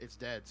 Yeah. it's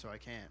dead, so I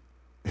can't.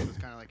 So it's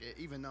kind of like,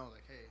 even though,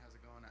 like, hey, how's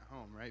it going at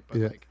home, right? But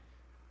Yeah. like,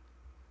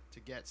 to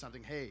get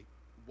something, hey,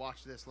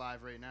 watch this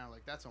live right now.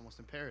 Like, that's almost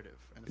imperative.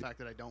 And the fact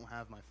that I don't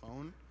have my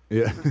phone,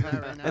 Yeah. that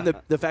right now, And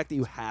the fact that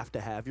you have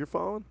to have your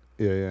phone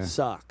Yeah.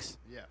 sucks.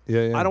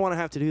 Yeah. I don't want to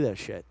have to do that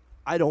shit.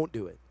 I don't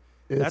do it.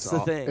 That's the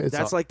thing. It's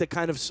That's like the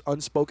kind of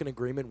unspoken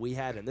agreement we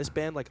had in this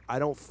band. Like, I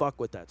don't fuck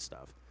with that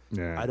stuff.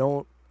 Yeah. I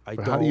don't.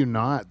 But how do you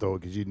not though?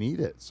 Because you need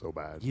it so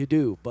bad. You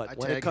do, but I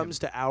when tag it comes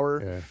to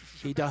our, Yeah.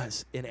 he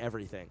does in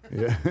everything.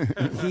 Yeah.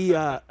 He,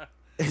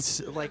 it's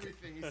like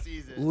everything he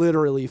sees it.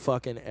 literally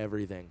fucking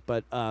everything.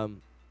 But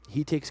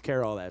he takes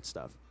care of all that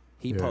stuff.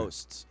 He Yeah.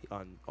 posts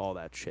on all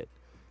that shit.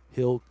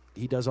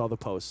 He does all the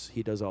posts.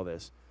 He does all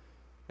this,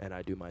 and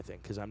I do my thing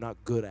because I'm not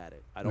good at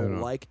it. I don't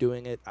No. like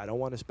doing it. I don't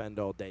want to spend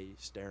all day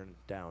staring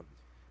down.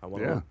 I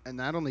want Yeah. to. And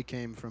that only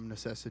came from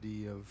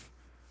necessity of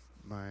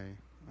my,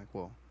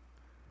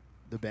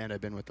 the band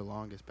I've been with the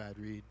longest, Bad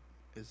Read,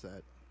 is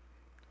that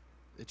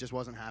it just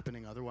wasn't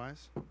happening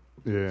otherwise.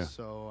 Yeah.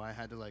 So I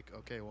had to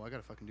okay, well, I got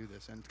to fucking do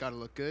this. And it's got to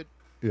look good.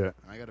 Yeah.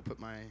 And I got to put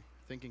my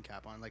thinking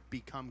cap on,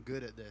 become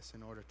good at this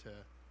in order to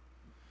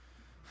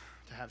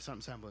have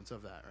some semblance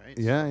of that, right?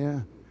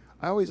 Yeah.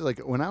 I always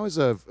when I was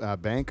a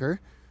banker,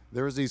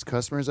 there was these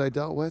customers I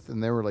dealt with,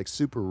 and they were like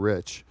super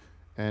rich,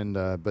 and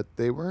but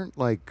they weren't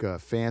like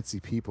fancy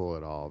people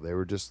at all. They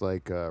were just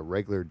like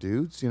regular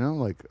dudes,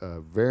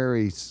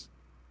 very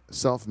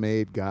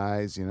self-made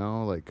guys,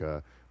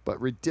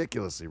 but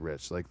ridiculously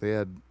rich. Like they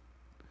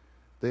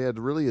had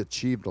really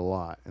achieved a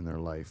lot in their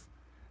life,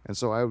 and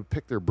so I would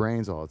pick their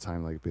brains all the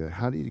time, be like,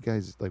 how do you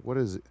guys what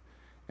is it?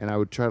 And I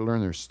would try to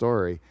learn their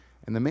story.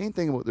 And the main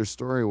thing about their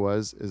story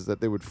is that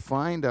they would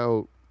find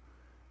out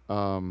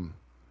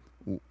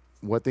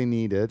what they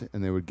needed,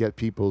 and they would get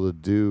people to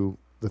do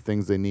the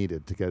things they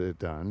needed to get it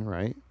done,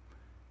 right?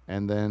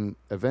 And then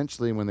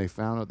eventually when they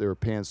found out they were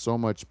paying so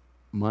much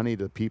money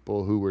to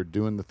people who were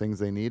doing the things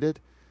they needed,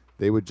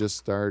 they would just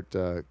start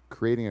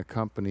creating a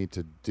company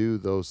to do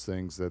those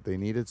things that they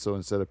needed. So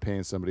instead of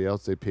paying somebody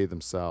else, they paid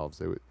themselves.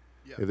 They would.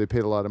 If they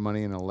paid a lot of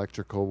money in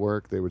electrical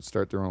work, they would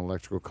start their own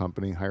electrical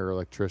company, hire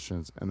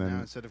electricians, and Now then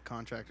instead of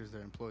contractors,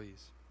 they're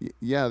employees.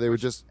 they would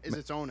just. Is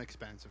its own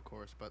expense, of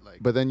course, but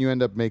But then you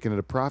end up making it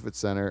a profit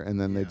center, and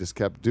then they Yeah. just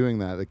kept doing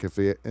that. Like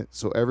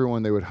so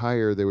everyone they would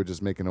hire, they would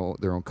just make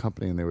their own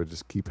company, and they would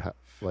just keep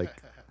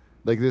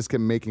they just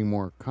kept making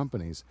more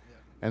companies. Yeah.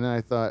 And then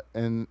I thought,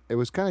 and it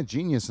was kind of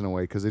genius in a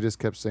way because they just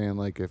kept saying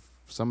if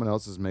someone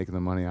else is making the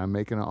money I'm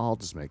making, I'll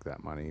just make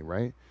that money,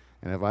 right?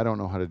 And if I don't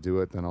know how to do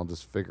it, then I'll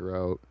just figure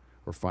out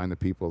or find the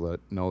people that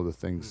know the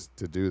things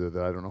to do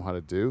that I don't know how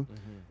to do.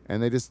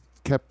 And they just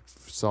kept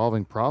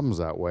solving problems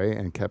that way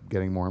and kept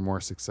getting more and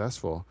more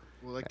successful.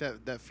 Well,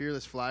 that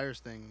Fearless Flyers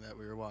thing that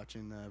we were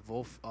watching, the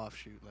Wolf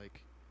offshoot,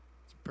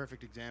 it's a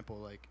perfect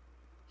example.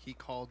 He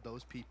called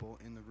those people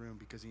in the room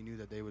because he knew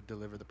that they would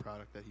deliver the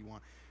product that he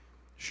wanted.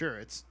 Sure,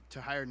 it's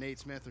to hire Nate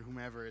Smith or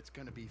whomever. It's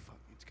gonna be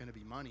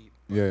money.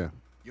 But Yeah.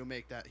 You'll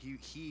make that.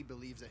 He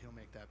believes that he'll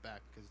make that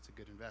back because it's a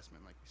good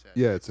investment, like you said.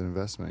 Yeah, it's an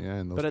investment. Yeah,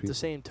 in those But at people. the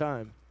same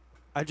time,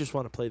 I just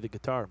want to play the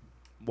guitar.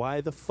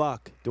 Why the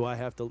fuck do I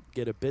have to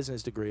get a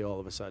business degree all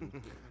of a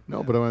sudden?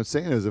 No, but what I'm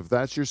saying is if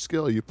that's your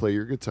skill, you play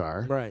your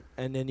guitar. Right.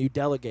 And then you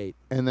delegate.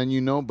 And then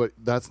but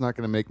that's not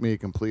going to make me a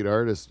complete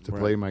artist to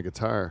play my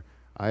guitar.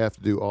 I have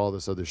to do all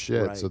this other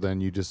shit. Right. So then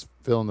you just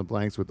fill in the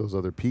blanks with those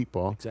other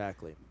people.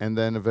 Exactly. And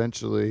then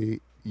eventually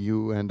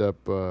you end up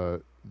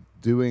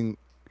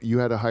you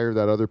had to hire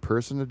that other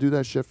person to do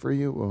that shit for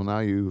you. Well, now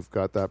you've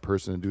got that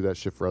person to do that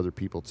shit for other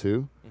people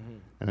too.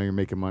 And now you're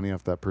making money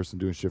off that person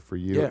doing shit for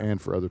you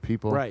and for other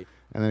people. Right.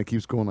 And then it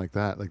keeps going like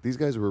that. These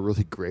guys were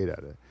really great at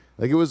it.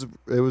 It was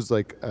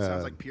like It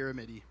sounds like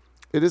pyramid-y.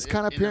 it is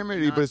kind of in a-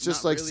 pyramid-y, not- but it's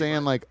just not like really,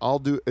 saying but- I'll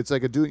do. It's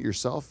like a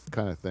do-it-yourself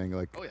kind of thing.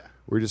 Oh yeah.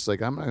 We're just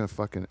like I'm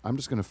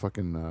just gonna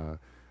fucking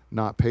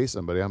not pay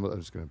somebody. I'm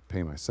just gonna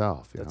pay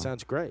myself. You know? That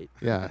sounds great.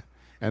 Yeah.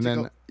 And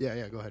then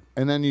go ahead.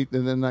 and then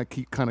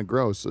that kind of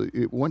grows. So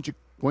once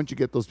you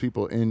get those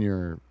people in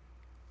your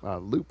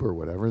loop or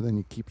whatever, then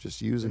you keep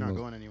just They're using not those.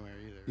 going anywhere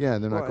either. Yeah,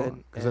 they're not Well, going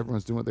and- because and-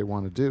 everyone's doing what they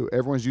want to do.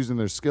 Everyone's using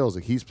their skills.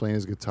 He's playing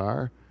his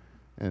guitar,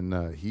 and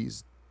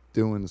he's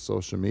doing the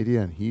social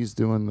media, and he's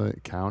doing the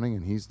accounting,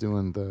 and he's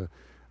doing the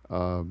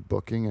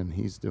booking, and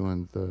he's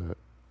doing the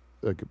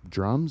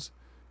drums,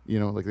 You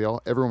know, like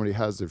everybody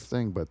has their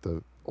thing, but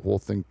the whole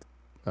thing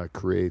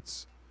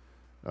creates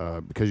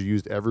because you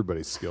used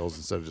everybody's skills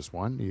instead of just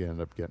one. You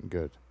end up getting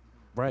good.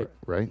 Right.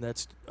 Right. And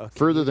that's a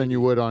Further than you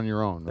community. would on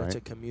your own. That's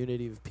right. a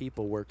community of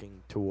people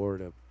working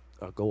toward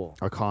a goal.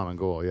 A common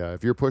goal. Yeah.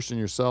 If you're pushing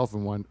yourself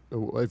and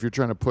if you're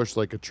trying to push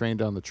like a train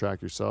down the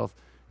track yourself,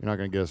 you're not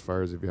going to get as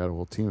far as if you had a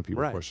whole team of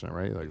people Right. pushing it.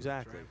 Right. Like,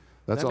 Exactly.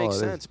 That's that all makes it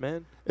sense, is.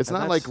 man. It's And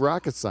not like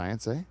rocket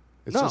science, eh?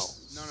 It's No.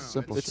 just No.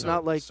 simple It's shit.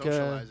 not like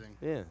socializing.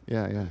 yeah.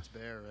 Yeah. Yeah. It's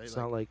there, right? It's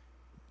not like.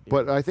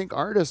 But I think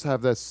artists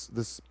have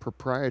this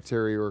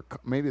proprietary or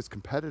maybe it's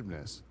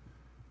competitiveness,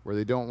 where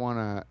they don't want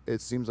to.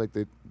 It seems like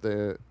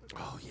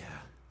Oh yeah.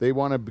 they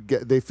want to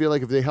get. They feel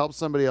like if they help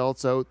somebody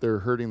else out, they're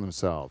hurting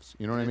themselves.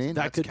 You know what I mean?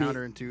 That That's could be-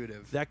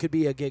 counterintuitive. That could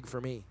be a gig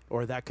for me,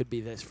 or that could be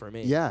this for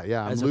me. Yeah,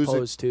 yeah. I'm As losing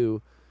opposed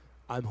to,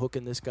 I'm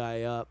hooking this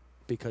guy up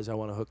because I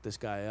want to hook this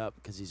guy up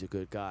because he's a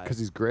good guy. because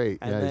he's great.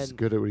 And Yeah, he's then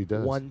good at what he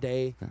does. One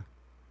day, Yeah.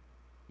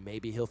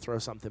 maybe he'll throw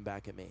something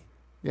back at me.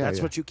 Yeah, That's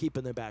yeah. what you keep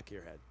in the back of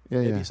your head.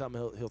 Yeah, Maybe yeah.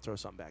 something he'll throw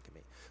something back at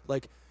me.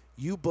 Like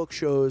you book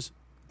shows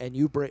and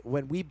you bring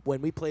when we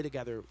play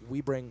together,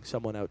 we bring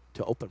someone out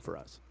to open for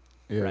us.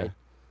 Yeah. Right?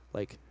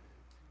 Like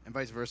And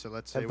vice versa.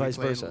 Let's say And we vice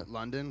play versa. in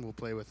London. We'll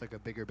play with like a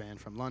bigger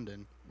band from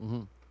London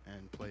Mm-hmm.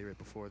 and play right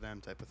before them,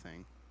 type of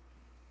thing.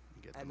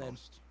 You get And the then-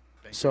 most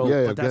bang so,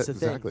 Yeah, yeah, but that's the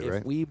thing. exactly, If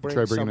right. we You bring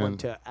try bringing someone in-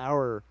 to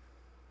our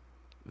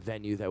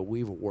venue that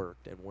we've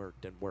worked and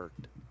worked and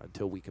worked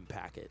until we can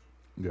pack it,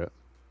 Yeah.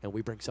 and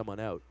we bring someone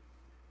out,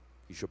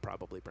 you should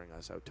probably bring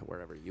us out to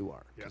wherever you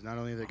are. because not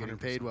only are they getting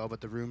paid well, but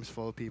the room's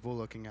full of people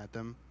looking at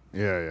them.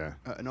 Yeah,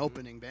 yeah. An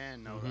opening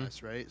band, no Mhm.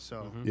 less, right?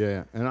 So Mhm. Yeah,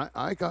 yeah. And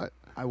I got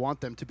I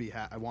want them to be.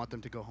 I want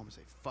them to go home and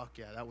say, "Fuck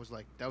yeah, that was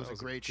a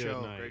great good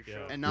show," night,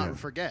 yeah. and not Yeah.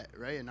 forget,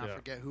 right? And not Yeah.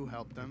 forget who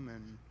helped them,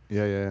 and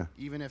yeah, yeah.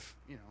 even if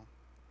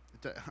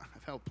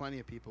I've helped plenty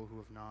of people who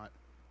have not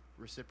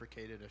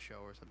reciprocated a show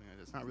or something like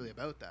that. It's not really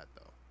about that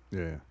though,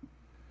 Yeah.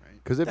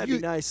 right? Because if That'd you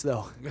be nice,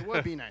 though. It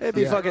would be nice. It'd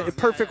be Yeah. fucking a Yeah,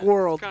 perfect yeah.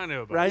 world, Kind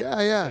of. right?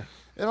 Yeah, yeah.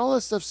 And all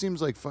that stuff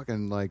seems like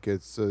fucking like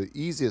it's the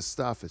easiest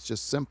stuff. It's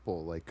just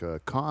simple, like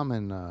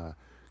common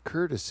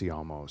courtesy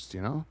almost,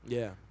 you know?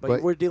 Yeah, But-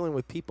 but we're dealing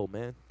with people,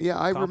 man. Yeah,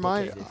 I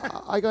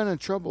I got in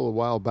trouble a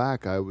while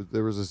back.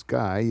 There was this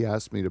guy. He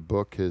asked me to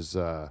book his. He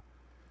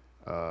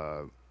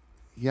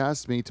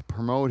asked me to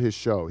promote his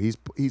show. He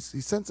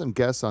sent some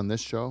guests on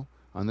this show,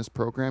 on this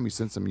program. He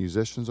sent some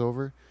musicians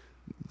over.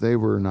 They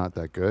were not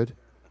that good,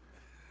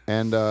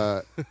 and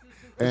Let's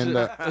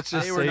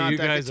just They were say not you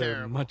that guys are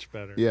terrible. much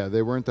better. yeah,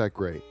 they weren't that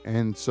great.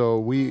 And so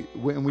we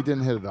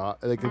didn't hit it off.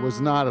 Like it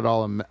was not at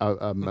all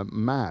a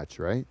match,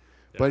 right?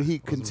 But he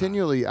wasn't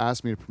continually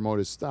asked me to promote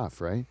his stuff,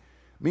 right?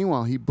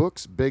 Meanwhile, he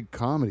books big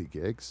comedy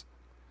gigs,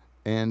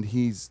 and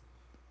he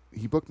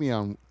booked me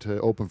on to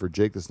open for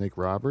Jake the Snake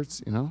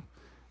Roberts. You know,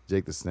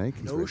 Jake the Snake.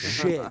 He's No right there.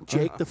 shit,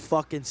 Jake the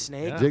fucking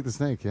Snake. Yeah. Jake the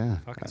Snake, yeah.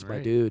 Fucking That's my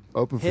right. dude.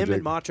 Open for Him Jake.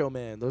 and Macho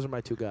Man. Those are my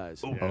two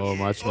guys. Oh,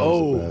 Macho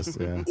Oh. Man's the best,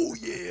 yeah. Oh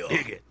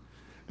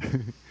yeah.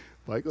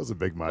 Michael's a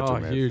big Macho Oh,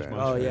 Man huge fan.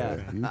 Macho Oh, Man yeah.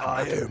 fan.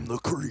 I am the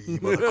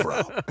cream of the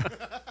crop.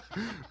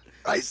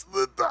 Ice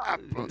the top.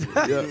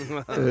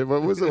 Yeah.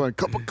 What was the one?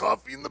 Cup of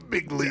coffee in the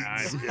big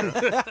leagues.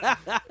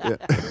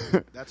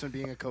 That's when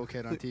being a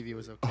cokehead on TV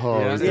was okay. Oh,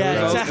 Yeah, it was the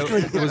Yeah, best.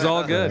 exactly. It was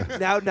all good.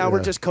 Now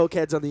we're just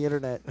cokeheads on the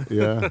internet.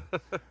 Yeah.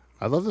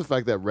 I love the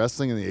fact that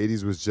wrestling in the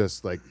 80s was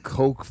just like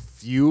coke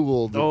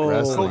fueled Oh,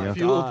 wrestling.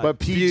 Coke-fueled But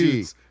PG.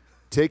 feuds.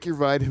 Take your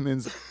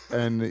vitamins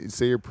and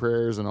say your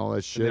prayers and all that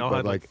And shit. they all But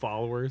had like, like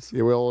followers.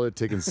 yeah, we all are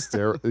taking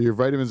your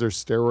vitamins are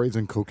steroids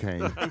and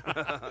cocaine.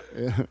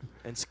 Yeah.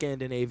 And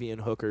Scandinavian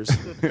hookers.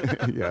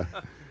 Yeah.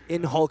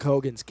 In Hulk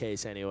Hogan's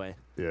case, anyway.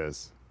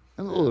 Yes.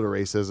 And a little bit of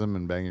racism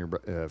and banging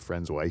your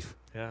friend's wife,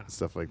 Yeah.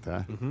 stuff like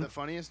that. Mhm. The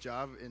funniest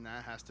job in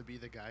that has to be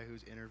the guy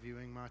who's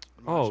interviewing Macho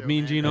Oh,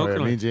 Mean Man. Gene Oh, yeah,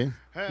 Oakland. Mean Gene?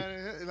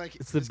 Like,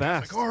 It's the this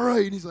guy's best. Like, all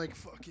right, and he's like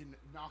fucking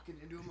knocking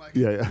into him like.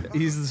 Yeah, yeah.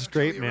 He's the "I'll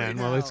straight tell you man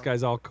right while this now."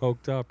 guy's all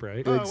coked up,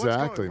 right? Oh, what's going-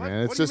 Exactly, what-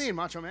 man. It's What just do you mean,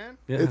 Macho Man?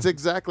 Yeah. it's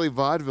exactly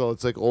vaudeville.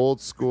 It's like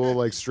old school,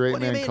 like straight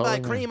man. color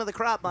man. of the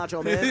crop,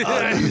 Macho Man?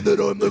 I mean that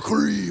I'm the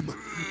cream.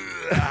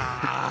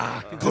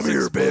 Come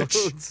here,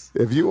 bitch.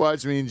 If you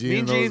watch Mean Gene, Mean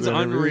in those Gene's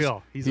interviews,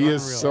 unreal. He's he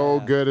is unreal. so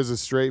Yeah. good as a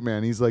straight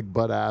man. He's like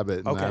Bud Abbott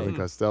and Okay. Abbott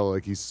Costello.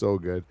 Like he's so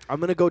good. I'm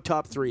going to go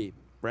top three.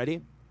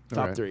 Ready? Top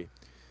Alright. three.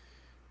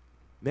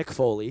 Mick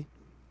Foley.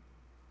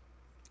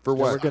 For And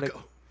what? We're gonna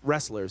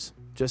wrestlers.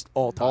 Just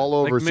all time. All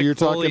over. Like so you're Mick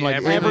Foley, talking like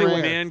everywhere.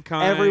 everywhere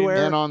Mankind.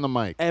 Everywhere. and on the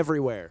mic.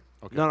 Everywhere.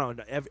 Okay. No.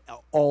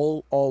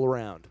 All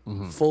around.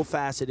 Mhm. Full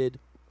faceted.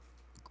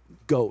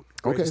 GOAT.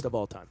 Greatest Okay. of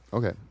all time.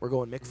 Okay. We're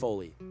going Mick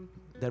Foley.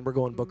 Then we're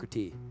going Booker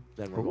T.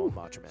 Then we're going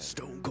Macho Man.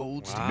 Stone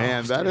Cold. Wow.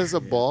 Man, that is a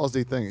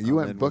ballsy thing. You I'm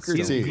went in with Booker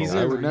Stone T. Cold.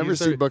 I would never He's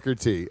see a- Booker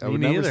T. I Me would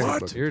never neither. see What?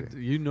 Booker T.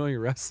 You know your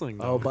wrestling,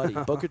 though. Oh, buddy.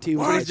 Booker T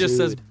was He my just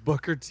says dude.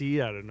 Booker T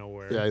out of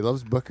nowhere. Yeah, he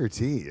loves Booker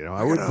T. You know,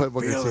 I wouldn't put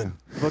Booker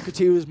T. Booker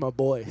T was my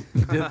boy.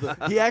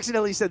 He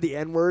accidentally said the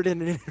N-word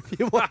in an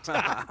interview one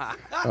time.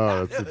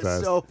 Oh, that's the It was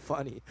best. so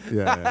funny.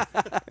 Yeah,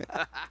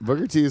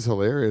 Booker T is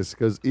hilarious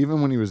because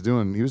even when he was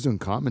doing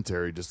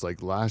commentary just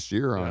like last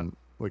year on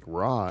like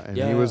raw, and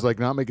Yeah. he was like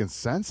not making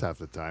sense half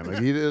the time. Like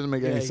he didn't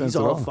make Yeah, any sense he's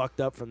at all all. fucked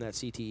up from that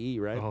CTE,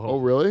 right? Oh,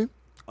 really?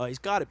 Oh, he's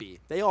got to be.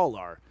 They all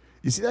are.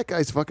 You see that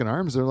guy's fucking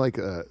arms? They're like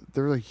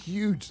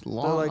huge,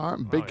 long like-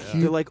 arm, big, yeah.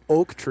 huge. They're like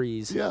oak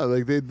trees. Yeah,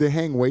 like they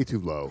hang way too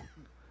low.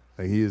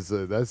 Like he is.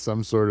 That's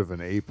some sort of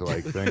an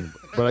ape-like thing.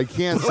 But I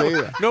can't say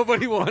that.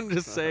 Nobody wanted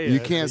to say it. You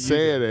can't but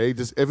say did. it. Eh?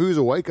 Just if he was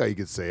a white guy, you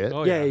could say it.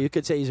 Oh, yeah, you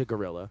could say he's a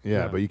gorilla. Yeah,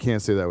 Yeah. but you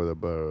can't say that with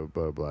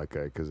a black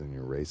guy because then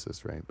you're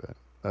racist, right? But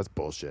that's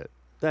bullshit.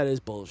 That is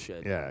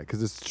bullshit. Yeah,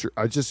 because it's true.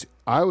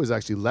 I was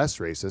actually less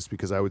racist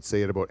because I would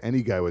say it about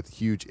any guy with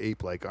huge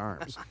ape-like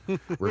arms,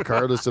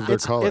 regardless of their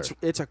color.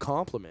 It's a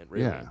compliment,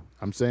 really. Yeah,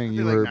 I'm saying I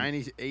you feel were. like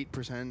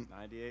 98% 98%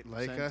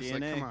 like us.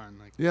 DNA. Like, come on.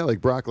 Like, Yeah,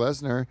 like Brock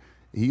Lesnar.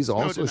 He's no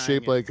also denying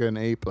shaped it. like an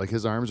ape. Like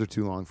his arms are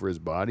too long for his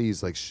body.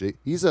 He's like He's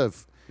like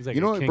you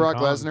know a what King Brock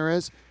Kong. Lesnar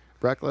is?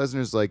 Brock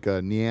Lesnar's like a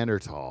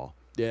Neanderthal.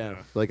 Yeah.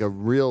 Like a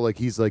real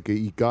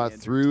he got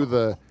through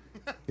the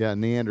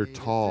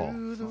Neanderthal.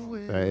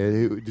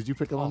 Did you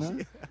pick up on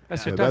that?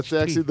 That's Yeah, your that's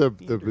Dutch actually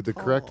Pete. the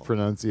correct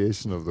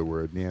pronunciation of the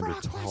word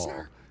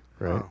Neanderthal.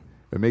 Right?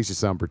 It makes you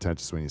sound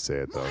pretentious when you say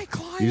it, though.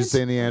 You just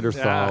say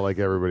Neanderthal Yeah. like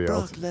everybody Brock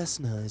else.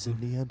 Lesnar is a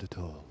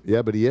Neanderthal.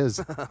 Yeah, but he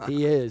is.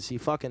 He is. He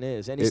fucking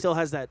is. And he It- still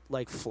has that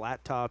like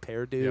flat top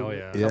hairdo. Oh,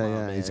 yeah. Yeah, Come on,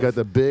 yeah. man. He's got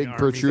the big army.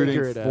 protruding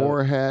Figure it out.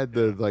 forehead,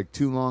 the like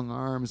two long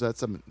arms.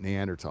 That's a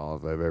Neanderthal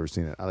if I've ever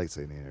seen it. I like to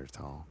say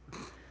Neanderthal.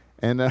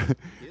 And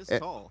He is Eh,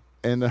 tall.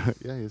 and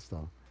yeah, he is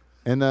tall.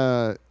 And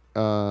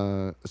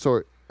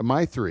so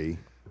my three.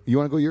 You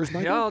want to go yours,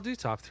 Michael? Yeah, I'll do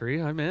top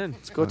 3. I'm in.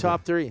 Let's go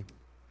top 3.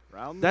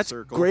 Round That's the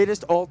circle.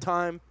 greatest all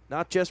time.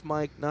 Not just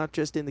Mike. Not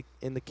just in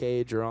the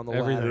cage or on the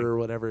Everything. ladder or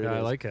whatever it is. Yeah,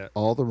 I like it.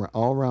 all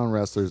round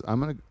wrestlers. I'm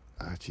gonna.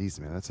 Jeez,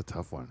 man, that's a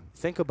tough one.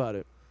 Think about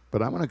it.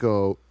 But I'm gonna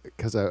go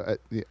because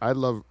I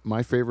love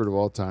my favorite of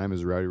all time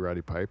is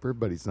Roddy Piper,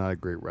 but he's not a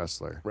great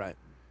wrestler. Right.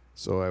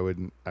 So I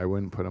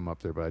wouldn't put him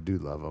up there, but I do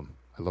love him.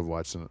 I love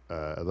watching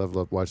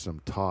watching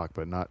him talk,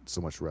 but not so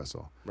much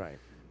wrestle. Right.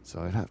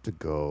 So I'd have to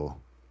go.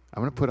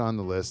 I'm gonna put on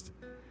the list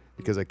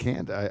because I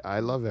can't. I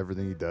love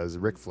everything he does.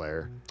 Ric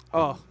Flair.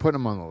 Oh, Put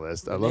him on the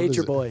list. I love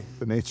Nature his- Boy.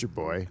 The Nature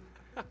Boy.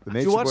 The Nature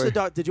Did you watch Boy.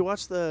 the Did you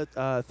watch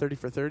the 30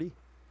 for 30?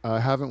 I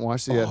haven't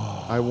watched it yet.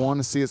 I want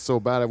to see it so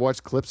bad. I've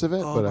watched clips of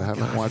it, Oh but I my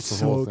haven't God, watched the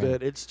it's whole so thing.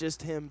 good. It's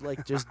just him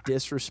like just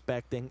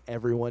disrespecting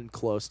everyone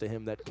close to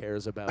him that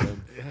cares about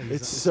him.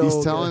 It's so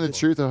He's telling good. the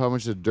truth of how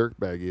much a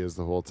dirtbag he is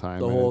the whole time.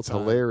 The and whole it's time,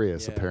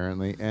 hilarious, yeah.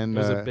 apparently. And It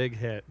was a big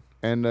hit.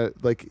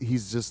 like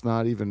he's just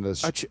not even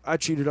the. I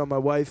cheated on my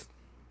wife.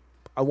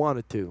 I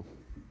wanted to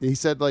He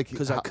said like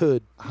because I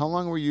could. How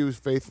long were you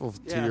faithful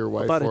to your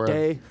wife about for? a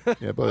day.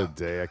 Yeah, about a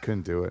day. I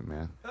couldn't do it,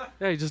 man.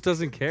 Yeah, he just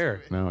doesn't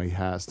care. No, he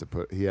has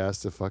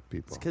to fuck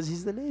people. Because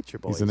he's the nature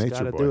boy. He's a nature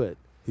gotta boy. do it.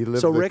 He lived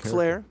So the Ric character.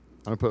 Flair.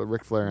 I'm gonna put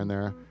Ric Flair in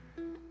there,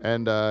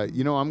 and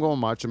I'm going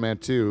Macho Man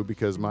too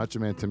because Macho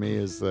Man to me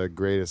is the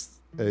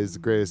greatest. Is the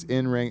greatest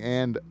in ring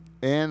and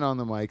on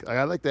the mic.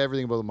 I like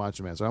everything about the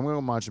Macho Man, so I'm going to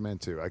go Macho Man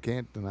too. I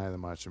can't deny the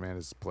Macho Man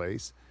is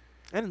place.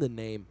 And the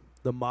name.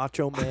 The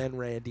Macho Man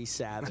Randy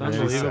Savage. It's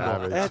unbelievable.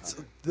 Savage. That's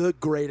the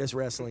greatest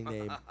wrestling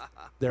name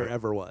there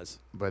ever was.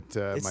 But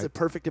It's the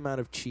perfect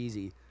amount of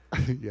cheesy.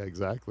 yeah,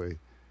 exactly.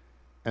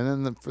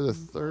 And then for the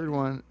third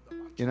one,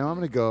 I'm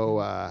gonna go.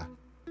 I'm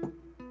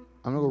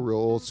gonna go real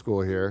old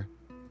school here.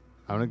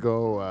 I'm gonna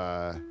go.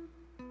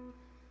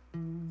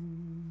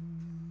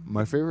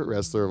 My favorite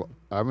wrestler.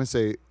 I'm gonna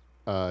say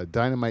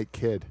Dynamite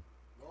Kid.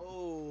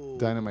 Oh.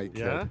 Dynamite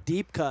Kid. Yeah?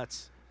 Deep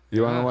cuts.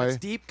 You want to know That's why?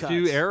 deep cuts.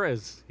 Few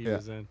eras he Yeah.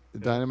 was in.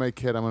 Dynamite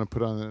Kid. I'm gonna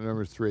put on the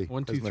number 3.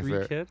 1, That's 2, my 3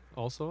 favorite. kid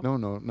also. No,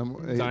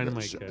 number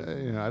Dynamite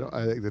Kid. I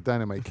like the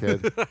Dynamite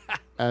Kid,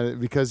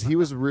 because he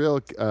was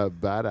real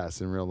badass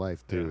in real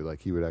life too. Yeah.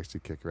 Like he would actually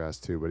kick your ass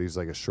too. But he's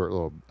like a short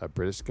little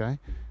British guy,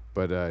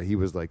 but he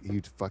was like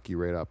he'd fuck you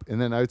right up. And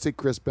then I would say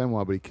Chris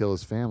Benoit, but he killed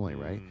his family,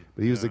 right?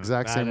 But he was the Yeah,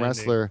 exact bad same ending.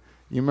 wrestler.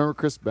 You remember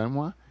Chris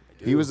Benoit?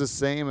 He do. was the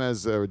same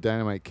as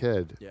Dynamite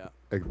Kid. Yeah.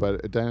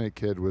 But Dynamite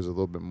Kid was a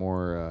little bit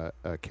more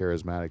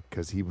charismatic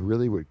because he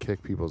really would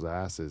kick people's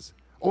asses.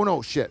 Oh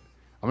no, shit!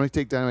 I'm gonna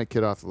take Dynamite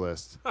Kid off the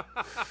list.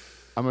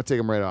 I'm gonna take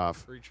him right off.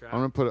 Free trap. I'm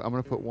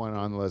gonna put one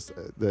on the list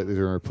that is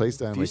gonna replace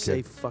If you Dynamite say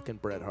Kid. fucking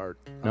Bret Hart,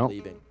 I'm Nope.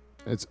 leaving.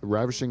 It's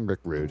Ravishing Rick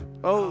Rude.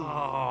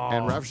 Oh.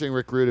 And Ravishing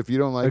Rick Rude, if you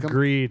don't like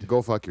Agreed. him,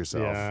 go fuck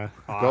yourself. Yeah.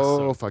 Go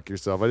Awesome. fuck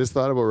yourself. I just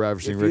thought about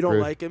Ravishing If Rick you don't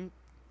Rude. like him,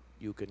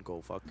 you can go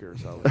fuck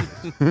yourself.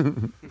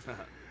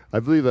 I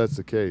believe that's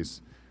the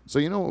case. So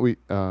you know what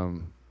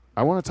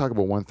I want to talk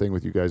about one thing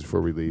with you guys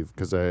before we leave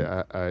because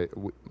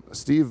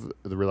Steve,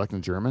 the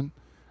reluctant German,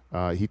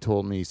 he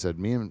told me, he said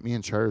me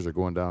and Charters are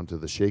going down to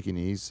the Shaky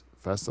Knees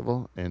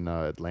Festival in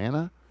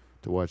Atlanta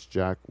to watch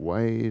Jack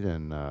White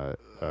and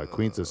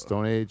Queens of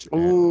Stone Age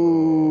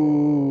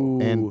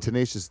and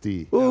Tenacious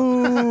D.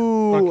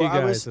 Ooh. Fuck you I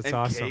guys. was, That's and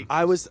awesome. cake.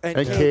 I was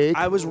And cake.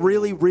 I was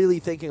really, really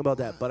thinking about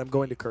that, but I'm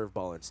going to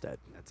curveball instead.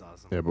 That's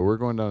awesome. Yeah, but we're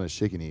going down to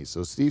Shaky Knees.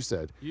 So Steve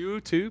said, You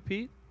too,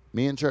 Pete?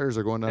 me and Charters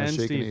are going down to And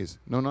Shaky Steve. Knees.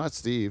 No, not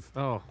Steve.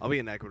 Oh. I'll be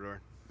in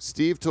Ecuador.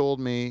 Steve told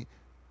me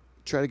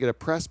try to get a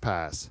press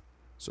pass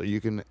So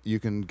you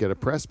can get a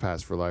press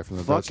pass for live from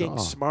the Fucking Dutch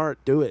Hall. smart.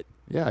 Do it.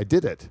 Yeah, I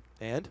did it,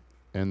 And?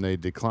 and they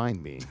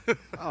declined me.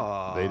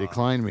 Oh. They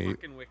declined me.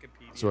 Fucking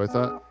Wikipedia. So I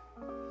thought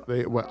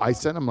I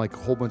sent them like a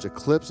whole bunch of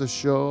clips of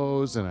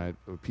shows and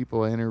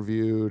people I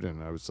interviewed,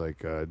 and I was like,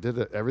 did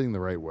everything the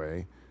right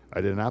way. I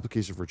did an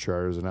application for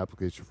Charters, an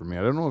application for me.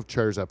 I don't know if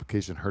Charters'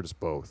 application hurt us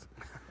both.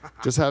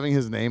 Just having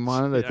his name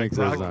on it, I think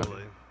was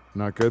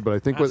not good. But I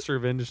think Master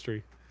of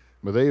industry.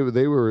 but they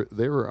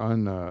were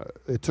on.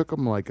 It took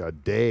them like a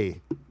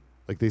day.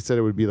 Like they said,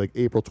 it would be like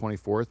April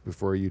 24th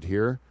before you'd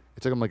hear.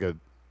 It took them like a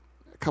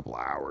couple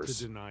hours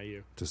To deny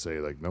you. to say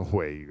like, no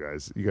way, you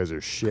guys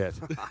are shit.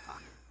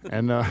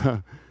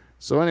 And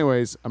so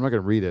anyways, I'm not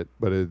going to read it,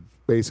 but it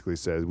basically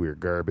says we're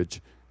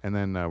garbage, and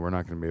then we're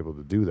not going to be able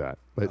to do that.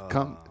 But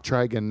come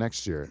try again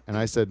next year. And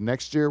I said,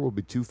 next year will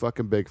be too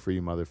fucking big for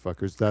you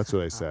motherfuckers. That's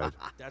what I said.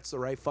 That's the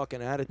right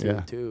fucking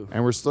attitude, too.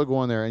 And we're still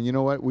going there. And you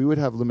know what? We would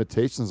have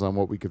limitations on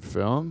what we could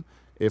film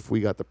if we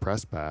got the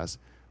press pass.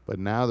 But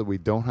now that we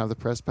don't have the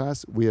press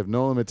pass, we have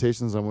no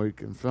limitations on what we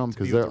can film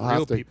because Be with the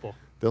real people.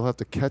 they'll have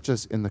to catch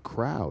us in the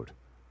crowd,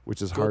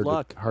 which is Good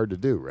luck. hard to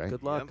do, right?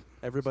 Good luck.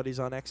 Everybody's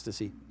on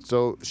ecstasy.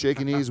 So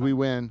shaky knees, we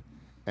win,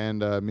 and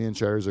me and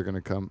Charters are going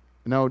to come.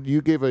 Now,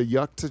 you gave a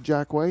yuck to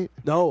Jack White?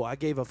 No, I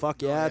gave a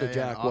fuck yeah to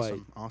Jack awesome,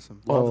 White.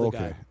 Awesome. Love Oh, the okay,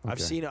 guy. I've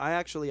okay. seen it.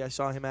 I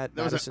saw him at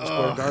That was Madison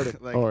Square Garden.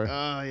 Like,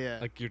 Oh, yeah.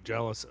 Like you're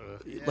jealous.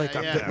 Like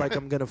yeah.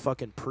 I'm gonna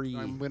fucking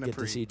I'm gonna get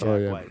pre. to see Jack Oh,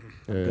 yeah. White.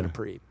 Yeah, I'm yeah. gonna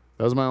pre.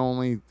 That was my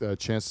only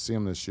chance to see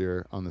him this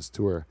year on this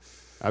tour.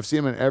 I've seen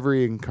him in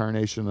every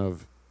incarnation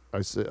of.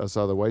 I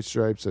saw the White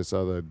Stripes. I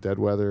saw the Dead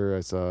Weather. I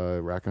saw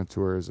Raccoon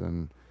Tours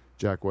and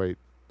Jack White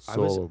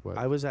solo.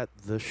 I was at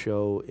the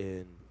show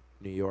in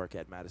New York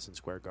at Madison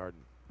Square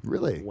Garden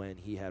Really? when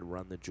he had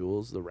Run the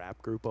Jewels, the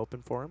rap group,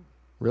 open for him.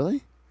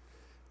 Really?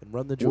 And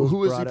Run the Well, Jewels. who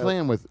was he brought out-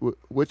 playing with?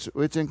 Which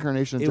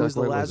incarnation of It Jack was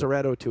the White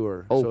Lazaretto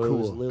tour. Oh, so It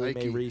was cool. Lily Ike,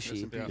 Mae rest in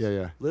Rishi. peace.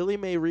 Yeah. Lily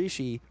Mae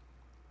Rishi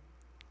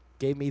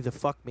gave me the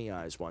fuck me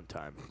eyes one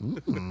time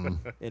Mm-mm.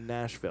 in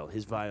Nashville.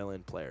 His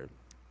violin player.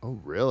 Oh,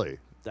 really?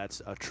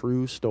 That's a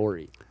true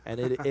story, and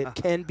it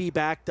can be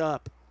backed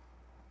up.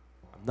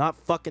 I'm not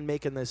fucking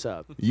making this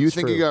up. You It's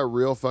think true. you got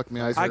real fuck me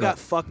eyes? I for got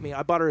that? fuck me.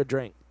 I bought her a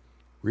drink.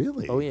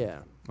 Really? Oh yeah,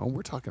 Oh,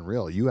 we're talking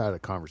real. You had a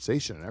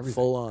conversation and everything.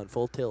 full on,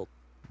 full tilt.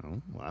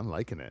 Oh, well, I'm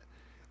liking it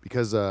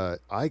because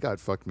I got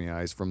fuck me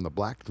eyes from the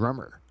black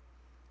drummer.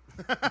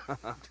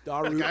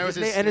 Daru, guy was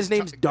his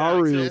name's guy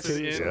Daru accent.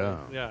 too. Yeah.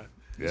 Yeah.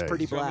 Yeah,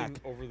 pretty Drumming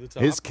black. Over the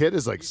top. his kid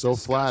is like so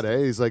flat,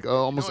 disgusting. He's like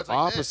almost it's like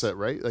opposite, this.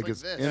 right? Like like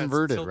it's this. Yeah, it's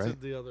inverted, tilted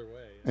right? the other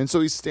way. And so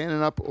he's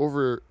standing up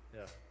over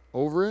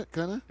it,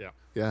 kind of. Yeah.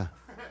 Yeah.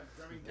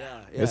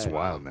 Yeah, It's yeah.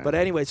 wild, man. But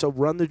anyway, so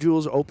Run the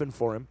Jewels opened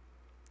for him,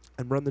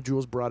 and Run the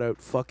Jewels brought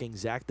out fucking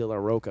Zach De La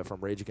Roca from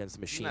Rage Against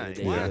the Machine.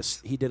 And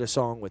Nice. he did a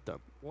song with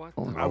them. What?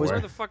 Oh, the- no Where way.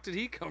 the fuck did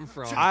he come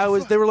from?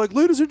 They were like,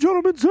 ladies and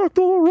gentlemen, Zach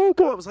De La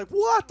Roca. I was like,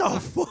 what the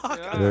fuck?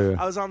 Yeah.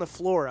 I was on the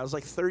floor. I was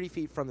like 30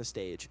 feet from the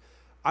stage.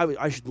 I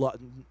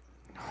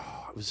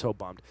was so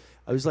bummed.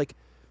 I was like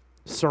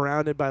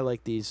surrounded by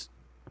like these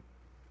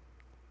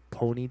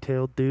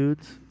ponytailed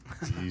dudes.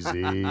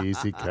 Easy,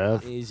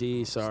 Kev.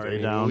 Easy, sorry.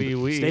 Stay down.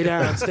 Stay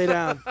down, stay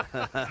down.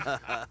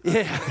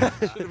 Yeah.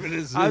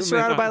 I was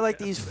surrounded by like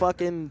these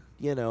fucking,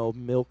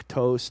 milk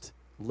toast,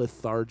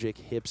 lethargic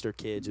hipster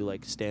kids who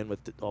like stand with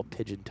all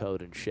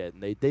pigeon-toed and shit,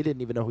 and they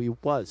didn't even know who he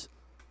was.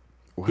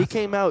 What? He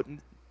came out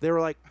and they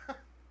were like,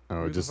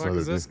 Oh, Who just the fuck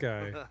another is this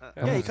thing.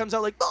 guy? yeah, he comes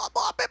out like, blah,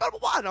 blah, blah, blah,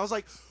 blah, and I was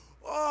like,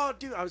 oh,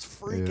 dude, I was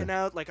freaking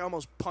Yeah. out. Like, I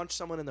almost punched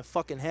someone in the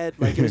fucking head.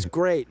 Like, it was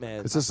great,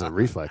 man. It's just a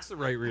reflex. That's the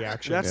right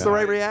reaction. That's Yeah. the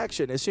right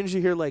reaction. As soon as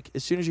you hear like,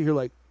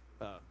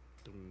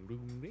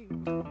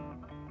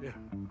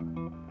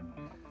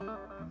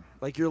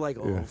 like you're like,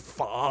 oh Yeah.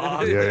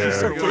 fuck, Yeah, you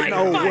start yeah. getting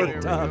all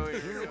worked up.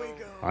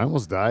 I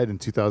almost died in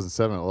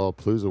 2007 at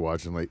Lollapalooza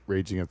watching like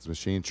Rage Against the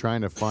Machine,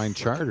 trying to find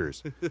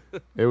charters.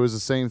 It was the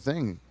same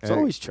thing. It's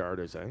always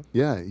charters, eh?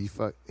 Yeah,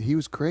 he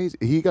was crazy.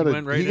 He got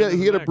went right he got into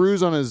he the got a neck.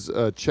 bruise on his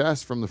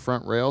chest from the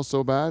front rail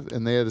so bad,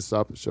 and they had to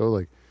stop the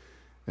show.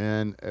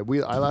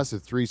 I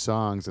lasted 3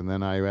 songs, and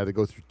then I had to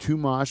go through 2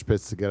 mosh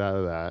pits to get out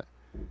of that,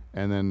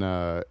 and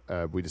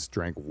then we just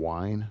drank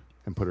wine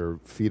and put our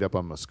feet up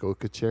on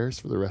Muskoka chairs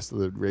for the rest of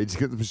the Rage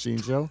Against the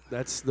Machine show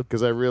That's the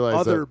because I realized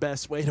other that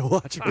best way to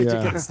watch Rage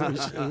Yeah. Against the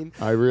Machine.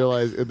 I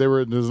realized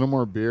there's no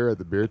more beer at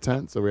the beer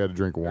tent, so we had to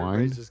drink wine.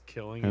 Everybody's just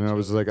killing And each I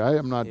was other. like, I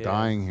am not Yeah.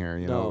 dying here.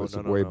 You know, No, it was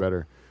no, no, way no.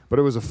 better. But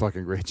it was a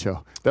fucking great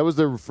show. That was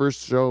their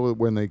first show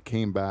when they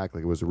came back.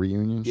 Like, it was a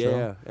reunion show.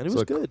 Yeah, and it So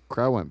was the good.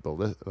 Crowd went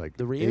like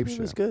The ape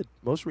reunion was shit. good.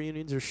 Most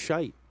reunions are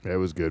shite. Yeah, it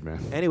was good, man.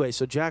 Anyway,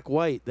 so Jack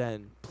White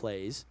then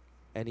plays,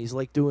 and he's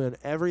like doing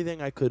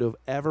everything I could have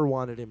ever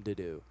wanted him to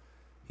do.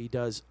 He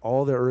does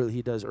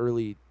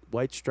early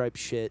White Stripe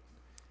shit.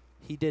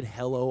 He did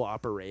Hello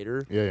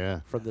Operator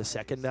Yeah. from the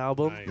second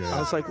album. Nice. Yeah. I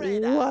was like,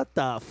 what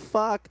the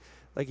fuck?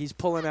 Like he's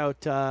pulling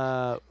out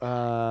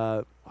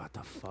what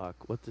the fuck?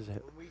 What does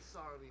it? When we saw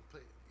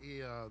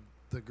him,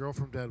 the girl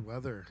from Dead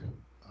Weather,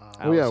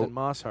 Oh, yeah. Allison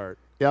Mosshart.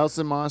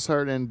 Alison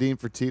Mosshart and Dean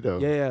Fertito.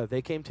 Yeah,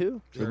 they came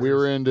too. So we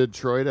were in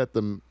Detroit at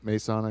the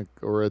Masonic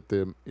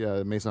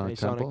Masonic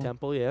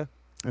Temple, yeah.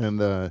 And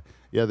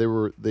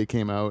they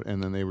came out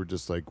and then they were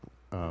just like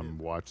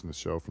watching the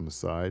show from the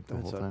side the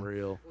That's whole time.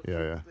 unreal.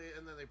 Yeah.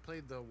 And then they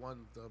played the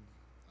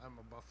I'm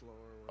a Buffalo.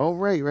 Oh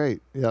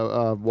right.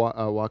 Yeah,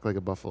 walk like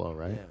a buffalo,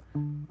 right?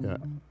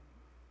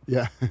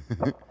 Yeah.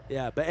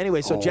 Yeah, but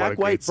anyway, so Oh, what a Jack great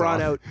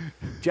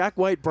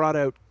White brought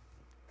out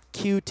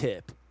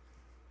Q-Tip.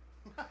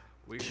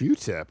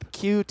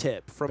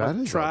 Q-Tip from That a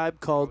is tribe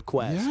called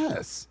Quest.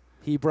 Yes.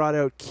 He brought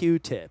out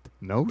Q-Tip.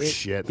 No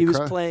shit. He was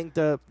playing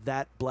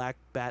that Black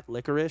Bat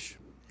Licorice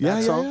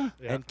song,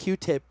 and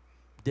Q-Tip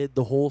did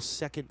the whole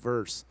second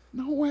verse.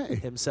 No way.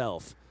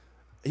 Himself.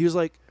 He was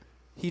like,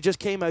 he just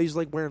came out. He was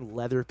like wearing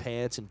leather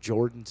pants and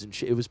Jordans and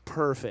shit. It was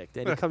perfect.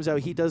 And he comes out.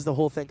 He does the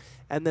whole thing,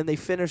 and then they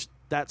finished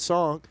that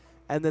song,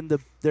 and then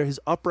his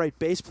upright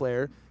bass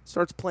player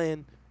starts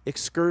playing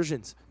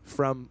Excursions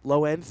from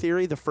Low End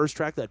Theory, the first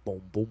track, that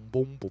boom, boom,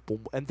 boom, boom,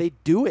 boom, and they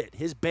do it.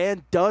 His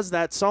band does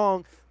that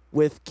song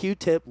with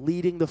Q-Tip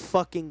leading the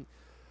fucking.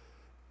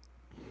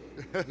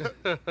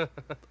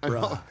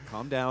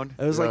 Calm down.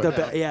 It was like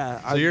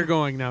the So you're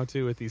going now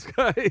too with these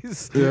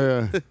guys.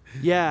 Yeah.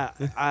 Yeah,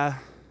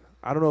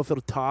 I don't know if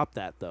it'll top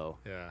that though.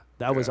 Yeah.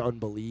 That was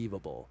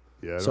unbelievable.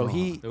 Yeah. So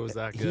It was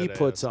that good. he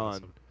puts That's on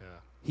awesome. Yeah.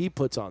 he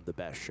puts on the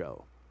best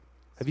show.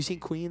 Have you seen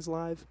Queens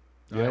live?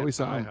 Yeah, we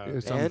saw I him. have. We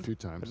saw him a And? few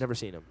times. I've never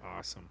seen him.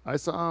 Awesome. I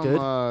saw him.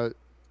 Good?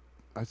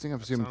 I think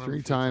I've seen him saw him a 3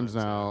 few times times,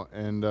 now,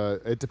 and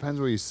it depends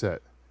where you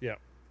sit. Yeah.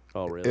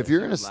 Oh, really? If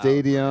you're in a Loud,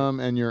 stadium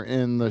and you're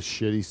in the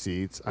shitty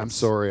seats, I'm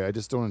sorry, I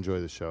just don't enjoy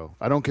the show.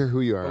 I don't care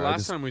who you are. The I last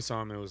just, time we saw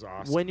him, it was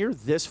awesome. when you're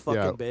this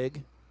fucking Yeah.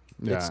 big,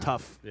 yeah. it's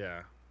tough.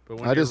 Yeah. But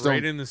when I you're just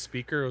right don't- in the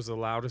speaker, it was the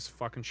loudest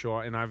fucking show.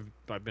 And I've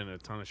been at a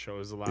ton of shows. It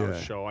was the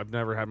loudest Yeah. show. I've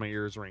never had my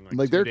ears ring like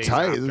Like 2 they're days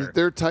tight. after.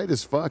 They're tight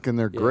as fuck, and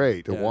they're Yeah.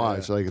 great to Yeah,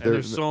 watch. yeah. Like And they're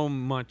there's so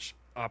much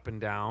up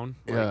and down.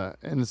 Like, yeah,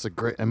 and it's a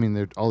great. I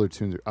mean, all their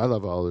tunes. I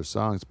love all their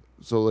songs.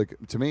 So like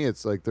to me,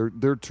 it's like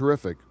they're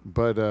terrific.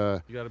 But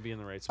you got to be in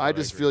the right spot. I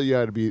just agree. feel you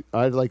got to be.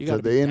 I'd like You to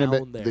gotta the be intimate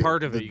down there. the-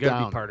 part of the it. You got to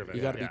down. be part of it.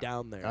 You got to yeah. be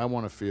down there. I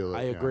want to feel it.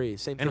 I yeah. agree.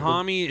 Same And thing with-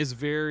 Hami is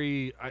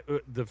very.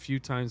 The few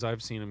times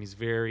I've seen him, he's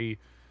very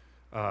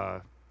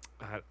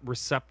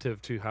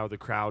receptive to how the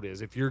crowd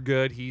is. If you're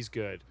good, he's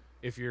good.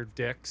 If you're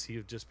dicks,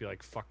 he'll just be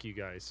like, "Fuck you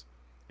guys."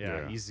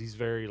 Yeah, Yeah. he's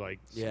very like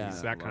Yeah.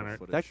 he's that kind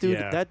of that dude.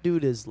 Yeah. That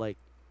dude is like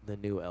the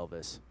new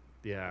Elvis.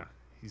 yeah.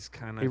 He's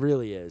kind He of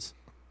really is.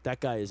 That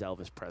guy is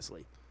Elvis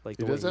Presley. Like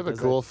He the way does have a that.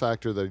 cool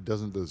factor that he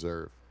doesn't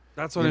deserve.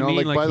 that's what you I know,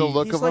 mean. like, by the he-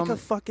 look He's of like him. a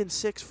fucking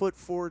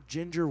 6'4"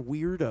 ginger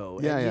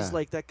weirdo. Yeah, and he's yeah.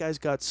 like, that guy's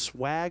got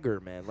swagger,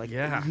 man. Like,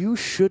 Yeah. you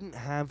shouldn't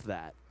have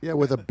that. Yeah,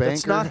 with a banker.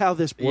 That's not how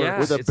this works. Yeah.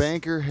 with a it's-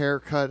 banker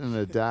haircut and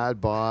a dad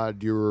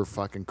bod, you were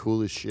fucking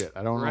cool as shit.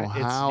 I don't Right, know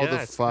it's- how yeah,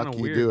 the it's fuck kinda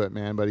you weird. do it,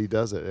 man, but he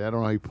does it. I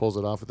don't know how he pulls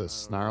it off with a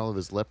snarl of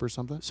his lip or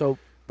something, So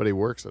but he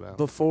works it out.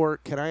 before,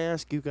 can I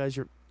ask you guys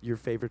your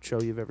favorite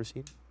show you've ever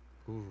seen?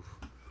 Ooh,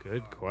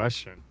 good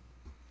question.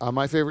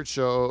 My favorite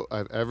show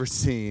I've ever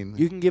seen.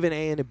 You can give an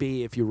A and a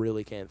B if you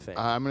really can't think.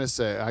 I'm gonna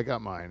say I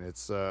got mine.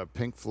 It's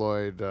Pink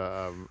Floyd.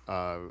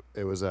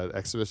 It was at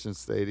Exhibition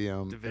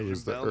Stadium. it Division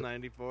was Bell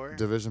 '94.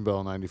 Division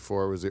Bell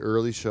 '94 was the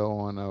early show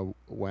on a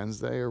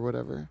Wednesday or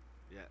whatever.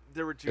 Yeah,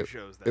 there were two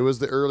shows. It was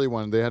the early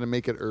one. They had to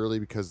make it early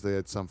because they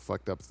had some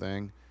fucked up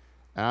thing.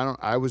 And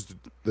I was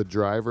the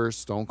driver,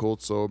 stone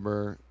cold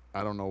sober.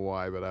 I don't know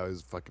why, but I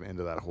was fucking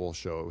into that whole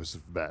show. It was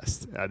the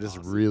best. I just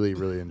really,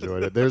 really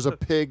enjoyed it. There's a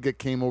pig that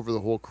came over the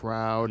whole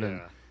crowd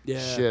and Yeah.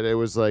 yeah. shit. It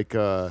was like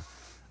I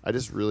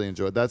just really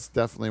enjoyed it. That's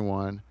definitely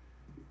one.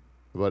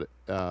 But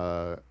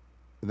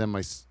then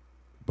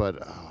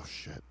oh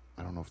shit.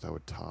 I don't know if that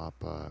would top.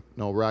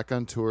 No, Rock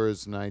on Tour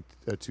is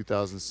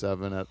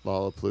 2007 at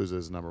Lollapalooza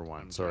is number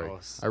 1. I'm Sorry.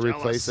 jealous. I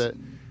replace it.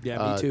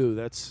 Yeah, me too.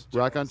 That's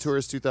Rock on Tour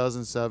is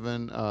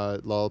 2007,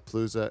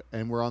 Lollapalooza,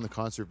 and we're on the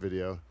concert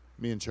video.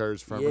 Me and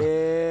Charters from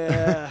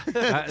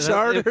yeah.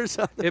 Charters.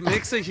 It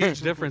makes a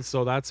huge difference,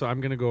 so that's I'm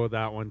gonna go with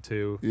that one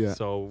too. Yeah.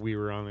 So we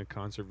were on a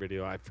concert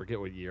video. I forget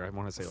what year. I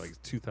want to say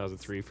like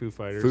 2003. Foo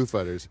Fighters. Foo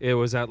Fighters. It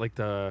was at like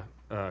the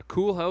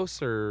Cool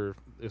House or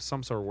it was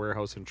some sort of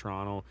warehouse in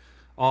Toronto.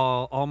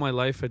 All My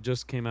Life had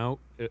just came out,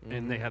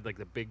 and they had like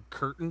the big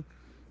curtain.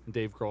 And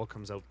Dave Grohl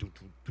comes out,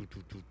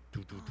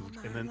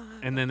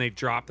 and then they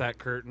drop that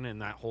curtain, and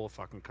that whole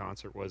fucking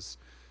concert was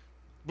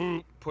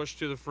pushed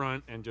to the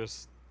front, and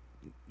just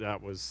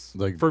that was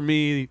Like- for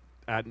me.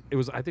 I think it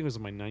was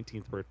my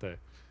 19th birthday.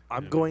 I'm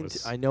And it going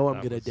was- to. I know I'm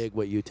that gonna was- dig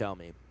what you tell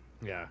me.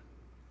 Yeah.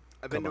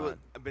 I've been Come to on.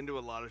 I've been to a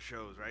lot of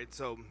shows, right?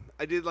 So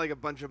I did like a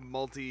bunch of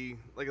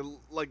like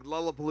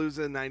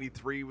Lollapalooza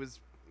 '93 was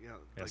Yeah,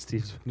 like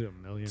Steve's been to a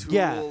million. Tool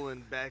Yeah.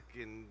 and Beck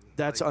and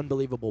That's like,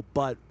 unbelievable.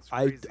 But It's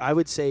I crazy.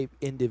 would say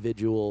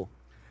individual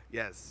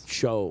yes.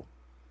 show.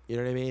 You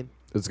know what I mean?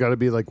 It's got to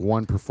be like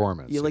one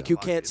performance. You Fuck,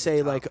 can't it's say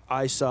tough. like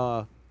I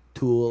saw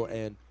Tool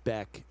and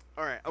Beck.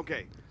 All right,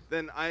 okay.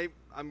 Then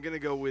I'm gonna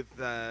go with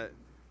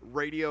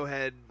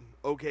Radiohead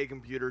OK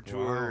Computer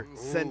Tour, Wow.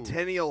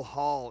 Centennial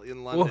Hall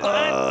in London.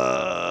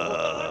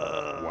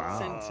 Wow.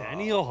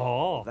 Centennial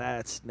Hall.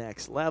 That's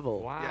next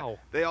level. Wow.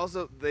 Yeah.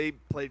 They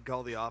played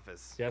Call the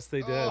Office. Yes,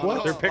 they did.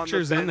 What? Their On the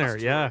pictures in there.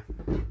 Benz Yeah. tour.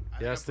 I think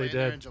Yes, I'm they playing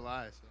there did. in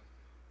July. So.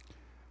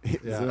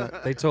 Yeah.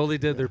 They totally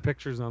did. Their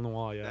pictures on the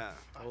wall. Yeah. Yeah.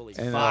 Holy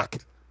And, fuck.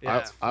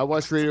 Yeah. I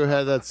watched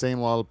Radiohead that same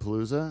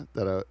Lollapalooza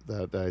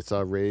that I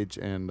saw Rage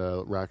and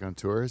Rock on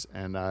Tours,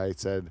 and I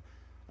said,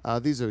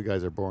 "These are the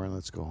guys are boring.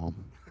 Let's go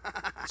home."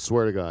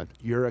 Swear to God.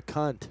 You're a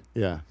cunt.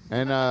 Yeah,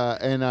 and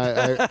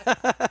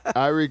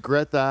I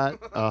regret that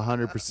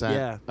 100%.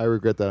 Yeah. I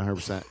regret that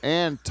 100%.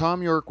 And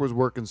Tom York was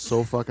working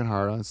so fucking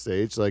hard on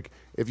stage. Like,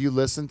 if you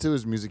listen to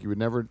his music, you would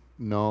never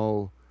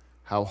know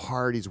how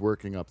hard he's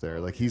working up there.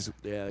 Like, he's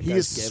Yeah, that he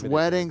guy's is giving it,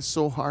 sweating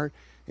so hard.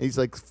 And he's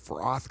like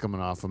froth coming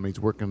off him. He's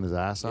working his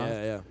ass off.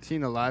 Yeah, yeah.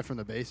 Seen a live from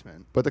the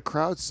basement. But the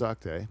crowd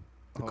sucked, eh?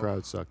 The Oh.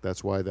 crowd sucked.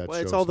 That's why that Well,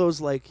 shows. it's all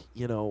those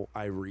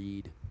I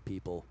read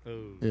people. Oh.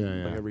 Yeah,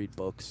 Like I yeah. read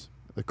books.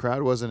 The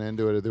crowd wasn't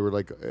into it. They were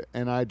like,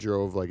 and I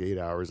drove like 8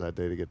 hours that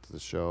day to get to the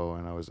show,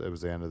 and it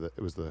was the end of it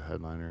was the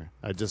headliner.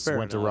 I just Fair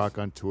went to enough. Rock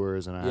on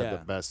Tours, and I Yeah.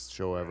 had the best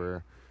show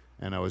ever,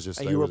 and I was just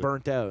And I you were was-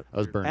 burnt out. I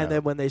was burnt And out.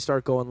 then when they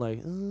start going like,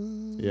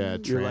 Yeah,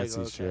 you're like,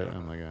 trancy okay. shit.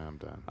 I'm like, I'm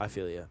done. I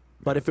feel you.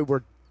 But if it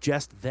were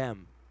just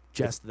them,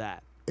 just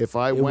that. If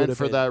I It went would've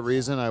for been- that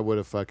reason, I would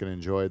have fucking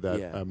enjoyed that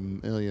Yeah. a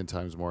million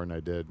times more than I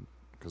did,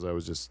 because I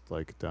was just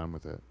like done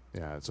with it.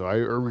 Yeah, so I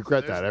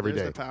regret that every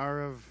There's day. the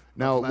power of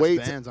Now, less wait.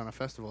 bands on a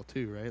festival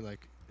too, right?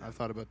 Like I've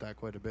thought about that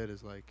quite a bit.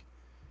 Is like,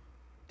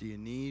 do you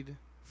need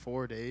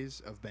 4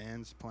 days of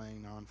bands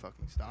playing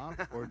non-fucking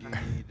stop, or do you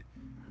need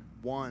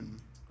one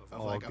of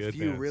all like a good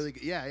few bands. really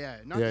good? Yeah.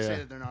 Not Yeah, to say yeah.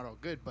 that they're not all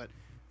good, but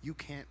you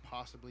can't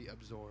possibly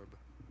absorb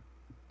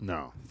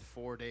No.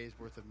 4 days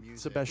worth of music.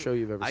 It's the best show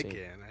you've ever I seen.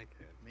 can.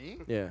 Me?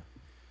 Yeah.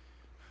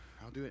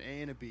 I'll do an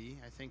A and a B.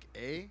 I think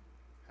A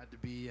had to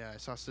be. I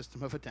saw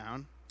System of a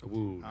Down.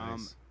 Ooh,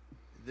 nice.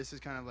 This is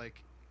kind of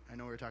like, I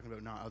know we were talking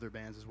about not other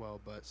bands as well,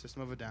 but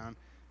System of a Down,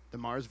 the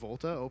Mars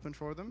Volta opened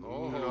for them. I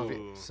don't know if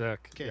you-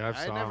 Sick. Okay, Yeah, I've I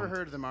had saw never 'em.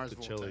 heard of the Mars The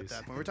Volta at Chili's.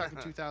 that point. We're talking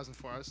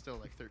 2004. I was still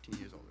like 13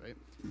 years old, right?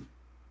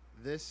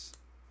 This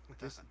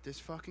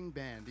fucking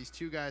band, these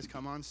two guys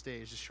come on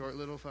stage, the short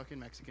little fucking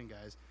Mexican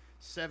guys,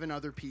 7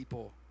 other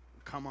people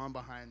come on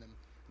behind them,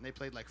 and they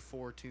played like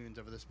 4 tunes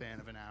over the span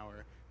of an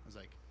hour. I was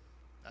like,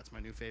 that's my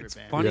new favorite It's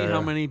band. funny Yeah, how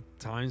yeah. many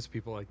times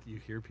people you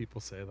hear people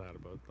say that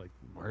about like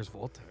Mars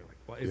Volta. Like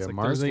what? It's Yeah, like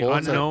Mars there's the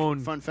Volta. unknown.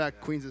 Fun fact: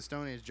 Queens of the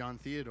Stone Age, John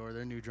Theodore,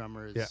 their new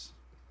drummer is. Yeah.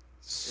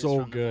 So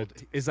from the good.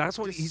 Volta. Is that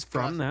what he's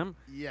from Disgusting. them?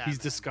 Yeah, He's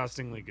man.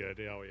 disgustingly good.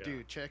 Oh yeah.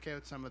 Dude, check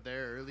out some of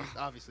their early.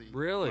 Obviously,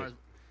 Really?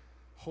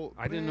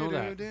 I didn't know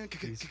that.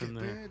 He's from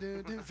there.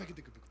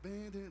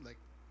 Like,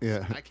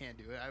 Yeah. I can't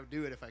do it. I would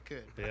do it if I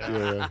could.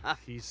 Yeah. Yeah.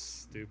 He's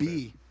stupid.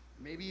 B,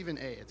 maybe even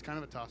A. It's kind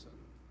of a toss-up.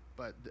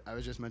 But I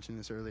was just mentioning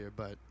this earlier.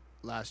 But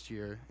last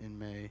year in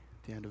May,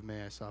 the end of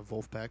May, I saw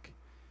Wolfpack,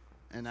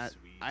 and I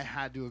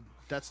had to.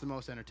 That's the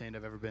most entertained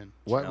I've ever been.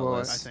 What?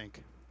 I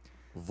think.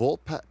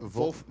 Wolfpack.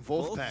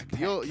 Wolfpack.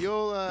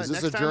 You'll. Is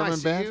this next a time I German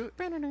see band? you-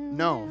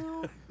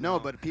 No,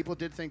 but people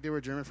did think they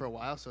were German for a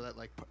while, so that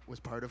like was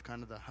part of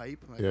kind of the hype.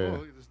 Like, Yeah, oh, yeah.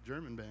 look at this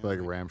German band. Like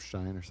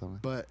Rammstein or something.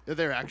 But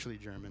they're actually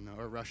German though,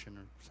 or Russian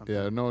or something.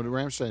 Yeah, no,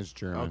 Rammstein's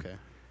German. Okay.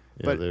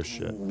 Yeah, But- they're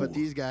shit. But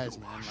these guys,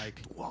 man,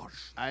 like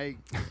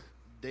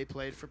they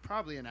played for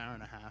probably an hour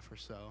and a half or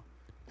so,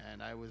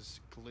 and I was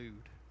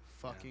glued,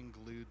 fucking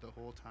glued the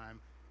whole time,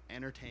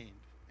 entertained.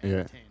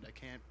 Yeah.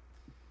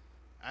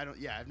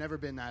 I've never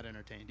been that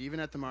entertained. Even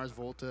at the Mars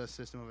Volta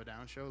System of a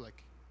Down show,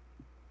 like,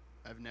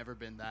 I've never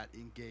been that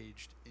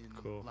engaged in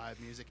Cool. live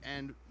music.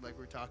 And like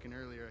we were talking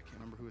earlier, I can't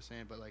remember who was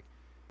saying, but like,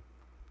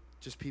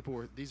 just people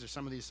were.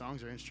 Some of these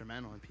songs are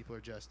instrumental, and people are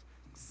just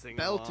Sing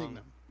belting along.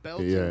 them,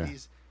 belting Yeah.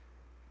 these.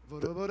 The Oh,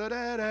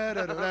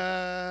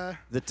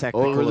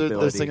 technical they're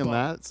ability. singing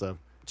that stuff.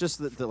 Just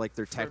the like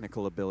their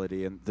technical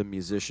ability and the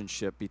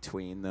musicianship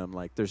between them.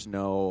 Like there's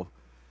no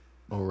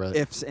Oh, right.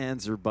 ifs,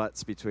 ands, or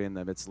buts between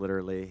them. It's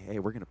literally, hey,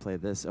 we're gonna play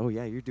this. Oh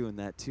yeah, you're doing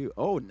that too.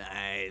 Oh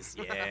nice,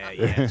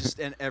 yeah. Just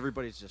and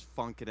everybody's just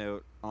funking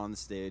out on the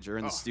stage or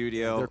in the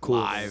studio they're cool,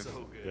 man. live.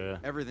 So good. Yeah.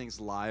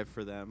 Everything's live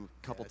for them.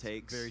 Couple That's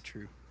takes. Very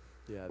true.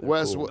 Yeah. they're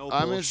Wes, cool. No I'm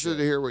bullshit. interested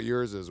to hear what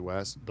yours is,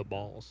 Wes. The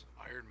balls.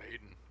 Iron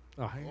Maiden,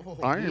 Oh, hey.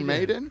 Iron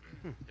Maiden?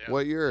 yeah,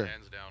 What year?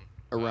 hands down.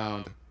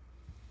 Around.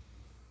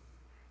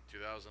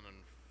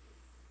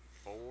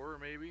 2004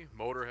 maybe.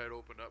 Motorhead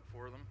opened up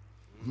for them,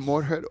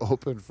 Motorhead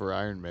opened for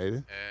Iron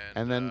Maiden.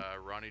 and then-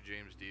 Ronnie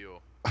James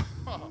Dio.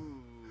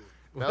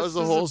 That was the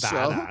This whole is a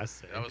show?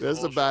 badass, eh? That was This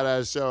is the a whole show.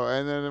 badass show.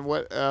 And then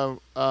what?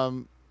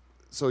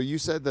 So you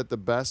said that the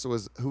best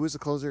was who was the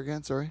closer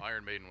again? Sorry,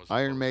 Iron Maiden was the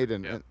Iron closer.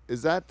 Maiden. Yeah.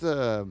 Is that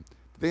do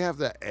they have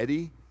the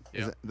Eddie?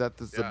 Yeah. Is that's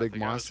the Yeah, big the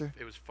guy was- monster?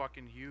 it was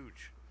fucking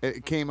huge.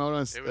 It came out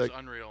on. It was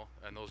unreal,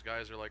 and those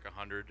guys are like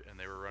 100, and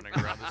they were running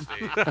around the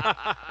stage.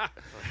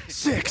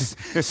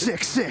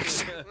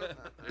 666.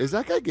 Is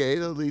that guy gay?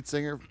 The lead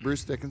singer,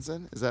 Bruce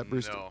Dickinson. Is that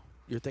Bruce? No.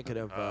 You're thinking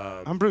of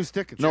I'm Bruce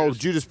Dickinson. No,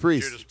 Judas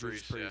Priest. Judas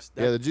Priest.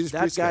 Yeah, the Judas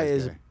that Priest guy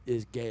guy's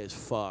is gay as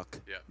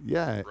fuck. Yeah.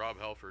 Yeah, Rob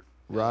Halford.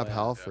 Rob Yeah.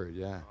 Halford.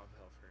 Yeah.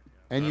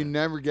 And you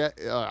never get.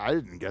 I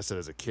didn't guess it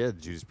as a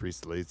kid. Judas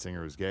Priest, the lead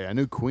singer, was gay. I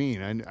knew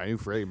Queen. I knew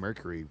Freddie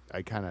Mercury.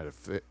 I kind of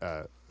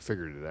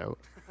figured it out.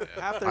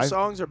 Half their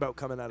songs are about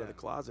coming out of the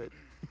closet.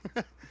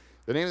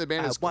 The name of the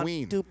band is want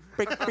Queen. to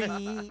break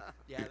free.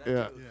 Yeah.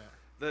 Yeah.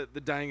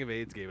 The dying of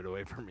AIDS gave it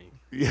away for me.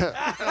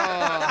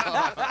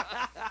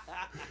 Yeah.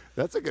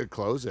 That's a good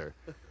closer.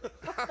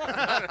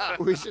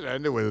 We should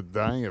end it with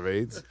dying of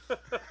AIDS.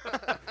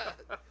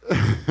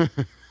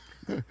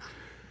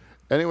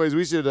 Anyways,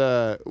 we should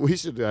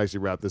actually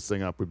wrap this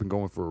thing up. We've been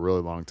going for a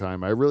really long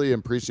time. I really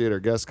appreciate our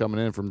guests coming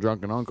in from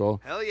Drunken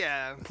Uncle. Hell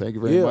yeah. Thank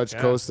you very much,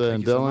 Yeah, Costa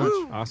and thank you so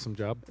Dylan. much. Awesome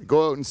job.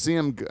 Go out and see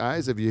them,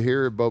 guys. If you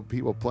hear about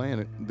people playing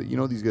it, you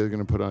know these guys are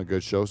going to put on a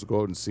good show, so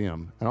go out and see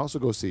them. And also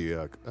go see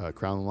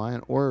Crown the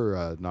Lion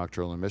or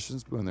Nocturnal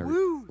Emissions when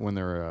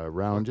they're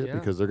around you, Yeah.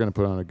 because they're going to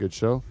put on a good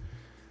show.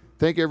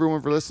 Thank you,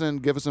 everyone, for listening.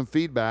 Give us some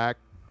feedback.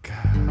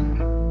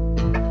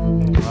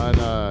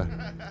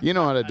 You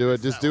know how to do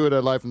it. Just do it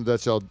at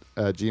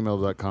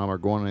lifeinthedutchshell@gmail.com or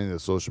go on any of the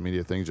social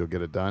media things. You'll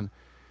get it done.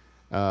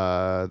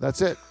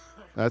 That's it.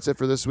 That's it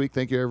for this week.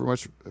 Thank you very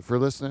much for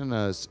listening.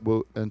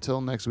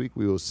 Until next week,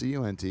 we will see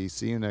you, NT.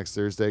 See you next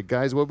Thursday.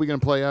 Guys, what are we going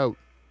to play out?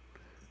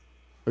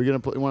 Are we going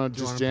to want to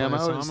just jam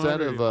out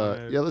instead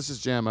of... yeah, let's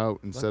just jam out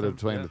instead of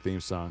playing the theme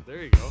song.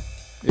 There you go.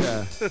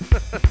 Yeah.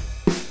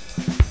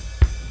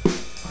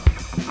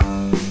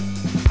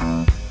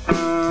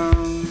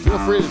 Feel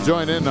free to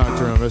join in,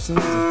 Nocturnal Emissions.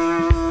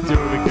 Do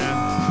what we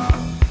can.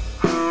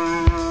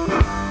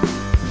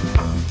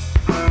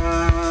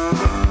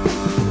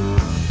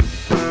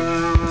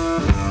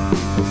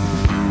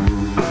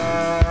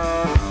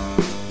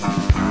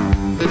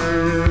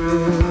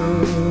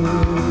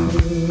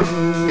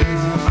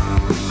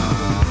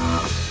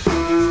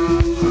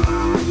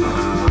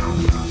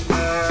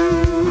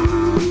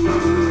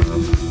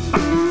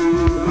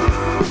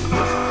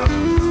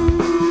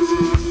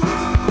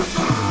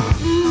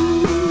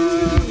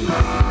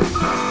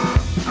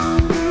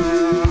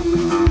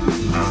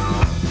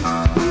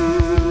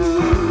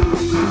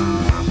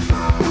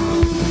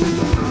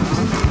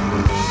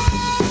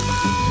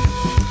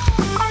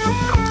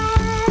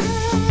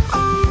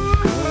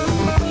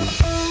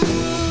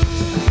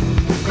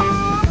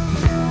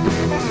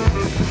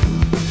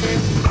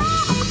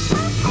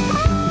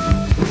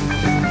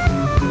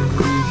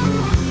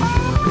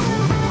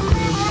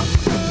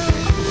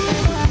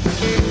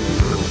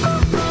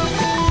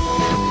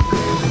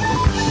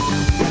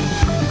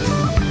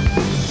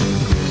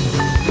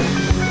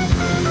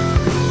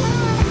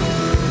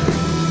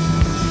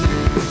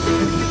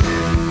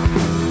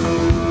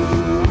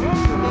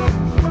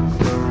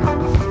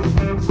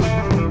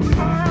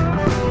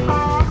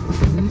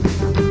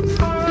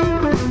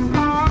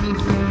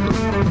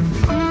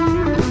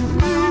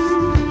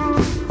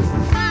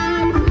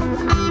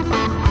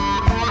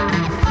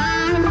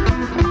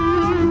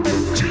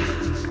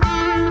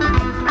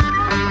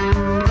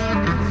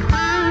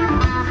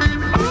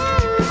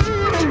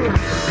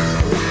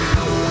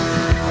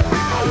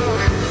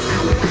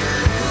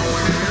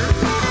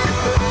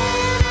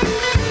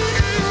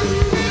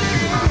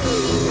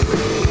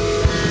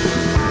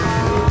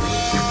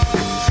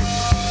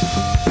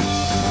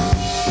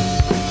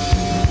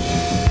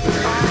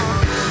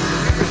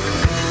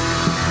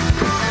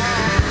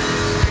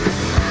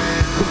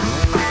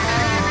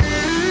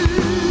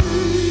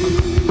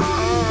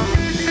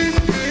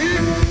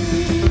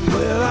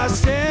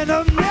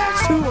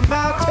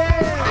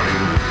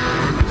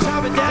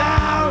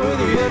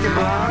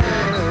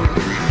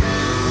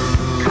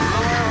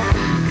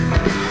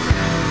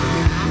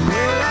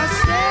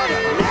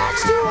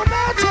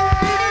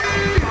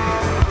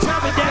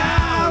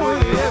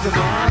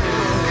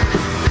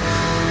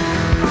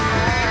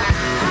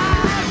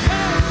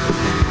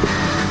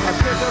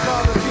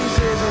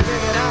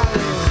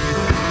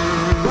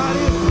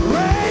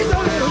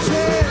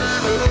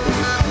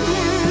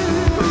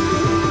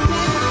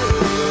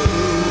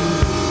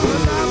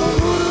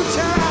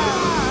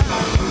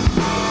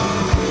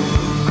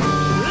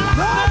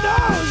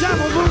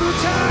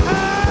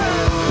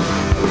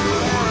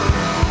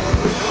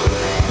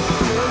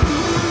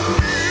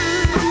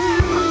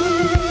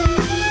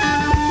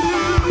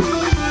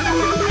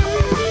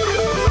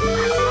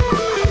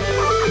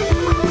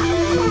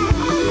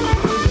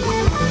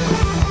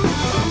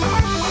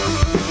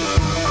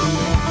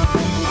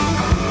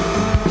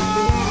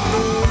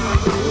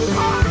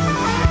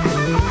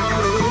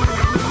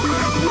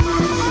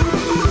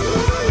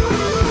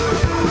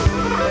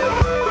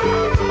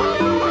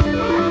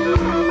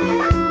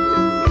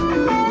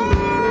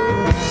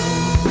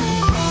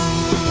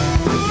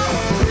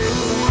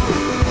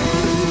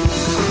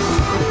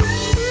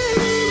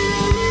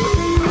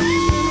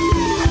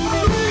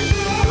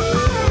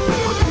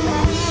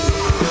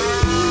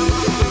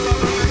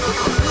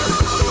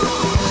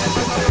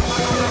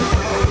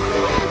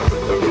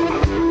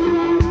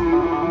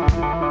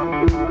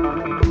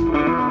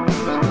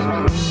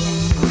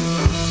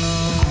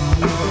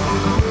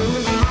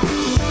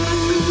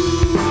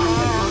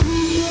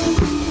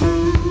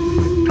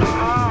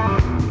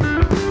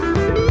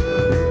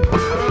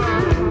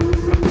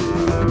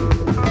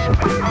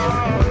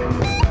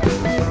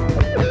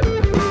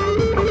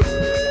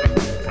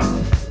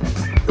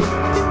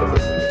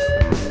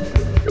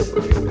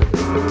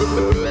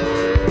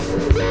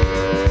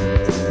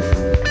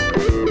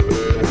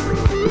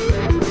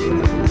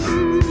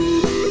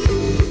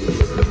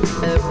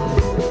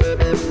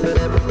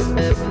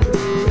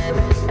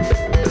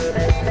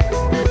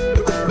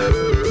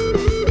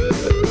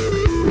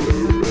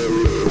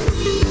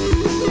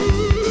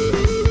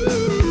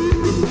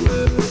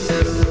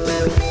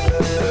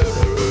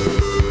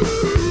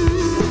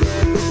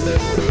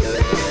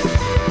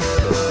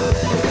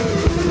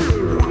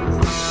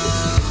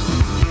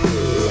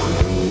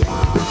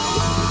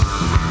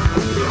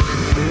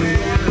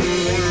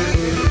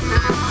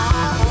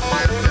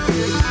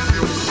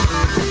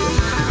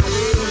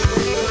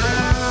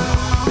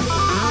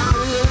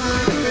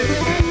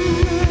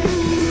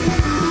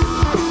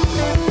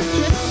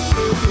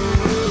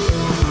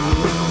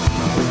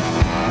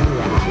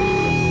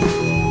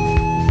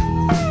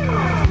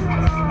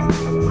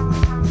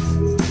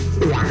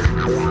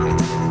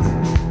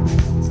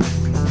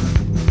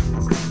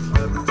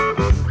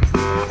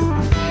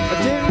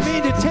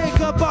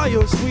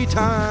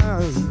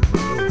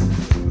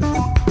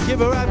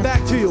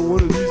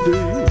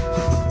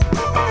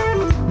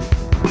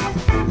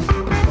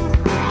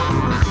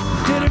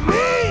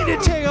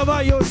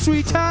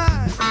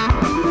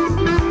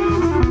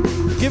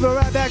 give it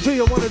right back to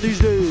you one of these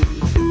days.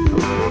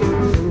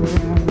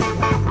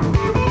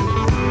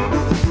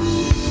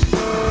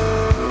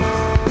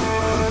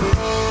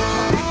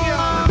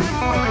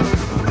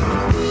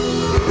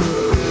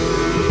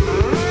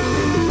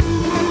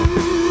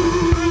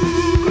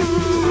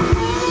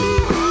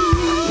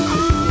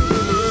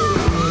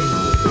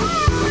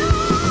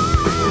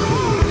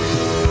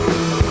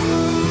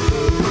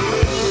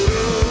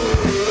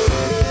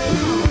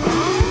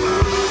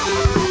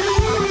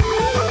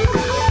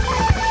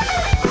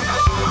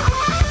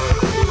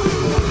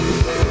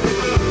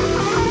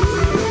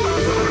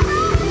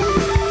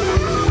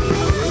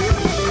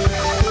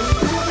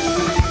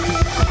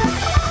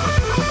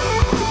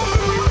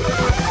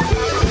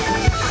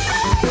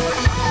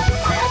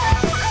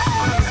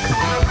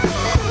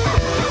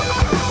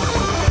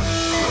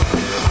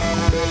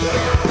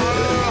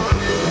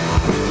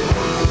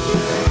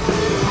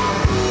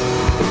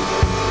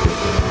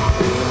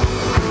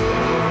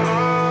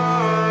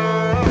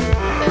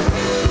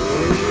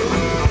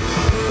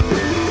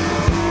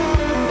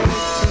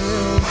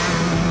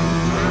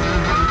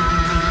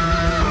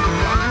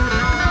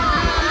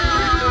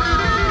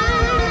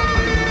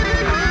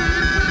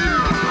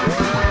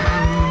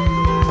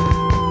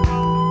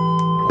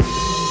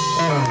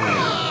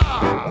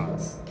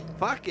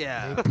 Fuck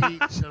yeah. Hey,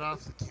 Pete, shut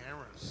off the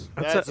cameras.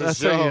 That's a how you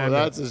show. end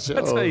That's it. a show.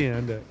 That's how you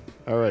end it.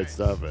 All right,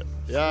 stop it.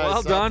 Yeah,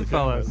 Well stop done, the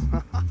fellas.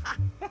 cameras.